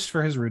be punished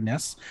for his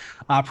rudeness.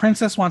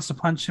 Princess wants to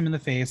punch him in the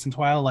face, and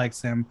Twilight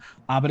likes him,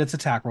 but it's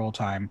attack roll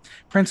time.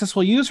 Princess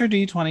will use her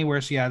D20,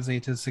 where she adds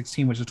 8 to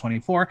 16, which is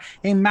 24.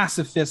 A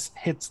massive fist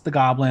hits the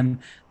goblin.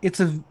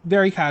 It's a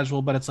very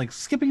casual, but it's like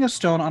skipping a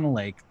stone on a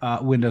lake.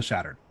 Window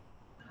shattered.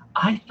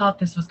 I thought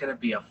this was going to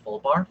be a full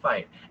bar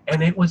fight,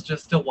 and it was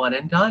just a one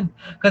and done.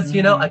 Because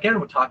Mhm. again,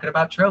 we're talking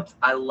about tropes.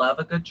 I love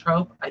a good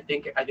trope. I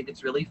think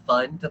it's really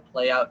fun to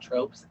play out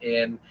tropes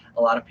in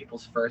a lot of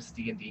people's first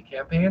D&D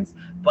campaigns.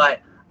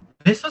 But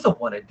this was a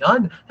one and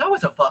done. That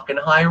was a fucking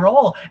high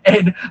roll.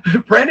 And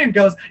Brendan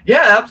goes,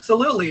 "Yeah,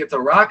 absolutely. It's a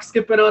rock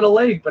skipping on a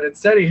lake, but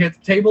instead he hits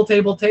table,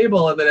 table,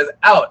 table, and then is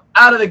out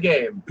of the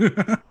game."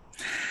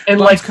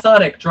 And like Bump's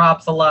Sonic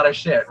drops a lot of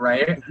shit,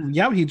 right?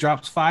 Yeah, he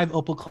drops 5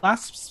 opal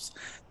clasps,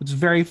 which is a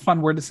very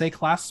fun word to say,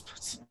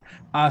 clasps,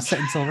 set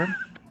in silver.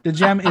 The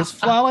gem is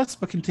flawless,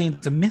 but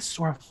contains a mist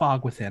or a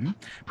fog within.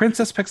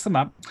 Princess picks them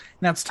up.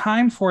 Now it's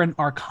time for an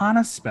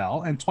Arcana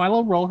spell, and Twyla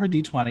will roll her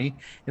d20.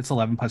 It's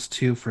 11 plus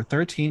 2 for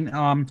 13.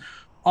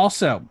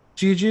 Also,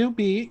 Juju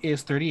B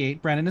is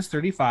 38, Brennan is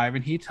 35,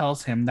 and he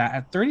tells him that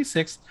at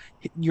 36,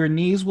 your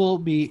knees will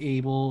be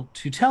able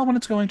to tell when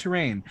it's going to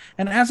rain.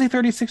 And as a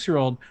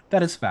 36-year-old,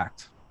 that is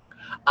fact.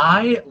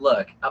 I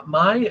look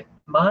my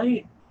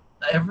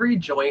every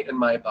joint in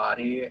my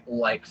body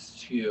likes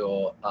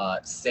to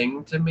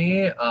sing to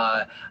me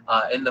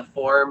in the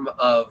form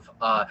of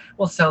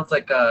well, sounds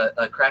like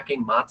a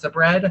cracking matzah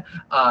bread.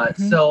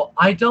 Mhm. So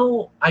I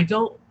don't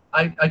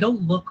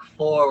look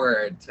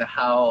forward to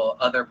how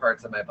other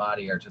parts of my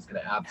body are just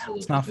going to Yeah, it's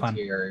absolutely not fun.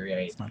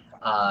 deteriorate It's not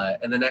fun.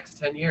 in the next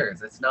 10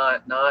 years. It's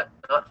not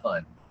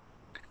fun.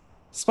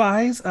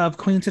 Spies of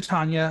Queen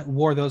Titania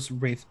wore those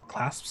wraith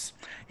clasps.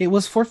 It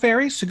was for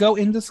fairies to go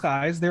in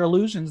disguise. They're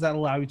illusions that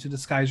allow you to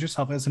disguise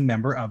yourself as a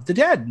member of the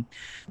dead.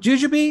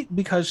 Jujubee,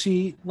 because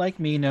she, like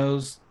me,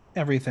 knows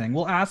everything,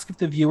 will ask if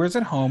the viewers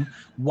at home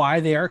why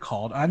they are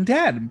called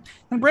undead. And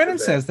This Brennan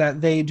is it. says that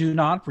they do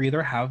not breathe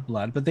or have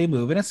blood, but they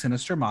move in a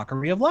sinister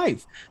mockery of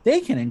life. They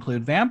can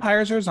include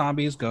vampires or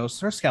zombies,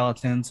 ghosts or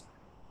skeletons,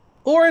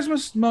 or as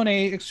Miss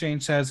Monet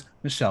Exchange says,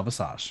 Michelle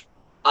Visage.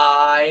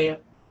 I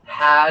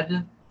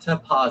had to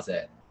pause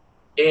it.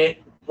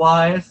 It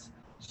was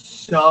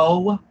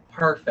so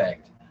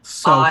perfect.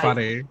 So I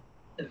funny.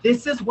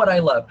 This is what I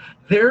love.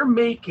 They're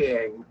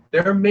making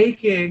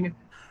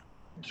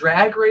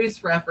drag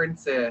race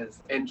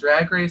references and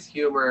drag race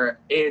humor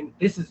and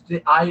this is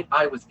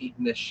I was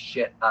eating this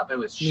shit up. It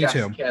was Me chef's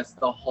too. kiss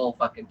the whole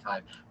fucking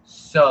time.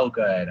 So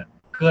good.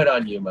 Good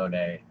on you,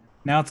 Monet.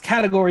 Now it's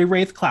category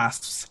Wraith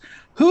clasps.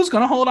 Who's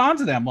going to hold on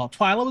to them? Well,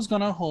 Twyla was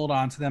going to hold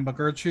on to them, but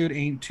Gertrude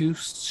ain't too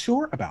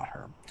sure about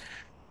her.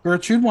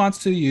 Gertrude wants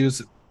to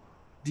use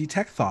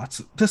Detect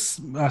Thoughts, this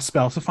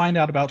spell, to find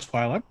out about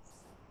Twyla,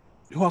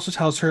 who also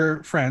tells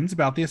her friends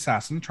about the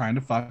assassin trying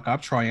to fuck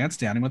up Troyan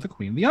standing with the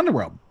Queen of the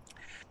Underworld.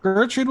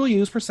 Gertrude will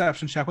use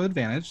Perception check with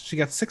advantage. She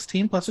gets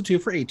 16 plus a 2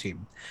 for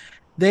 18.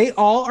 They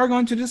all are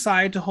going to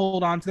decide to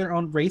hold on to their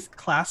own Wraith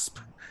clasp,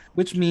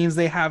 which means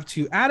they have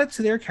to add it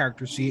to their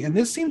character sheet. And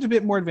this seems a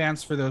bit more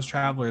advanced for those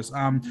travelers.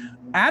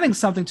 Adding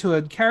something to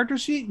a character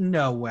sheet?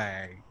 No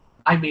way.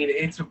 I mean,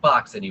 it's a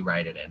box and you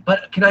write it in.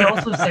 But can I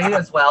also say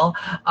as well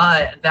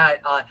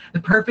that the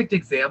perfect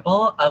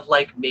example of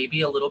like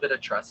maybe a little bit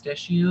of trust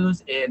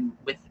issues in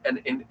with an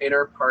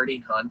inner party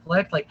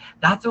conflict, like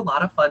that's a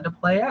lot of fun to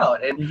play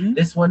out. And Mm-hmm.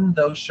 this one,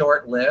 though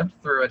short lived,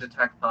 through a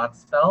detect thought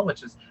spell,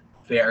 which is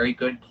very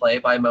good play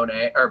by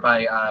Monet or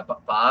by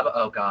Bob.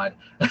 Oh God,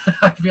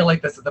 I feel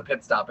like this is the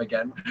pit stop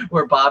again,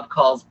 where Bob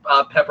calls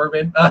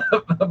Peppermint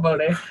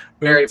Monet.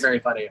 Very Oops. very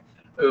funny.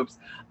 Oops.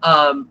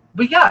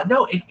 But yeah,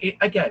 no,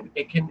 again,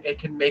 it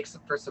can make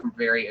for some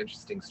very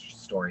interesting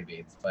story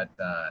beats. But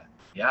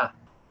yeah,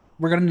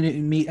 We're going to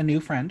meet a new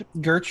friend.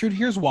 Gertrude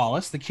hears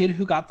Wallace, the kid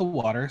who got the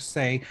water,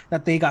 say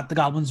that they got the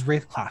goblin's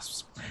wraith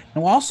clasps.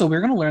 And also, we're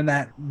going to learn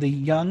that the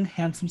young,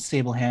 handsome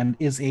stablehand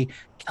is a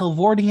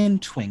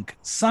Kelvordian twink.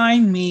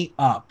 Sign me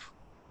up.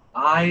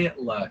 I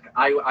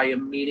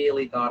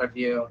immediately thought of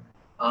you.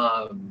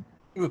 Um,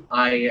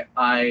 I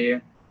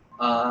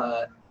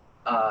uh,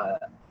 uh,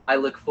 I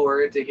look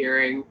forward to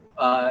hearing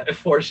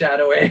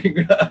foreshadowing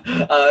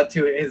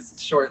to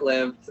his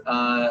short-lived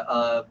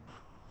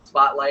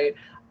spotlight.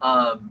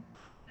 Um,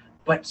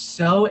 but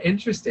so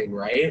interesting,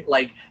 right?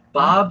 Like Yeah.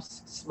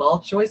 Bob's small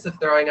choice of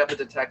throwing up a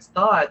detect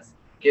thoughts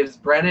gives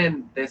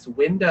Brennan this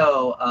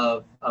window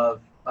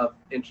of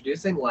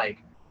introducing like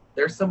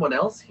there's someone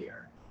else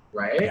here,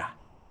 right? Yeah.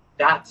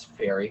 That's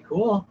very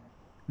cool.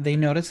 They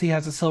notice he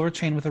has a silver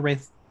chain with a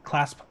wraith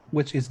clasp,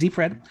 which is deep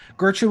red.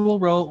 Gertrude will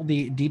roll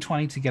the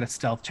d20 to get a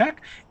stealth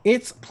check.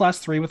 It's plus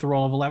 3 with a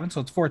roll of 11,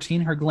 so it's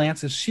 14. Her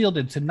glance is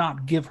shielded to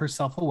not give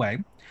herself away.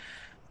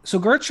 So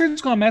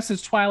Gertrude's going to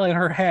message Twilight in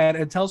her head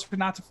and tells her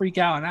not to freak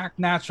out and act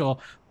natural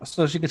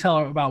so she can tell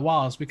her about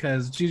Wallace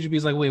because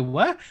Jujubee's like, wait,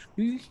 what?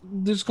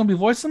 There's going to be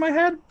voice in my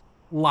head?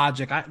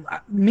 Logic.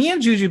 Me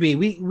and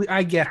Jujubee,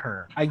 I get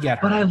her. I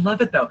get But I her. love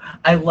it though.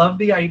 I love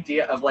the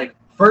idea of like,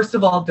 first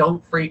of all,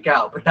 don't freak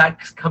out, but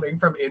that's coming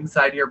from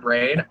inside your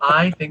brain.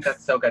 I think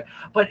that's so good.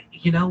 But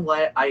you know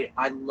what? I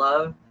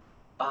love.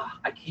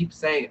 I keep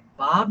saying it.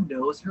 Bob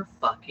knows her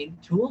fucking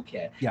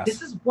toolkit. This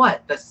Yes. is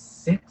what the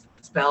sixth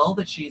spell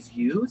that she's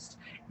used,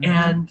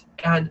 Mm-hmm.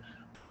 and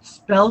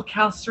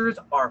spellcasters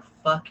are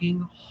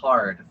fucking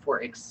hard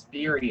for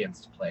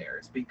experienced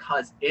players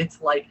because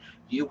it's like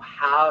you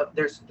have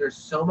there's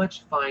so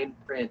much fine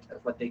print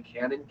of what they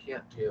can and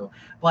can't do,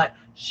 but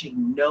she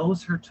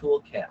knows her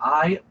toolkit.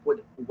 I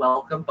would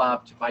welcome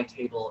Bob to my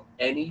table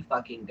any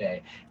fucking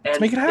day, Let's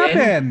and make it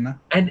then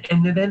happen.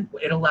 and then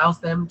it allows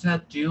them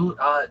to do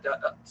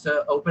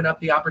to open up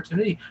the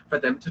opportunity for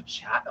them to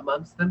chat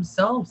amongst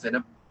themselves in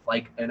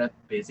a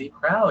busy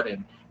crowd,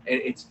 and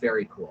it's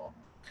very cool.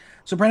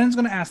 So Brennan's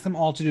going to ask them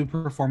all to do a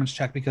performance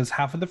check because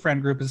half of the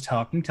friend group is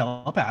talking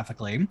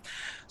telepathically.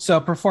 So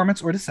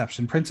performance or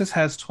deception. Princess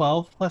has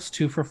 12 plus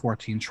 2 for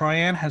 14.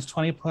 Tryanne has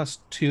 20 plus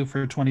 2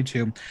 for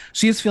 22.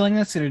 She is feeling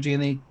the synergy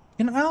and they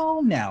can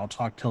all now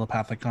talk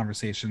telepathic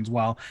conversations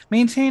while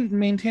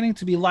maintaining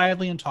to be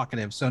lively and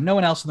talkative. So no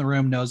one else in the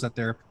room knows that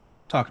they're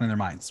talking in their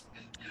minds.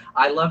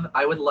 I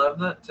would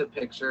love to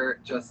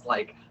picture just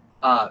like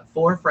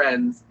four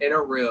friends in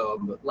a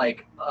room,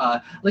 like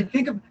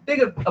think of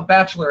a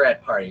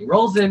bachelorette party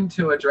rolls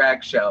into a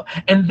drag show,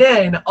 and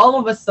then all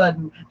of a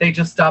sudden they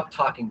just stop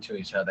talking to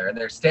each other and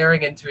they're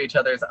staring into each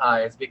other's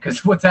eyes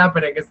because what's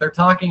happening is they're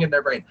talking in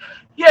their brains.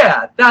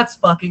 Yeah, that's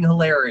fucking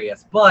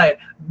hilarious, but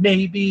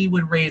maybe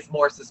would raise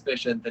more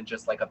suspicion than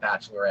just like a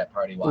bachelorette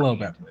party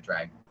walking into a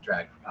drag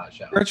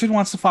show. Gertrude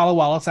wants to follow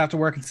Wallace after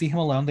work and see him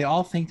alone. They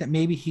all think that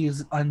maybe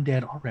he's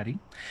undead already.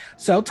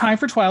 So time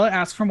for Twyla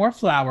asks for more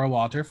flower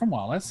water from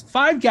Wallace.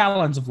 5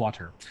 gallons of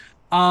water.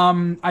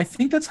 I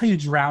think that's how you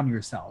drown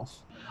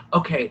yourself.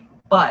 Okay,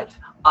 but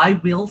I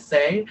will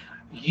say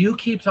you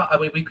keep talking.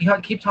 I mean, we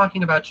keep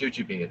talking about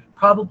Jujubee,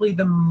 probably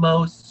the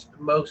most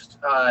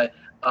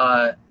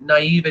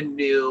naive and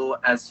new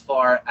as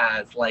far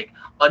as like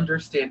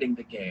understanding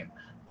the game.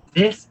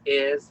 This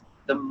is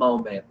the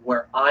moment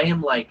where I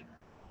am like,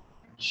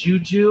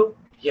 Juju,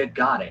 you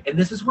got it. And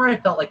this is where I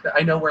felt like,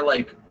 I know we're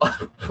like,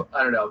 I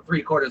don't know,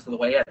 3/4 of the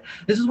way in.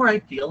 This is where I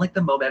feel like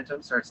the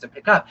momentum starts to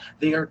pick up.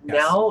 They are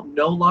now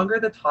no longer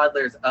the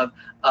toddlers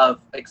of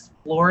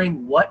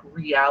exploring what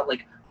reality,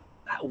 like,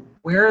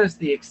 where is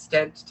the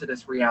extent to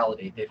this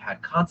reality? They've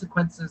had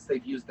consequences,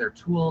 they've used their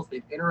tools,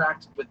 they've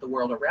interacted with the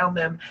world around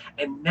them,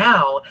 and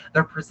now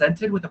they're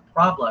presented with a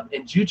problem.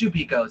 And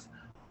Jujubee goes,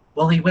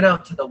 well, he went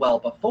out to the well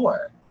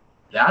before.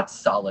 That's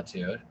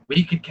solitude.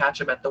 We could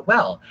catch him at the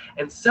well.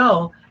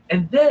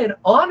 And then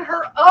on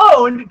her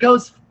own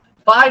goes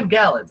 5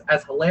 gallons.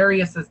 As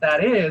hilarious as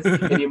that is,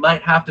 and you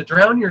might have to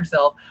drown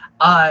yourself,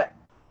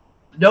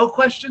 no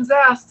questions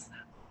asked.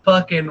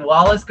 Fucking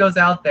Wallace goes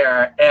out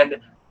there,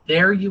 and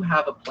there you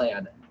have a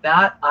plan.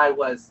 That I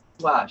was,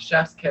 wow,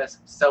 chef's kiss.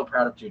 So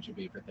proud of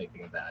Jujubee for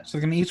thinking of that. So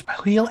they're going to each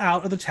peel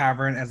out of the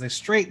tavern as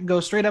they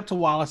go straight up to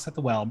Wallace at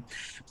the well.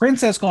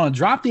 Princess going to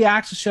drop the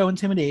axe to show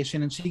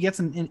intimidation, and she gets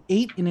an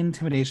 8 in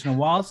intimidation, and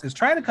Wallace is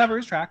trying to cover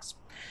his tracks.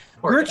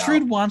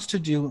 Gertrude wants to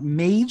do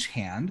Mage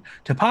Hand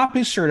to pop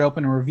his shirt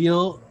open and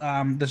reveal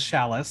the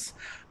chalice.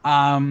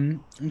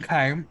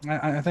 Okay,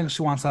 I think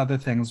she wants other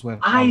things with.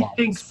 I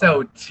think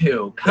so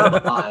too. Come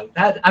on,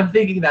 I'm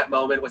thinking that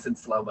moment was in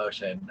slow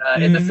motion.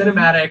 In the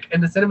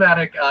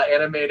cinematic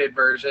animated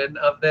version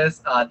of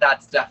this,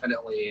 that's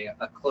definitely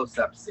a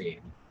close-up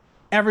scene.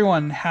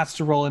 Everyone has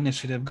to roll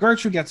initiative.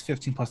 Gertrude gets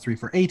 15 plus 3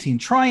 for 18.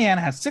 Troyanne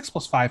has 6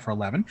 plus 5 for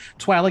 11.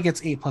 Twyla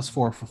gets 8 plus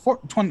 4 for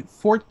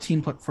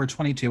 14 for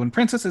 22. And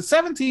Princess is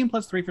 17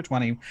 plus 3 for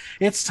 20.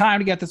 It's time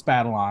to get this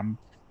battle on.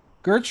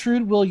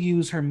 Gertrude will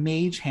use her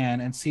mage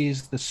hand and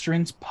sees the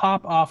strings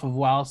pop off of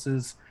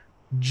Wallace's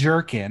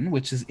jerkin,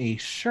 which is a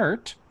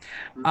shirt,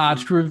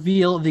 to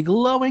reveal the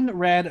glowing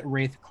red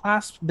wraith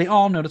clasp. They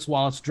all notice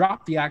Wallace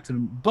drop the axe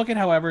and book it.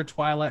 However,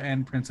 Twyla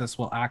and Princess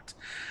will act.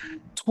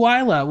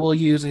 Twyla will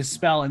use a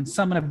spell and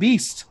summon a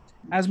beast.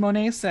 As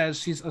Monet says,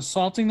 she's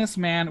assaulting this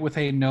man with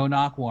a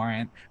no-knock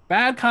warrant.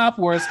 Bad cop,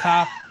 worst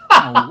cop.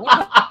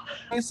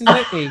 This is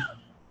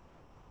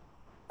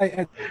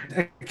a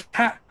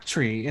cat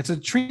tree. It's a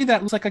tree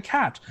that looks like a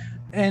cat.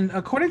 And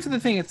according to the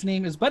thing, its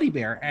name is Buddy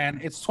Bear, and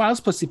it's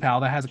Twyla's pussy pal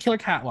that has a killer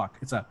catwalk.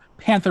 It's a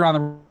panther on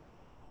the,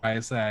 I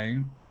say.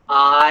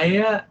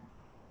 I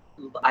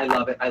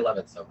love it. I love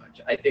it so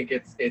much. I think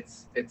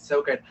it's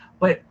so good.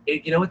 But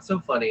you know, it's so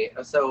funny.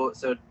 So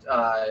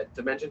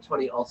Dimension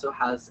 20 also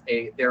has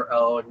their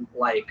own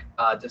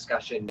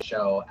discussion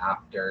show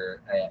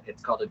after.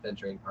 It's called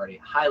Adventuring Party.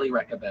 Highly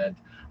recommend.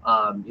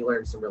 You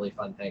learn some really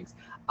fun things.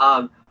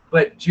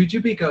 But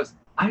Jujubee goes,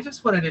 I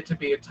just wanted it to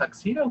be a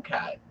tuxedo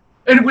cat.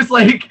 And it was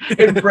like,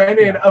 and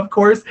Brennan, of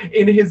course,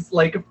 in his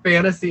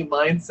fantasy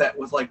mindset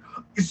was like,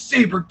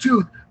 saber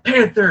tooth,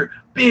 panther,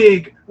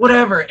 big,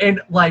 whatever.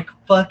 And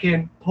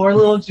fucking poor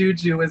little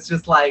Juju was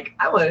just like,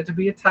 I want it to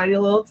be a tiny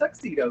little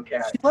tuxedo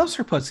cat. She loves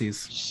her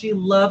pussies. She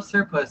loves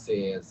her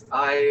pussies.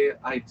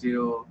 I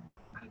do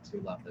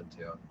love them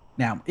too.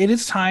 Now, it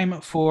is time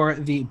for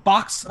the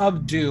Box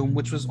of Doom,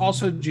 which was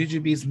also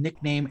Jujubee's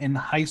nickname in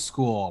high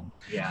school.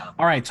 Yeah.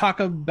 All right, talk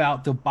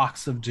about the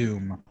Box of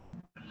Doom.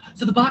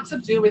 So the Box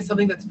of Doom is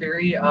something that's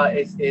very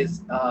is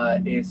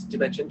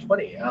Dimension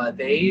 20.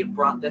 They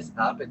brought this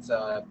up. It's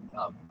a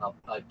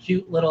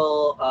cute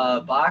little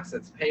box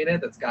that's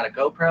painted, that's got a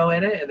GoPro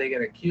in it, and they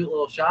get a cute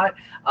little shot.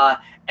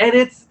 And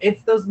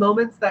it's those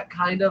moments that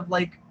kind of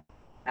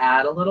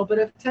add a little bit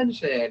of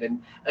tension and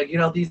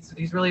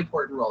these really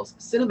important roles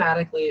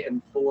cinematically.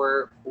 And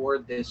for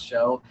this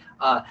show,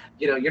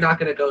 you're not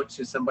going to go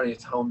to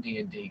somebody's home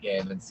D&D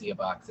game and see a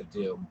Box of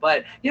Doom,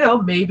 but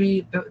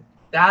maybe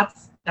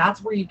that's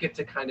where you get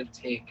to kind of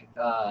take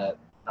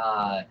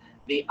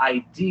the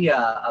idea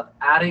of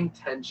adding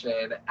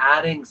tension,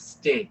 adding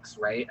stakes,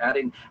 right?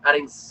 Adding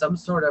some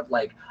sort of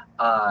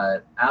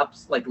a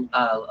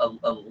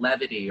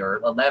levity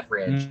or a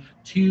leverage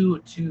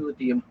to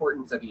the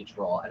importance of each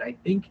role. And I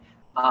think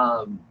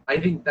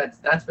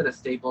that's been a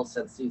staple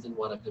since season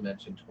 1 of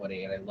Dimension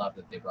 20, and I love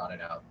that they brought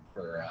it out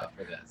for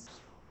this.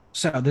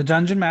 So the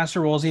Dungeon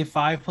Master rolls a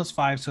 5 plus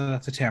 5, so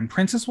that's a 10.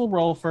 Princess will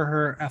roll for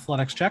her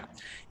athletics check.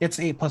 It's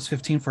 8 plus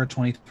 15 for a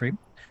 23.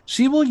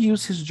 She will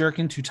use his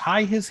jerkin to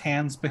tie his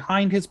hands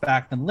behind his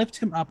back, then lift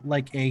him up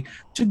like a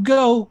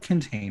to-go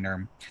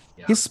container.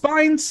 Yeah. His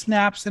spine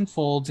snaps and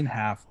folds in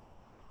half.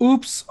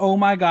 Oops, oh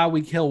my god,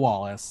 we kill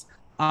Wallace.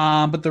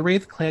 But the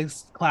Wraith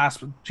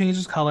clasp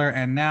changes color,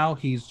 and now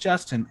he's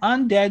just an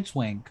undead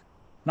twink.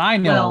 And I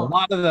know a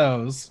lot of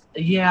those.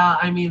 Yeah,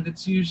 I mean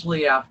it's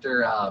usually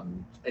after a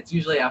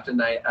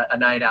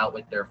night out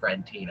with their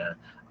friend Tina,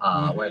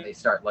 where they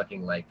start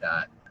looking like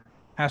that.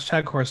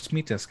 Hashtag horse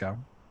meat disco.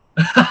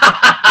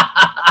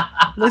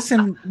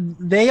 Listen,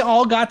 they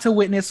all got to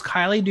witness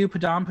Kylie do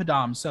Padam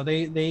Padam, so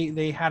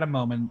they had a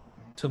moment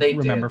to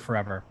remember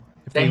forever.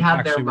 If they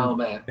had their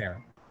moment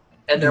there.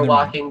 And they're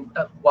walking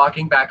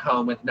back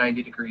home with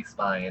 90-degree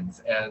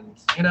spines, and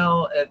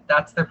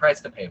that's their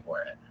price to pay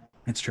for it.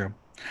 It's true.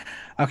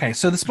 Okay,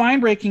 so the spine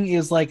breaking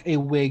is like a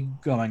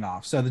wig going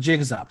off. So the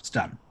jig is up. It's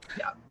done.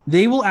 Yeah.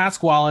 They will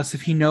ask Wallace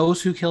if he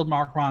knows who killed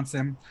Mark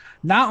Ronson.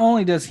 Not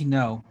only does he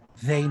know,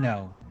 they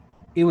know.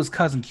 It was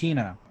cousin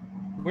Kina.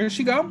 Where did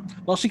she go?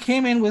 Well, she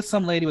came in with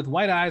some lady with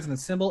white eyes and a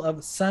symbol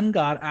of sun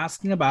god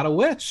asking about a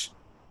witch.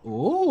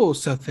 Oh,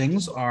 so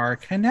things are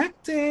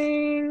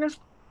connecting.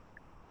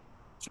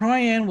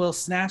 Troyan will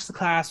snatch the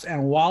clasp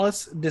and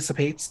Wallace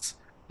dissipates.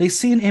 They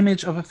see an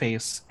image of a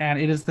face, and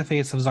it is the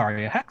face of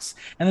Zarya Hex.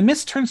 And the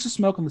mist turns to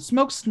smoke, and the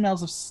smoke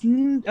smells of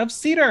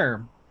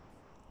cedar.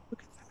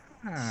 Look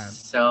at that.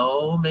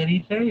 So many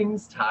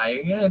things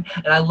tying in,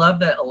 and I love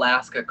that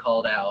Alaska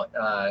called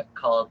the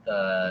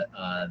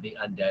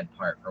undead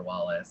part for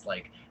Wallace.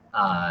 Like,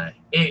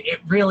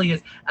 it really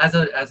is. As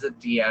a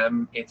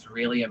DM, it's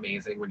really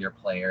amazing when your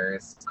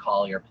players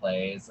call your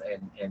plays,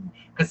 and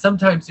because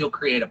sometimes you'll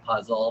create a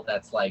puzzle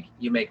that's like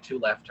you make 2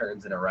 left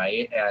turns and a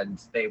right,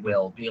 and they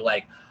will be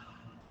like,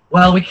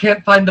 well, we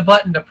can't find the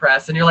button to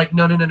press, and you're like,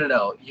 no,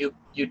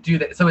 you do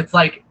that. So it's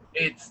like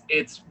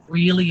it's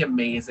really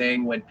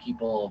amazing when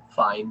people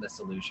find the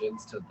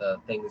solutions to the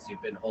things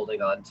you've been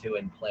holding on to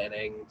and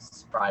planning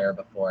prior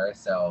before.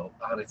 So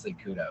honestly,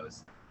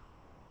 kudos.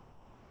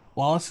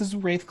 Wallace's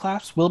Wraith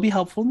clasps will be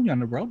helpful in the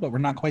underworld, but we're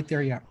not quite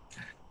there yet.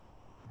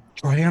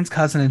 Troyan's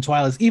cousin and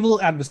Twyla's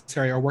evil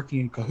adversary are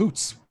working in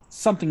cahoots.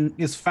 Something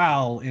is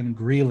foul in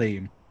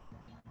Greeley.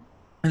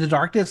 In the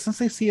dark distance,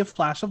 they see a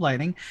flash of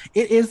lightning.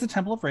 It is the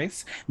Temple of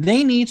Wraiths.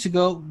 They need to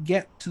go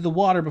get to the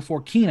water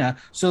before Kina,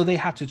 so they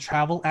have to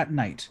travel at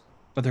night.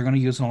 But they're going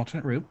to use an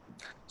alternate route.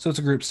 So it's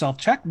a group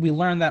self-check. We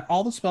learn that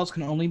all the spells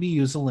can only be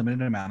used a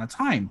limited amount of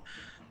time.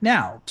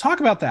 Now, talk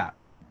about that.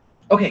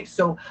 Okay,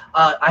 so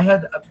I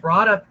had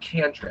brought up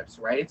cantrips,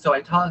 right? So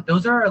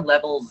those are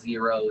level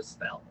 0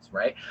 spells,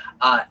 right?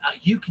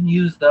 You can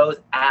use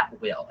those at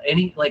will.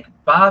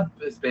 Bob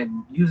has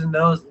been using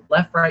those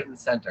left, right, and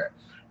center.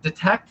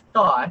 Detect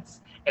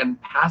Thoughts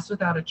and Pass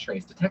Without a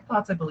Trace. Detect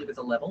Thoughts, I believe, is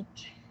a level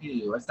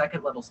 2, a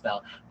second level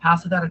spell.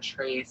 Pass Without a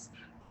Trace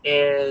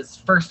is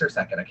first or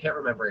second. I can't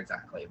remember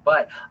exactly.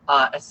 But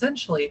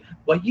essentially,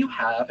 what you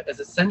have is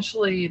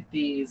essentially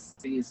these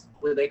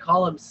they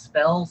call them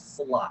spell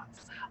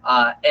slots.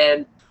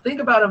 And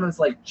think about them as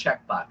like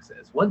check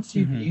boxes. Once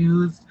you've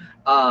used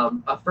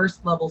a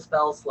first level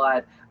spell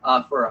slot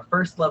for a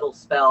first level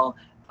spell,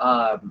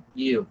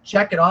 you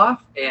check it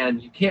off,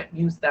 and you can't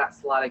use that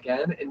slot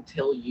again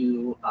until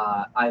you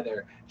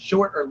either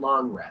short or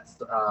long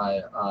rest.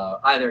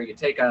 Either you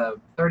take a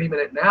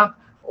 30-minute nap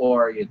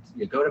or you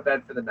go to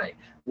bed for the night.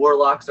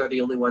 Warlocks are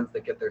the only ones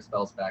that get their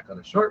spells back on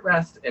a short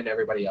rest, and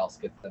everybody else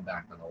gets them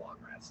back on a long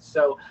rest.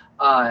 So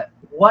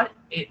what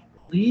it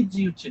leads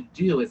you to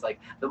do is, like,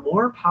 the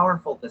more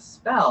powerful the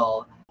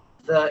spell,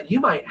 you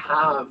might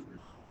have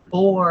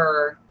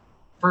 4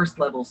 first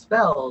level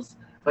spells,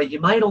 but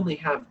you might only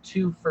have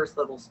 2 first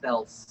level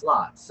spell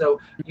slots. So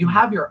you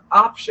have your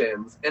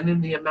options and then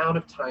the amount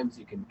of times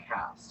you can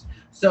cast.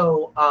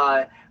 So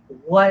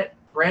what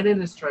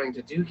Brandon is trying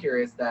to do here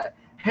is that,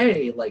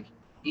 hey, like,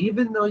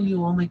 even though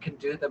you only can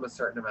do them a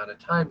certain amount of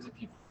times,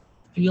 if you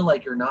feel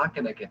like you're not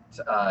going to get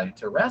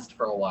to rest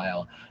for a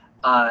while,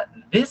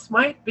 this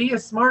might be a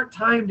smart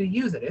time to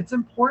use it. It's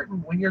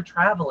important when you're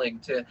traveling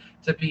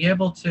to be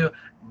able to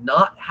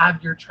not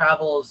have your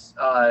travels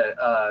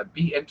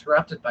be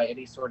interrupted by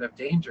any sort of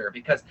danger,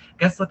 because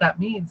guess what that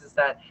means is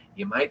that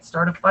you might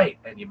start a fight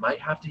and you might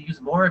have to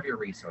use more of your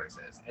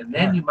resources, and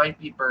then you might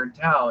be burnt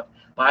out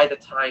by the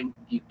time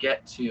you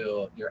get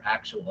to your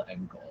actual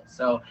end goal.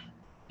 So,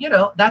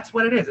 that's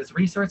what it is. It's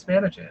resource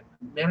management.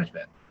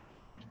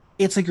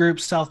 It's a group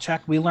stealth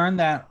check. We learned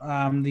that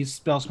these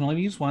spells can only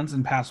be used once,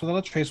 and Pass Without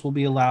a Trace will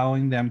be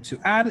allowing them to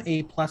add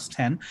a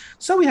 +10.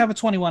 So we have a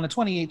 21, a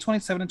 28,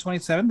 27, and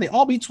 27. They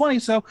all beat 20,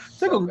 so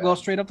they're going to go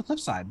straight up the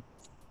cliffside.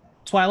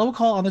 Twyla will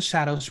call on the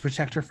shadows to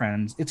protect her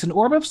friends. It's an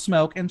orb of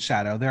smoke and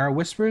shadow. There are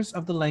whispers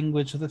of the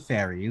language of the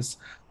fairies.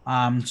 So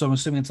I'm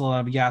assuming it's a lot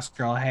of yes,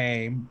 girl,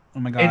 hey, oh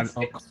my god.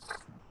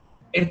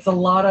 It's a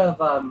lot of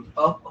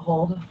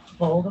hold,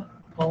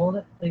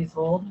 please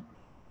hold.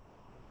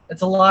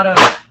 It's a lot of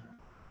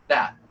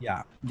that.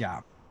 Yeah.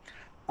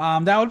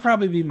 That would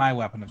probably be my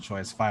weapon of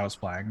choice if I was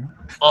playing.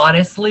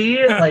 Honestly,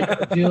 like,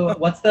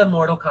 what's the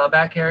Mortal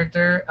Kombat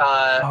character? Oh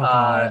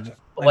God, I know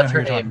What's who her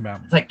you're talking name?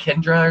 about. It's like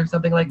Kendra or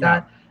something like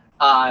Yeah.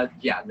 that.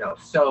 Yeah, no,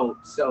 so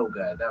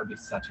good. That would be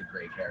such a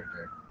great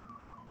character.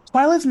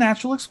 Twilight's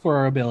natural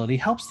explorer ability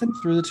helps them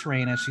through the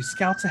terrain as she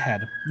scouts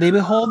ahead. They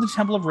behold the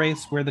Temple of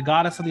Wraiths, where the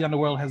goddess of the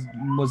underworld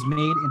was made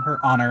in her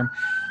honor.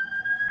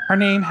 Her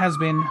name has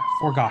been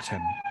forgotten.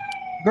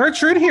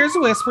 Gertrude hears a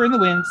whisper in the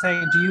wind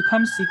saying, "Do you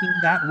come seeking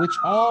that which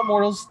all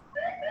mortals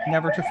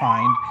never to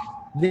find?"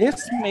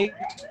 This makes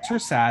her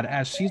sad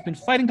as she's been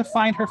fighting to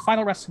find her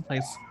final resting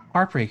place.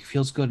 Heartbreak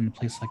feels good in a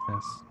place like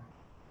this.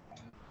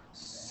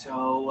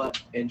 So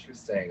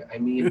interesting.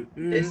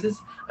 This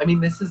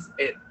is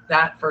it.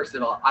 That first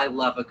of all, I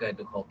love a good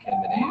Nicole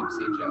Kidman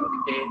AMC joke.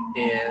 It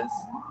is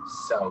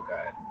so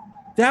good.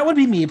 That would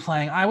be me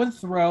playing. I would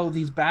throw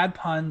these bad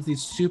puns,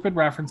 these stupid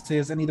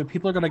references, and either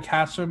people are going to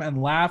catch them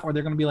and laugh, or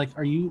they're going to be like,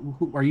 are you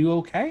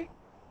okay?"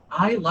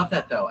 I love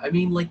that though. I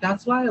mean, like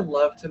that's why I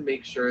love to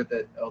make sure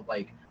that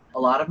like a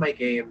lot of my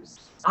games,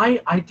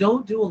 I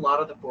don't do a lot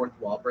of the fourth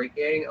wall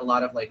breaking, a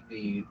lot of like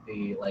the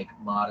like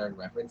modern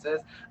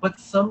references, but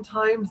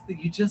sometimes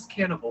you just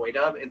can't avoid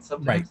them, and Right.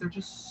 sometimes they're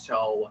just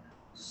so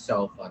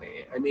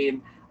funny. I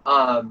mean,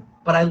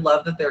 but I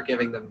love that they're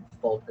giving them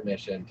full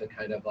permission to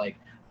kind of like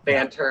Yeah.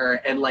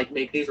 banter and like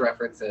make these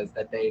references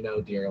that they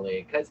know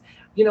dearly because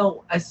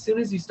as soon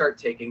as you start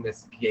taking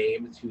this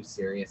game too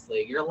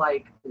seriously, you're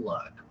like,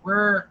 look,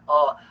 we're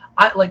all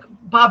I like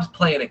Bob's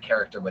playing a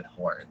character with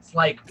horns.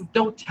 Like,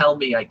 don't tell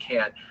me I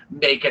can't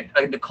make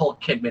a Nicole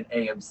Kidman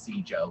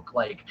AMC joke.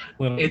 Like,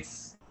 Little.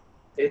 it's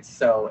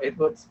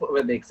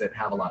what makes it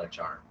have a lot of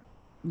charm.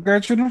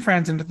 Gertrude and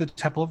friends enter the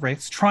Temple of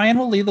Wraiths. Tryon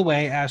will lead the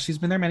way as she's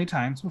been there many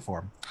times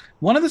before.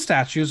 One of the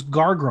statues,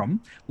 Gargrum,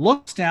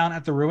 looks down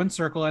at the ruined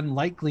circle and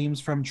light gleams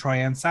from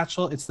Trion's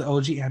satchel. It's the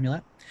OG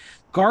amulet.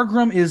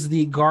 Gargrum is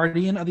the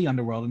guardian of the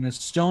underworld and is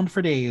stoned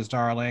for days,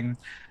 darling.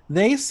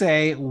 They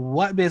say,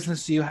 "What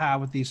business do you have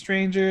with these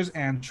strangers?"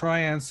 And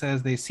Troyan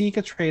says they seek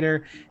a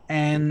traitor.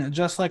 And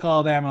just like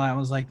all of them, I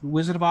was like,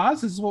 Wizard of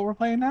Oz, this is what we're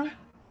playing now?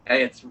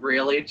 And it's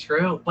really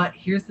true. But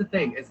here's the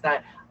thing: is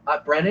that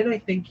Brennan, I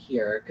think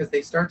here because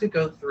they start to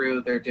go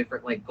through their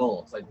different like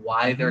goals, like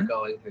why they're Mm-hmm.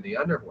 going through the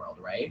underworld,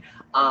 right?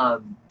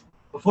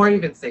 Before I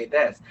even say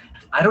this,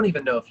 I don't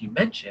even know if you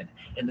mentioned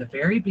in the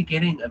very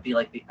beginning of the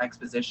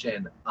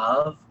exposition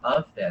of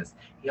this,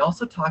 he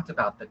also talked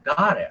about the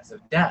goddess of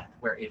death,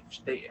 where if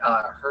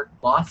her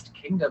lost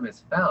kingdom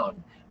is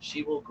found,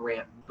 she will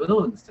grant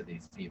boons to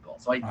these people.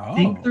 So I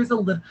think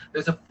Oh,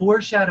 there's a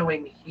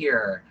foreshadowing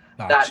here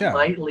that gotcha.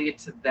 might lead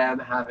to them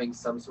having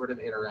some sort of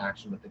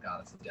interaction with the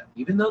goddess of death,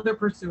 even though they're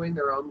pursuing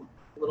their own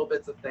little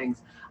bits of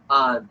things.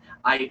 I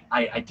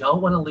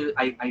don't want to lose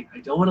I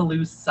don't want to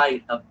lose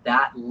sight of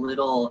that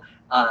little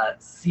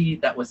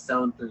seed that was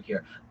sown through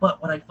here.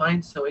 But what I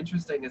find so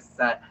interesting is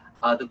that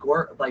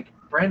like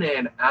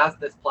Brennan as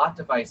this plot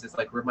device is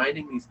like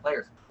reminding these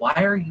players, why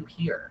are you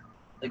here?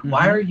 Like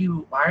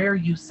Mm-hmm. why are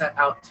you set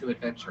out to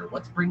adventure?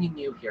 What's bringing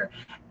you here?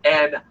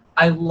 And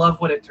I love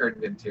what it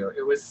turned into.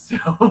 It was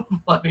so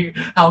funny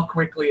how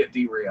quickly it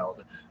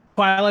derailed.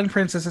 Twilight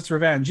Princess,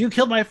 revenge. You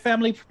killed my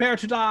family. Prepare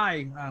to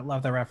die. I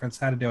love that reference.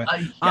 How to do it.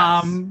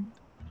 Yes.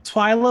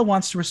 Twyla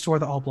wants to restore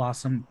the All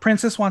Blossom.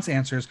 Princess wants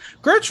answers.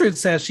 Gertrude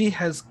says she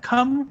has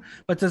come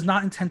but does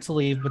not intend to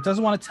leave, but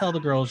doesn't want to tell the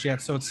girls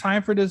yet. So it's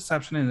time for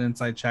deception and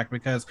insight check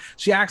because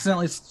she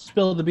accidentally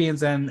spilled the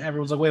beans and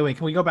everyone's like, wait,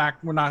 can we go back?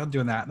 We're not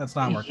doing that. That's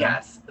not working.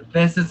 Yes.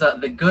 This is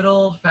the good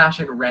old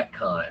fashioned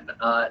retcon.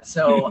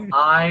 So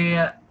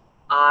I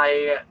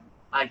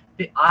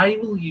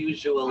will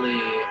usually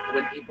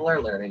when people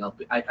are learning,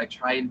 I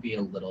try and be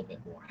a little bit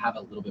more have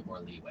a little bit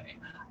more leeway.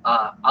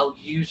 I'll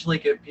usually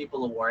give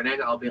people a warning.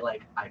 I'll be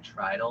like, I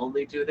try to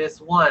only do this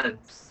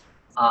once,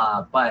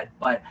 but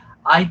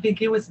I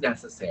think it was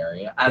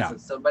necessary Yeah.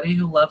 as somebody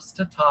who loves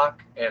to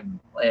talk and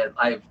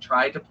I've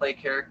tried to play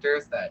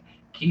characters that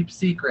keep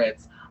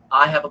secrets.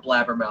 I have a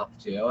blabbermouth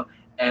too,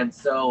 and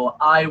so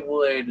I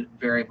would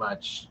very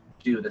much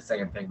do the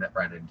same thing that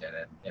Brendan did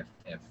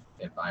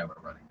if I were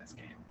running this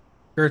game.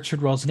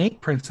 Gertrude rolls an 8.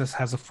 Princess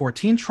has a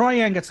 14.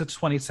 Troyan gets a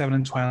 27,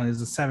 and Twilight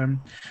is a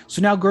 7.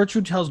 So now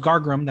Gertrude tells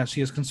Gargrum that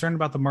she is concerned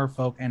about the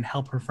merfolk and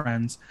help her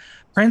friends.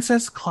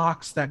 Princess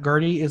clocks that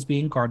Gertie is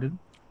being guarded.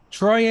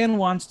 Troyan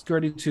wants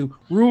Gertie to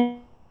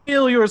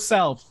reveal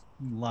yourself.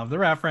 Love the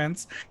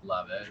reference.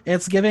 Love it.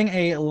 It's giving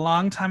a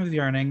long time of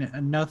yearning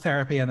and no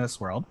therapy in this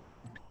world.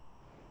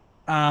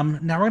 Now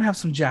we're going to have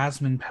some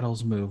jasmine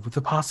petals move with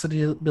the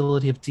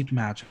possibility of deep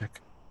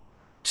magic.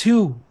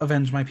 2,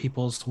 avenge my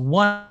peoples.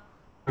 1,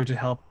 to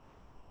help,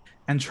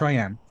 and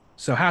Troyan.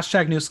 So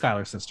hashtag new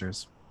Skylar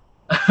sisters.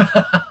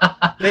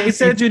 They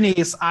said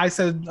Junice. I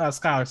said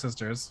Skylar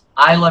sisters.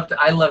 I love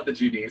the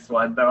Judice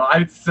one though.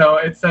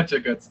 It's such a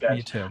good sketch.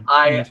 Me too.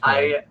 I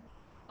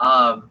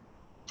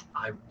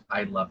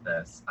I love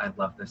this. I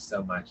love this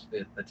so much.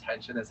 The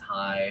tension is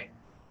high,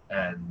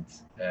 and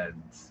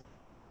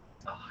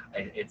oh,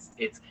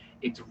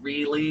 it's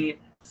really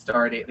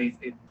starting.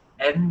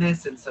 end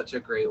this in such a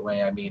great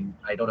way. I mean,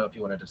 I don't know if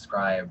you want to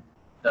describe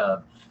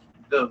the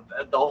the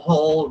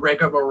whole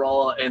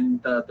rigmarole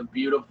and the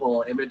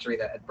beautiful imagery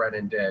that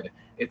Brennan did.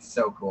 It's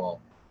so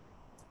cool.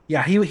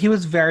 Yeah, he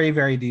was very,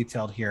 very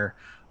detailed here.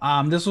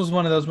 This was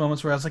one of those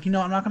moments where I was like, I'm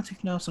not going to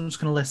take notes. I'm just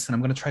going to listen.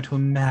 I'm going to try to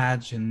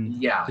imagine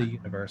Yeah, the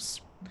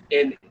universe.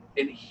 And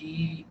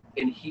he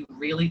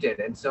really did.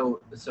 And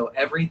so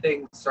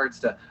everything starts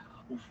to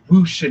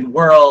whoosh and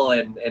whirl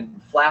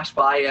and flash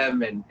by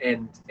him, and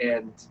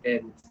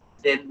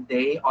then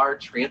they are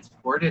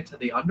transported to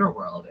the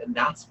underworld, and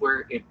that's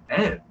where it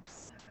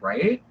ends,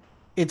 right?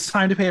 It's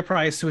time to pay a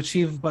price to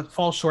achieve but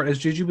fall short, as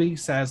Jujubee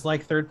says,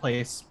 like third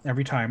place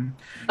every time.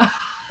 But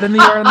in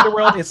the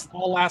underworld, it's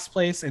all last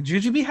place, and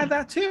Jujubee had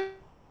that too.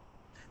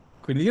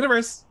 Queen of the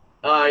Universe.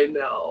 I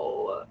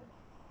know.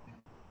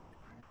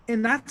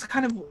 And that's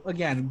kind of,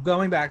 again,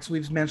 going back to,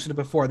 we've mentioned it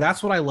before,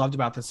 that's what I loved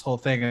about this whole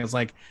thing, is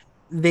like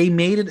they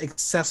made it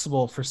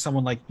accessible for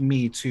someone like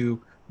me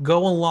to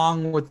go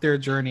along with their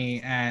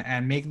journey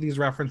and make these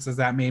references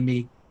that made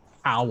me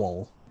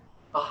howl.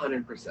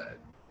 100%.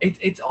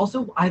 It's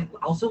also, I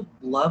also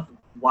love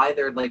why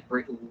they're like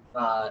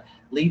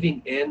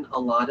leaving in a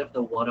lot of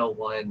the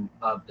 101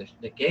 of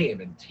the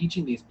game and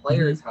teaching these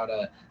players how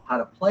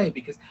to play,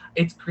 because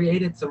it's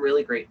created some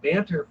really great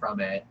banter from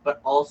it, but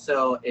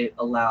also it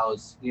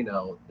allows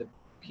the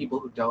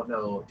people who don't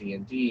know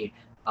D&D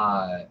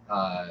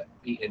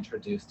be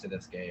introduced to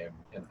this game.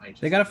 And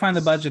they got to find the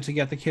budget to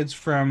get the kids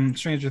from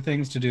Stranger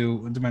Things to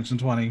do Dimension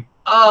 20.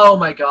 Oh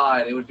my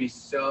god, it would be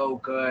so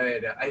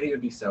good. I think it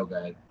would be so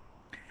good.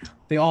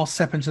 They all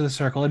step into the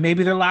circle, and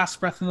maybe their last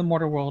breath in the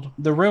mortal world.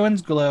 The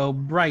ruins glow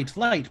bright,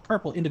 light,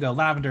 purple, indigo,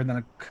 lavender, and then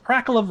a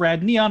crackle of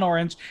red, neon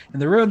orange,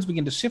 and the ruins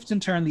begin to shift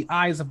and turn. The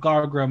eyes of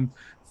Gargrim,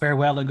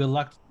 farewell and good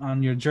luck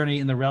on your journey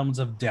in the realms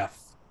of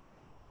death.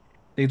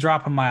 They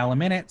drop a mile a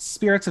minute.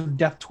 Spirits of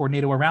death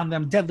tornado around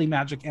them. Deadly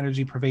magic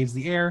energy pervades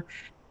the air.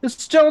 The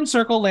stone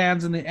circle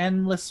lands in the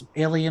endless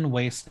alien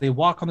waste. They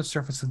walk on the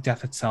surface of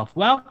death itself.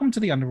 Welcome to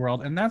the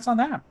underworld, and that's on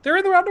that. They're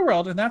in the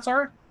underworld, and that's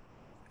our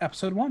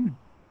episode 1.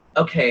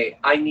 Okay,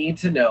 I need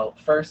to know,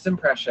 first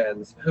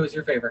impressions, who's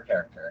your favorite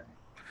character?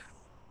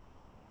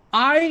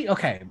 I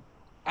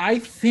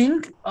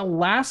think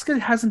Alaska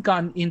hasn't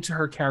gotten into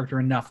her character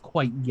enough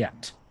quite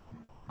yet.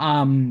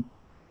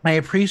 I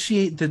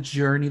appreciate the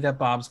journey that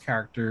Bob's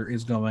character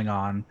is going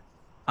on.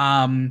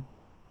 I'm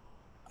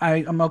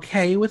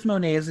okay with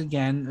Monet's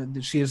again.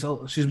 She's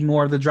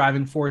more of the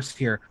driving force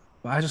here.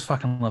 But I just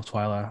fucking love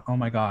Twyla. Oh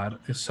my god,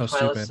 it's so Twyla's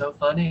stupid. So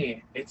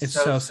funny. It's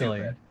so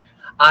silly.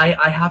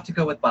 I have to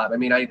go with Bob. I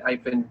mean,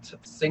 I've been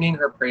singing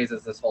her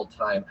praises this whole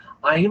time.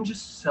 I am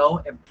just so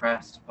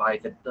impressed by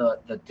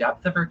the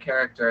depth of her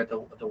character,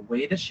 the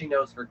way that she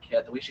knows her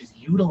kid, the way she's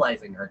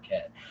utilizing her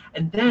kid.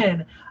 And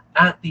then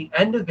at the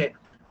end of it,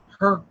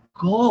 her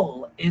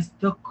goal is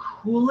the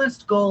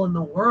coolest goal in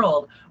the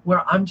world,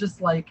 where I'm just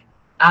like,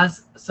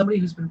 as somebody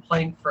who's been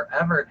playing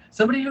forever,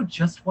 somebody who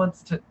just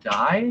wants to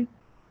die.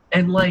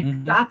 And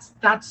like, that's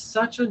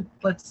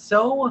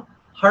so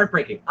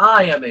heartbreaking.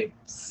 I am a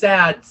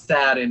sad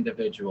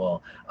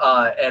individual,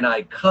 and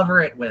I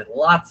cover it with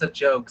lots of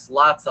jokes,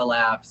 lots of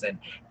laughs,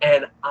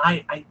 and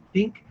I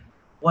think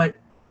what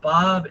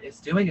Bob is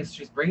doing is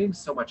she's bringing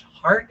so much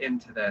heart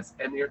into this,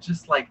 and you're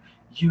just like,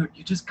 you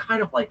just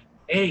kind of like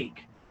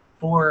ache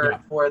for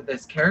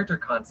this character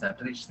concept,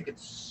 and I just think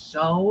it's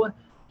so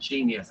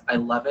genius. I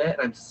love it, and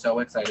I'm so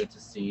excited to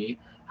see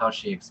how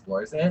she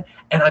explores it,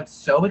 and I'm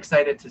so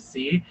excited to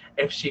see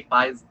if she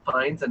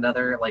finds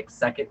another like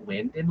second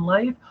wind in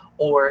life,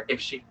 or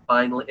if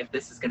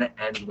this is going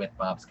to end with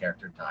Bob's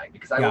character dying,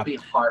 because I will be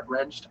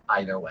heart-wrenched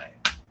either way.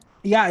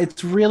 Yeah,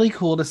 it's really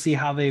cool to see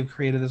how they've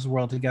created this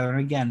world together, and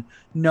again,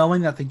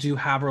 knowing that they do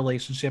have a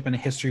relationship and a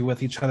history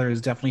with each other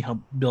has definitely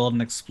helped build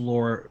and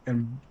explore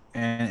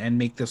and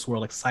make this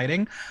world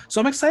exciting. So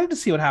I'm excited to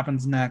see what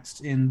happens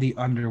next in the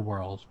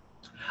underworld.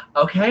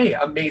 Okay,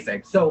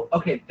 amazing. So,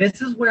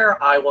 this is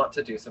where I want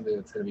to do something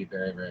that's going to be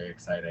very, very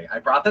exciting. I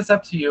brought this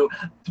up to you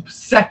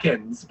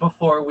seconds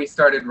before we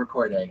started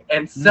recording.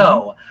 And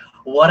so,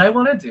 what I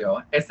want to do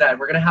is that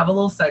we're going to have a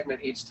little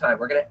segment each time.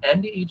 We're going to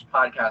end each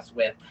podcast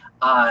with,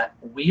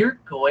 we're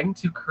going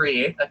to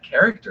create a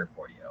character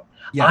for you.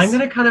 Yes. I'm going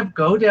to kind of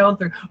go down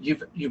through.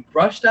 You've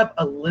brushed up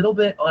a little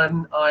bit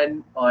on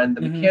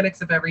the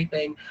mechanics of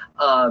everything,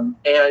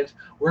 and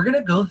we're going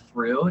to go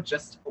through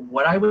just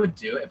what I would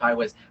do if I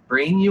was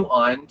bringing you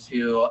on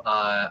to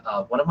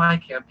one of my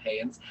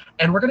campaigns,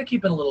 and we're going to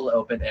keep it a little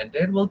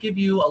open-ended. We'll give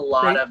you a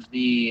lot of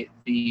the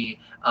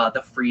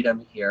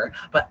freedom here,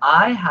 but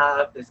I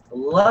have this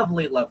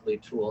lovely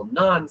tool,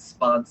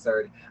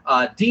 non-sponsored,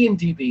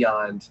 D&D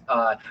Beyond,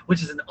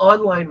 which is an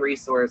online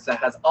resource that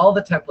has all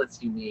the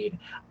templates you need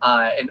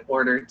in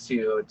order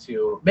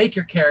to make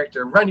your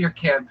character, run your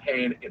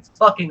campaign. It's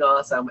fucking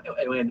awesome.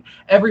 When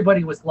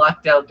everybody was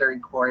locked down during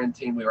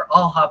quarantine, we were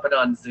all hopping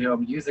on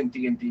Zoom using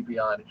D&D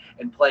Beyond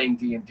and playing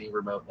D&D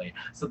remotely.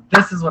 So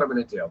this is what I'm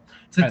going to do.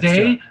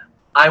 Today,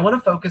 I want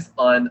to focus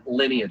on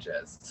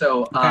lineages.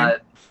 So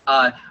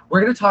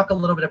we're going to talk a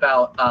little bit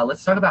about,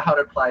 let's talk about how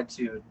to apply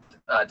to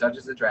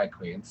Dungeons and Drag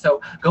Queens.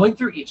 So going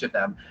through each of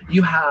them,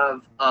 you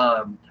have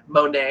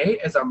Monet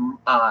is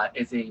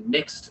a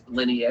mixed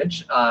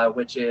lineage,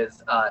 which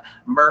is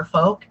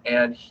merfolk,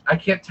 and I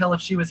can't tell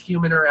if she was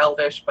human or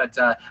elvish, but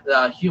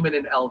human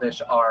and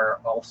elvish are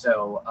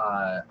also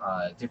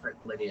different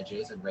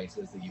lineages and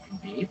races that you can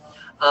be.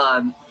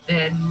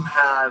 Then you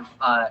have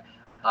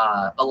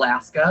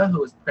Alaska, who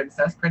was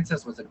Princess.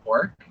 Princess was an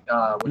orc,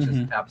 which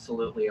is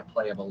absolutely a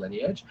playable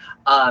lineage.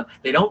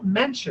 They don't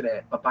mention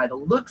it, but by the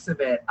looks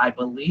of it, I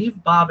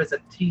believe Bob is a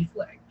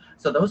tiefling.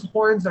 So those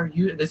horns are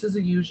this is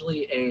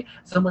usually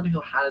someone who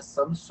has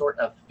some sort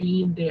of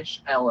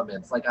fiendish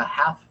elements, like a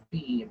half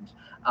fiend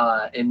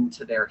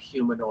into their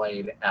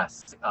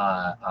humanoid-esque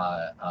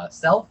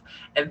self.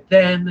 And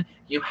then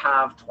you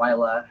have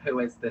Twyla, who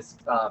is this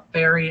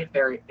fairy.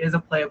 Fairy is a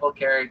playable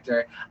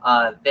character.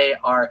 They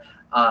are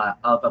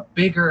of a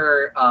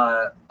bigger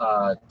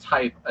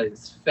type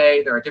as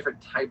Fae. There are different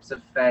types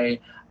of Fae.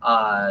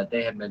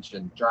 They had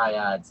mentioned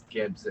dryads,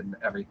 gibbs, and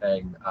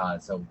everything.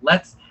 So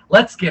let's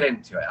get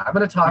into it. I'm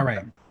going to talk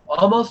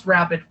almost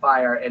rapid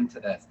fire into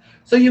this.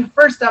 So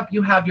first up,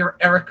 you have your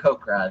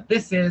Aarakocra.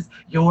 This is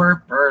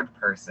your bird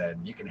person.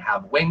 You can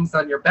have wings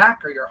on your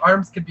back, or your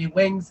arms could be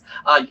wings.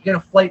 You get a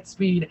flight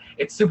speed.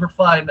 It's super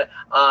fun,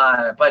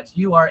 but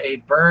you are a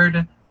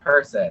bird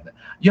person.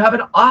 You have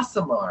an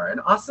Aasimar. An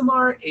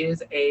Aasimar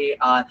is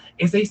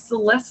a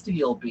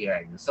celestial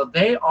being. So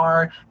they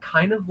are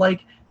kind of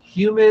like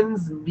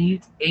humans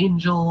meet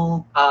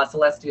angel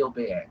celestial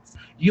beings.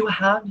 You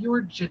have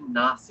your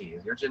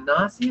Genasi. Your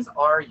Genasi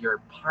are your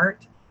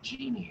part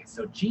genies.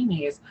 So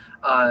genies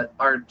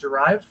are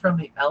derived from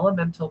the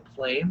elemental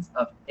planes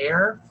of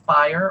air,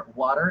 fire,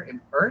 water,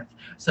 and earth.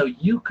 So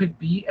you could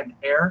be an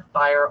air,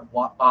 fire,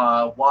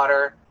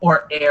 water,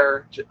 or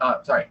air,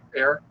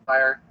 air,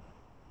 fire,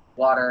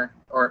 water,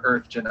 or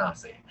earth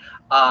Genasi.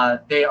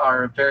 They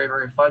are very,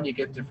 very fun. You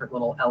get different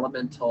little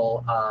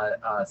elemental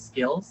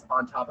skills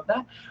on top of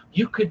that.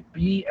 You could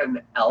be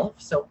an elf.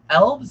 So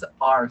elves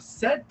are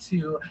said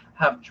to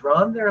have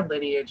drawn their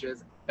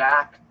lineages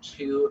back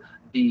to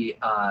the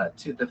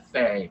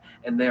Fae,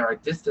 and they are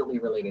distantly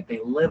related. They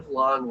live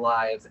long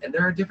lives, and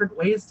there are different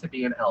ways to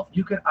be an elf.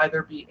 You could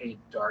either be a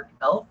dark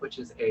elf, which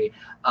is a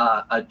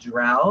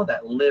drow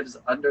that lives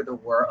under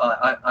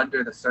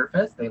the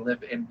surface. They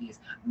live in these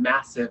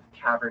massive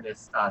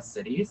cavernous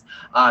cities.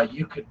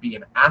 You could be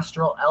an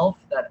astral elf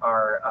that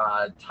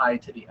are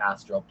tied to the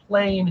astral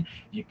plane.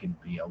 You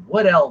could be a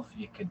wood elf.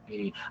 You could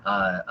be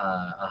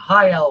a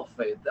high elf.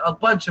 A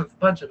bunch of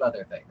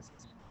other things.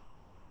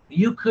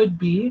 You could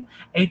be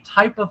a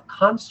type of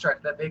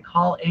construct that they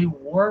call a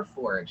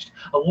warforged.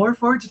 A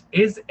warforged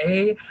is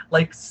a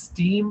like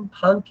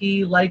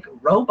steampunky like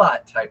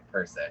robot type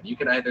person. You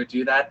can either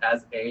do that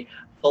as a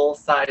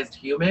full-sized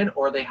human,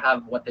 or they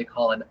have what they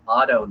call an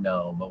auto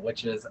gnome,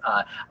 which is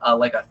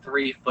like a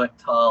 3-foot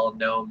tall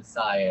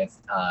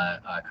gnome-sized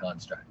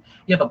construct.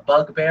 You have a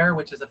bugbear,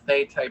 which is a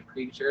Fae type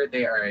creature.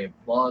 They are a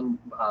long,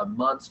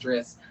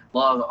 monstrous,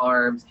 long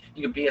arms.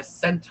 You can be a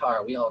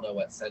centaur. We all know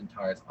what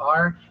centaurs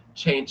are.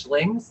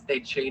 Changelings,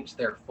 they change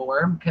their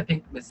form. I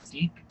think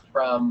Mystique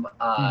from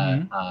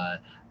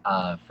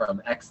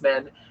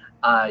X-Men.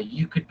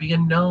 You could be a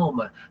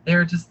gnome.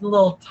 They're just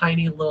little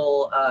tiny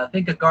little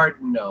think a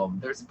garden gnome.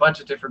 There's a bunch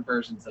of different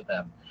versions of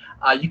them.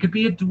 You could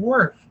be a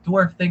dwarf.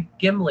 Think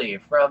Gimli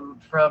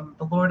from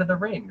The Lord of the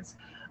Rings.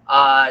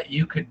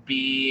 You could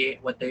be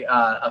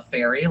a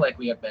fairy, like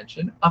we have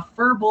mentioned. A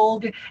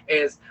furbolg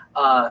is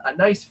a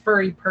nice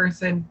furry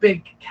person,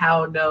 big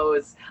cow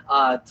nose,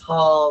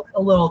 tall,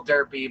 a little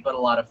derpy, but a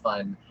lot of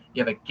fun.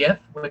 You have a gif,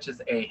 which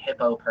is a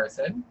hippo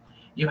person.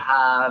 You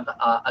have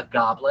a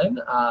goblin,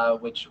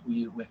 which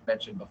we've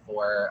mentioned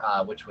before,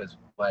 which was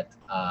what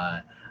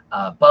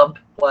Bump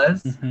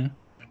was. Mm-hmm.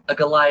 A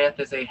Goliath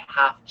is a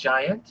half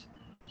giant.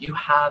 You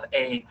have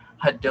a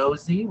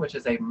Hadozi, which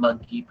is a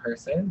monkey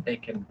person. They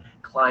can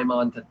climb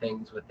onto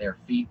things with their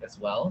feet as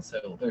well,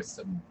 so there's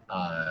some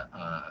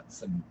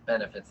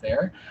benefits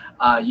there.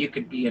 You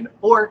could be an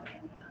orc,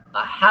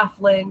 a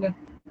halfling.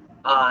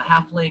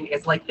 Halfling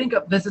is like,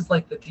 this is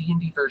like the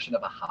D&D version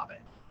of a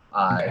hobbit.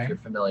 If you're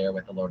familiar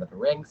with The Lord of the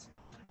Rings.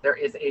 There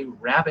is a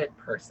rabbit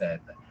person.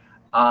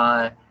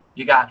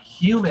 You got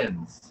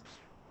humans.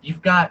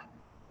 You've got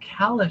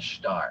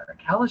Kalishtar.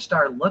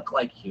 Kalishtar look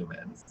like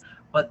humans,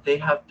 but they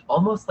have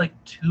almost like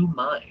two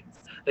minds.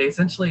 They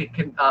essentially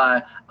can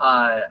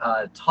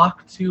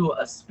talk to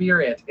a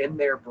spirit in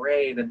their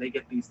brain, and they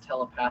get these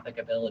telepathic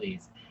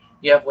abilities.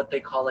 You have what they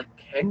call a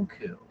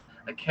Kenku.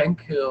 A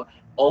Kenku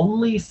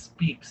only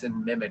speaks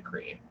in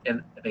mimicry,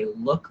 and they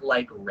look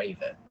like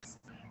ravens.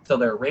 So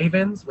they're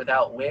ravens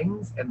without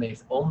wings, and they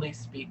only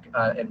speak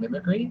in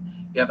mimicry.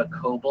 You have a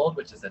kobold,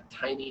 which is a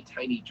tiny,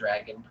 tiny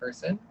dragon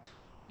person.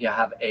 You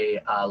have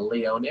a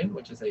leonin,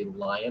 which is a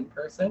lion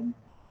person.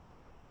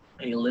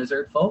 A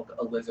lizard folk,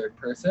 a lizard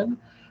person.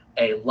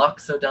 A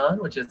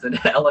loxodon, which is an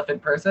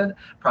elephant person,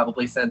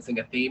 probably sensing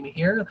a theme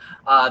here.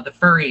 The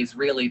furries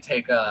really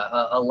take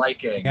a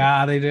liking.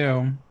 Yeah, they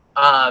do.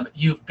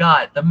 You've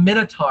got the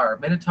Minotaur.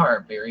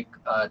 Minotaur, very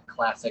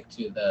classic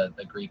to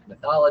the Greek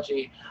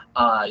mythology.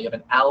 You have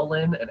an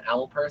owlin, an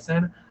owl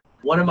person.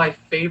 One of my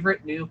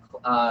favorite new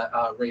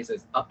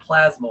races, a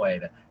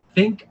plasmoid.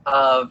 Think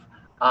of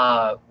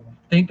uh,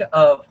 think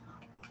of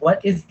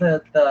what is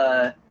the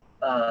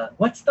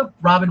what's the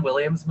Robin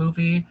Williams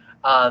movie?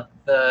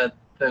 The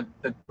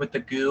with the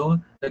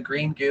goo, the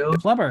green goo.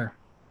 Flubber.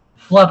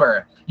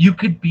 Flubber. You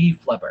could be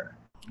Flubber.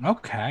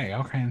 Okay.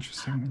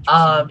 Interesting.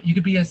 You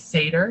could be a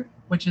satyr,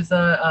 which is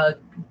a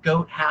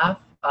goat half.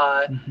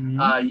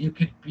 Mm-hmm. You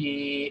could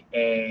be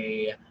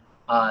a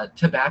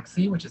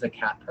tabaxi, which is a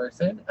cat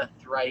person, a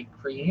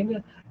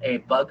thri-kreen, a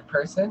bug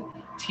person,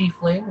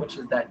 tiefling, which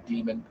is that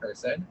demon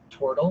person,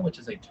 turtle, which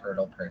is a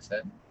turtle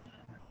person,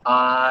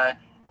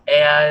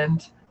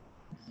 and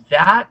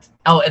that.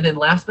 Oh, and then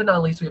last but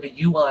not least, we have a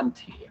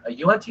yuan-ti. A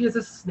yuan-ti is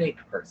a snake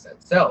person.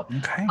 So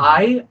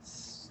Okay.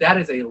 that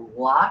is a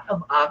lot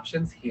of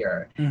options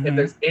here. Mm-hmm. If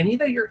there's any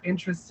that you're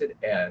interested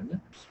in,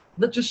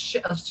 let's just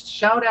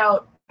shout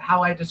out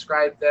how I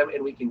describe them,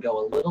 and we can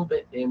go a little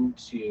bit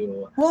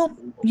into. Well,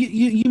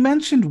 you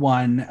mentioned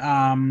one,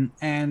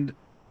 and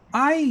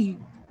I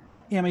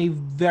am a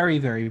very,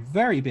 very,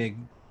 very big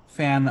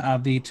fan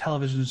of the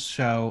television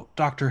show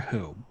Doctor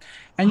Who.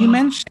 And you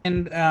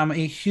mentioned a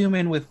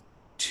human with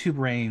two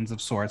brains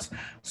of sorts.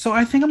 So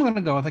I think I'm going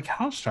to go with a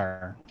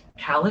Kalstar.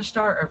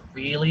 Kalistar are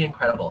really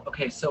incredible.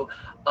 Okay, so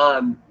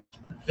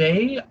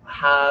they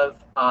have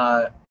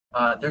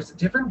there's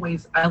different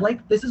ways. I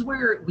like this is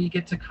where we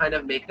get to kind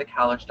of make the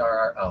Kalistar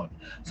our own.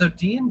 So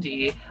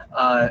D&D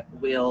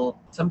will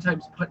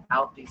sometimes put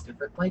out these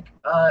different like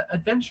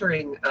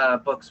adventuring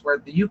books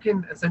where you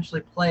can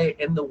essentially play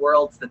in the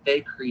worlds that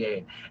they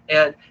create.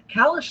 And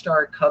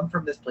Kalistar come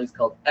from this place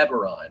called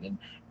Eberron,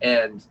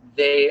 and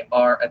they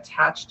are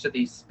attached to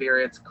these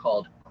spirits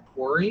called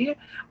Quarry,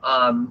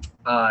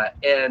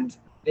 and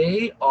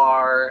they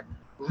are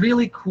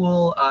really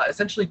cool.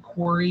 Essentially,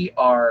 Quarry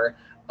are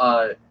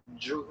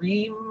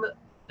dream.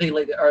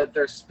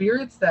 They're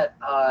spirits that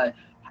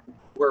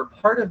were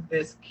part of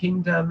this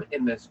kingdom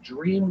in this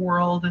dream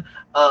world,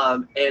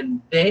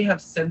 and they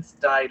have since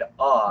died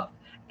off,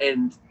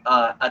 and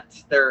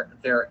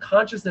their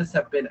consciousness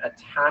have been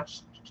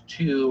attached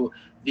to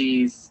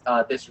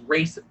this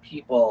race of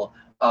people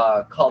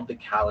called the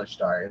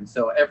Kalishtar. And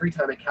so every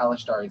time a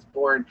Kalishtar is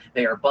born,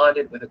 they are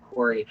bonded with a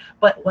quarry.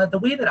 But the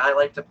way that I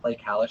like to play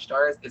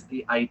Kalistars is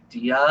the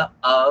idea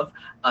of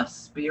a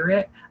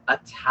spirit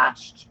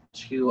attached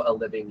to a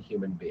living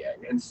human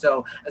being. And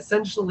so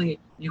essentially,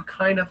 you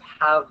kind of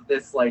have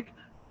this like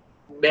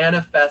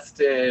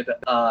manifested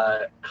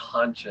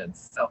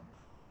conscience. So,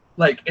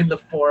 like in the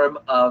form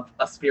of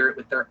a spirit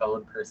with their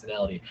own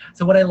personality.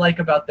 So what I like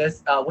about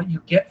this, what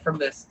you get from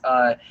this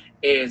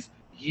is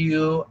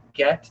you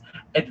get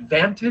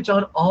advantage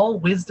on all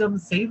wisdom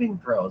saving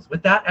throws.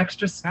 With that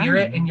extra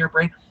spirit in your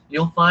brain,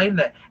 you'll find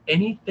that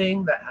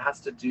anything that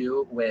has to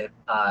do with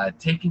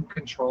taking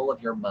control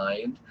of your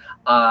mind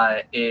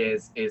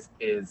is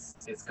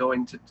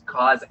going to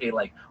cause a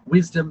like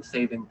wisdom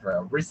saving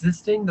throw.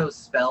 Resisting those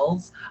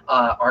spells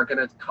are going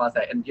to cause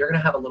that, and you're going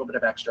to have a little bit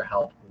of extra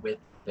help with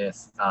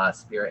this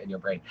spirit in your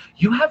brain.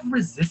 You have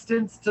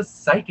resistance to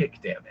psychic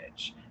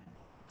damage.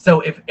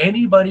 So if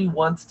anybody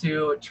wants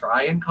to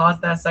try and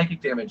cause that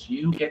psychic damage,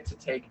 you get to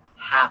take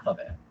half of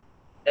it.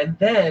 And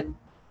then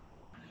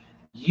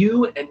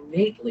you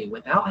innately,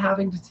 without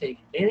having to take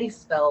any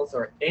spells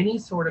or any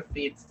sort of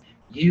feats,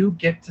 you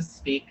get to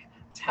speak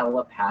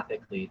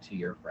telepathically to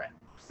your friends.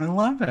 I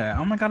love it.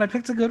 Oh my god, I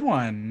picked a good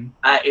one.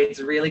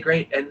 It's really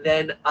great. And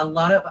then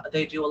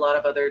they do a lot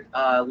of other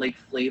like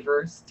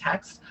flavors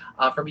text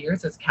from here.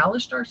 It says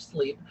Kalishtar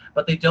sleep,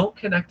 but they don't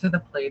connect to the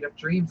plane of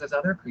dreams as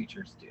other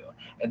creatures do.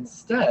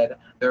 Instead,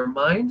 their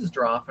minds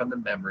draw from the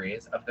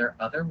memories of their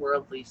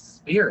otherworldly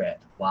spirit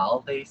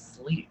while they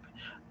sleep.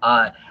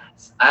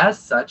 As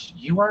such,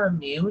 you are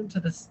immune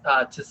to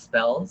to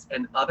spells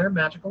and other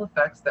magical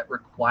effects that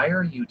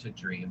require you to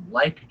dream,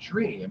 like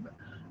Dream,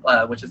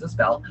 which is a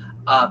spell,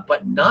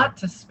 but not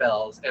to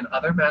spells and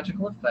other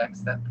magical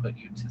effects that put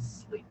you to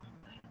sleep.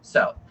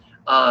 So,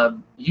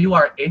 you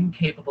are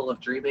incapable of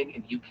dreaming,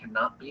 and you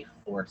cannot be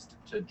forced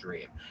to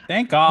dream.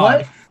 Thank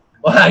God.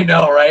 Well, I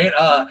know, right?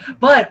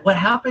 But what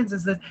happens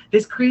is that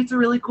this creates a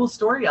really cool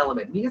story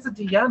element. Me as a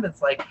DM,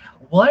 it's like,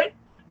 what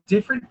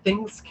different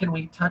things can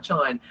we touch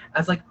on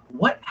as like,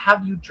 what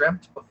have you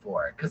dreamt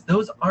before? Because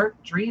those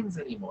aren't dreams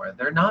anymore.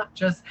 They're not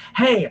just,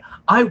 hey,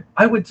 I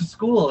went to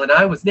school and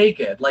I was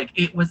naked. Like,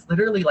 it was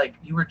literally like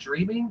you were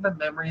dreaming the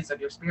memories of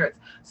your spirits.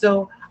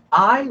 So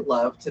I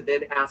love to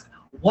then ask,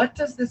 what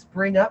does this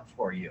bring up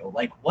for you?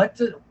 Like, what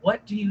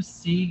do you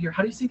see?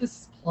 How do you see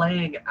this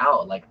playing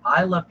out? Like,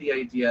 I love the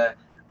idea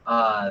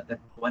that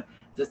what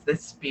does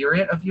this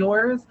spirit of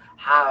yours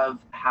have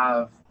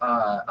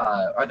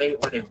are they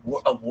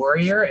a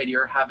warrior and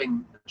you're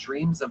having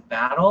dreams of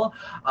battle?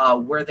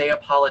 Were they a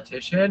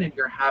politician and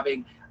you're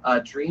having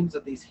dreams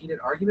of these heated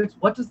arguments?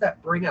 What does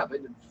that bring up?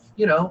 And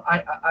you know,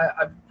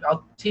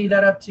 I'll tee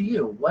that up to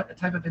you. What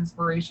type of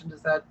inspiration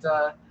does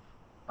that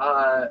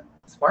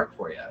spark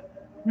for you?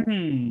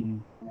 Hmm.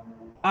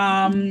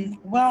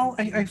 Well,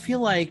 I feel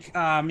like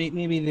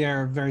maybe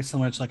they're very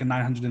similar to like a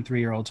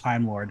 903-year-old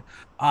Time Lord.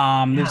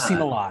 They've seen a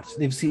Yeah. lot.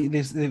 They've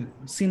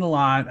seen a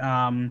lot.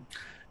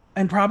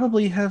 And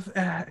probably have,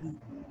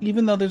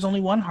 even though there's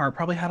only one heart,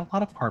 probably had a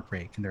lot of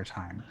heartbreak in their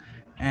time,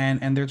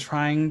 and they're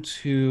trying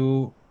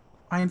to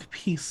find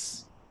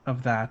peace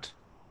of that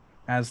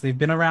as they've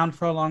been around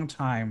for a long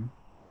time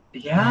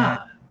and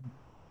Yeah.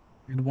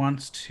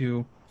 wants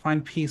to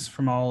find peace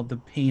from all the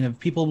pain of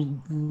people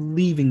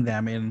leaving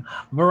them in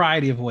a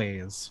variety of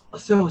ways.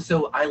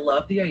 So I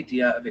love the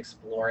idea of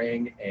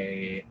exploring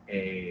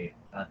a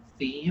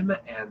theme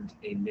and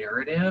a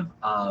narrative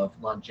of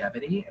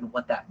longevity and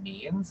what that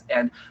means.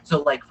 And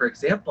so, like for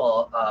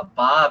example,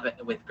 Bob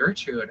with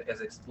Gertrude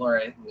is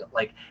exploring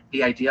like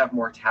the idea of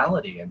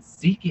mortality and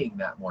seeking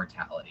that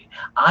mortality.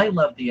 I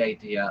love the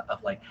idea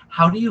of like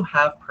how do you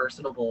have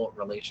personable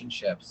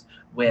relationships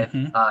with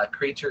Hmm.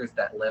 creatures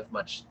that live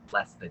much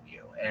less than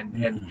you,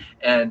 Hmm.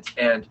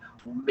 and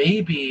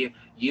maybe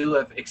you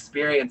have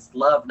experienced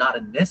love not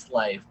in this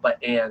life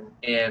but in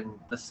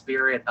the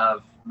spirit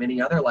of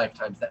many other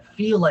lifetimes that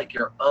feel like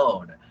your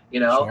own,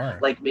 Sure.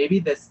 like maybe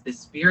this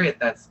spirit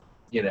that's,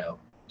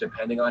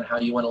 depending on how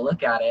you want to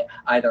look at it,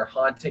 either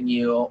haunting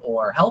you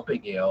or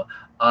helping you,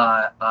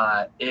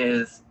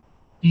 is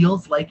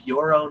feels like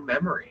your own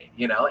memory.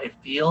 It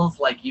feels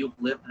like you've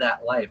lived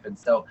that life, and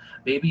so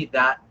maybe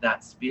that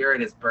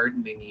spirit is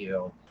burdening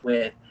you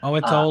with Oh,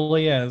 it uh,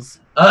 totally is.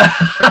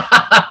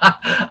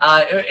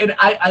 and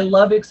I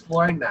love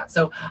exploring that.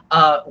 So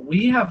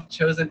we have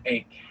chosen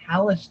a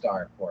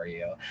Kalistar for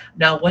you.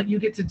 Now, what you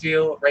get to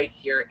do right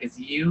here is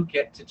you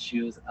get to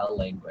choose a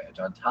language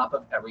on top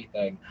of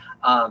everything.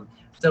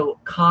 So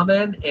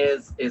common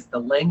is the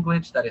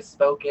language that is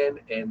spoken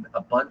in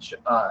a bunch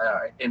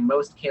in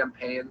most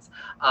campaigns.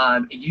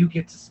 You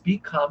get to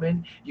speak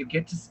common. You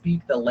get to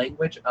speak the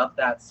language of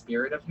that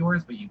spirit of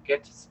yours, but you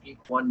get to speak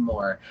one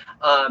more.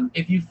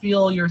 If you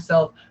feel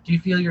yourself, do you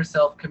feel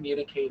yourself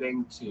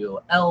communicating to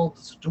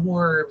elves,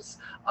 dwarves,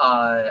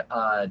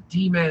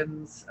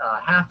 demons,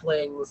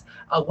 halflings?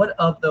 What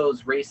of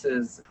those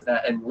races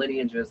and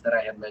lineages that I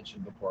had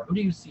mentioned before? Who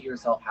do you see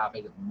yourself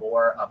having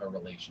more of a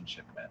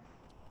relationship with?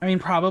 I mean,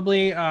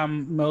 probably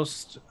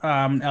most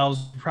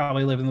elves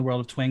probably live in the world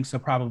of twinks, so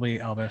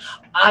probably elvish.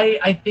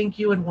 I think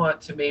you would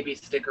want to maybe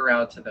stick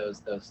around to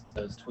those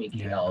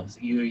Twinkie Yeah. elves.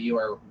 You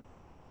are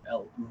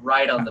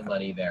right on Uh, the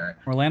money there.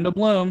 Orlando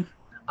Bloom.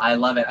 I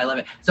love it. I love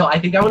it. So I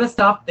think I want to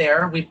stop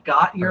there. We've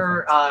got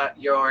Perfect.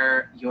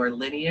 your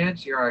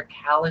lineage. You're a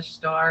Kalish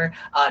star.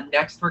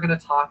 Next, we're going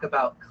to talk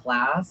about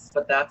class,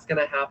 but that's going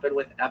to happen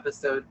with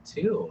episode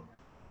 2.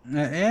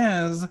 It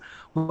is.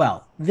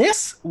 Well,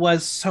 this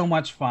was so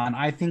much fun.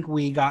 I think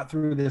we got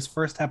through this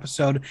first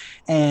episode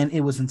and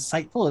it was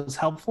insightful, it was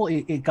helpful.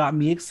 It got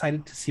me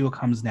excited to see what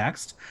comes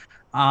next.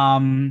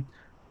 Um,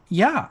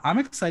 yeah, I'm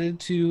excited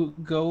to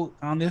go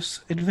on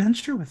this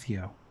adventure with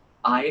you.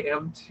 I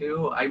am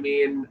too. I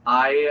mean,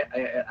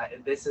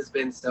 this has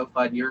been so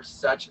fun. You're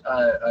such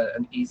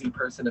an easy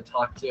person to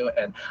talk to,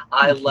 and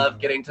I Thank love you.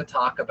 getting to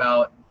talk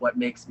about what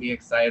makes me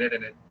excited,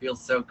 and it feels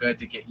so good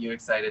to get you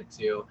excited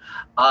too.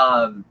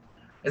 Um,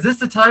 is this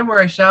the time where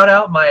I shout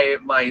out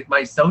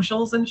my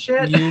socials and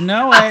shit? You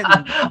know it.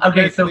 Okay, Where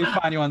can so we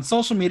find you on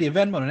social media,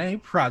 Venmo, and any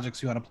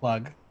projects you want to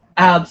plug?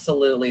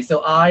 absolutely.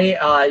 So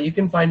you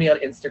can find me on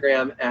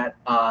Instagram at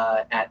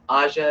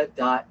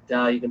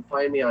aja.da. You can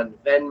find me on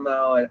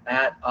Venmo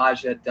at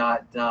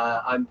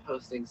aja.da. I'm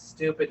posting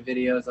stupid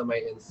videos on my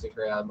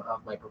Instagram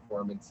of my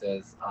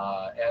performances,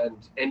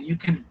 and you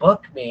can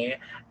book me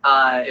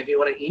if you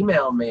want to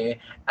email me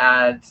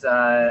at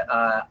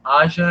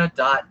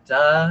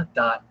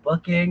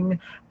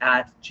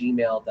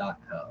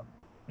aja.da.booking@gmail.com.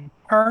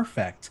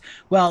 Perfect.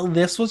 Well,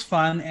 this was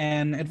fun,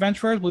 and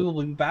adventurers, we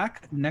will be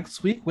back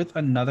next week with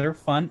another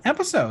fun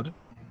episode.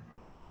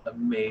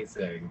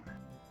 Amazing.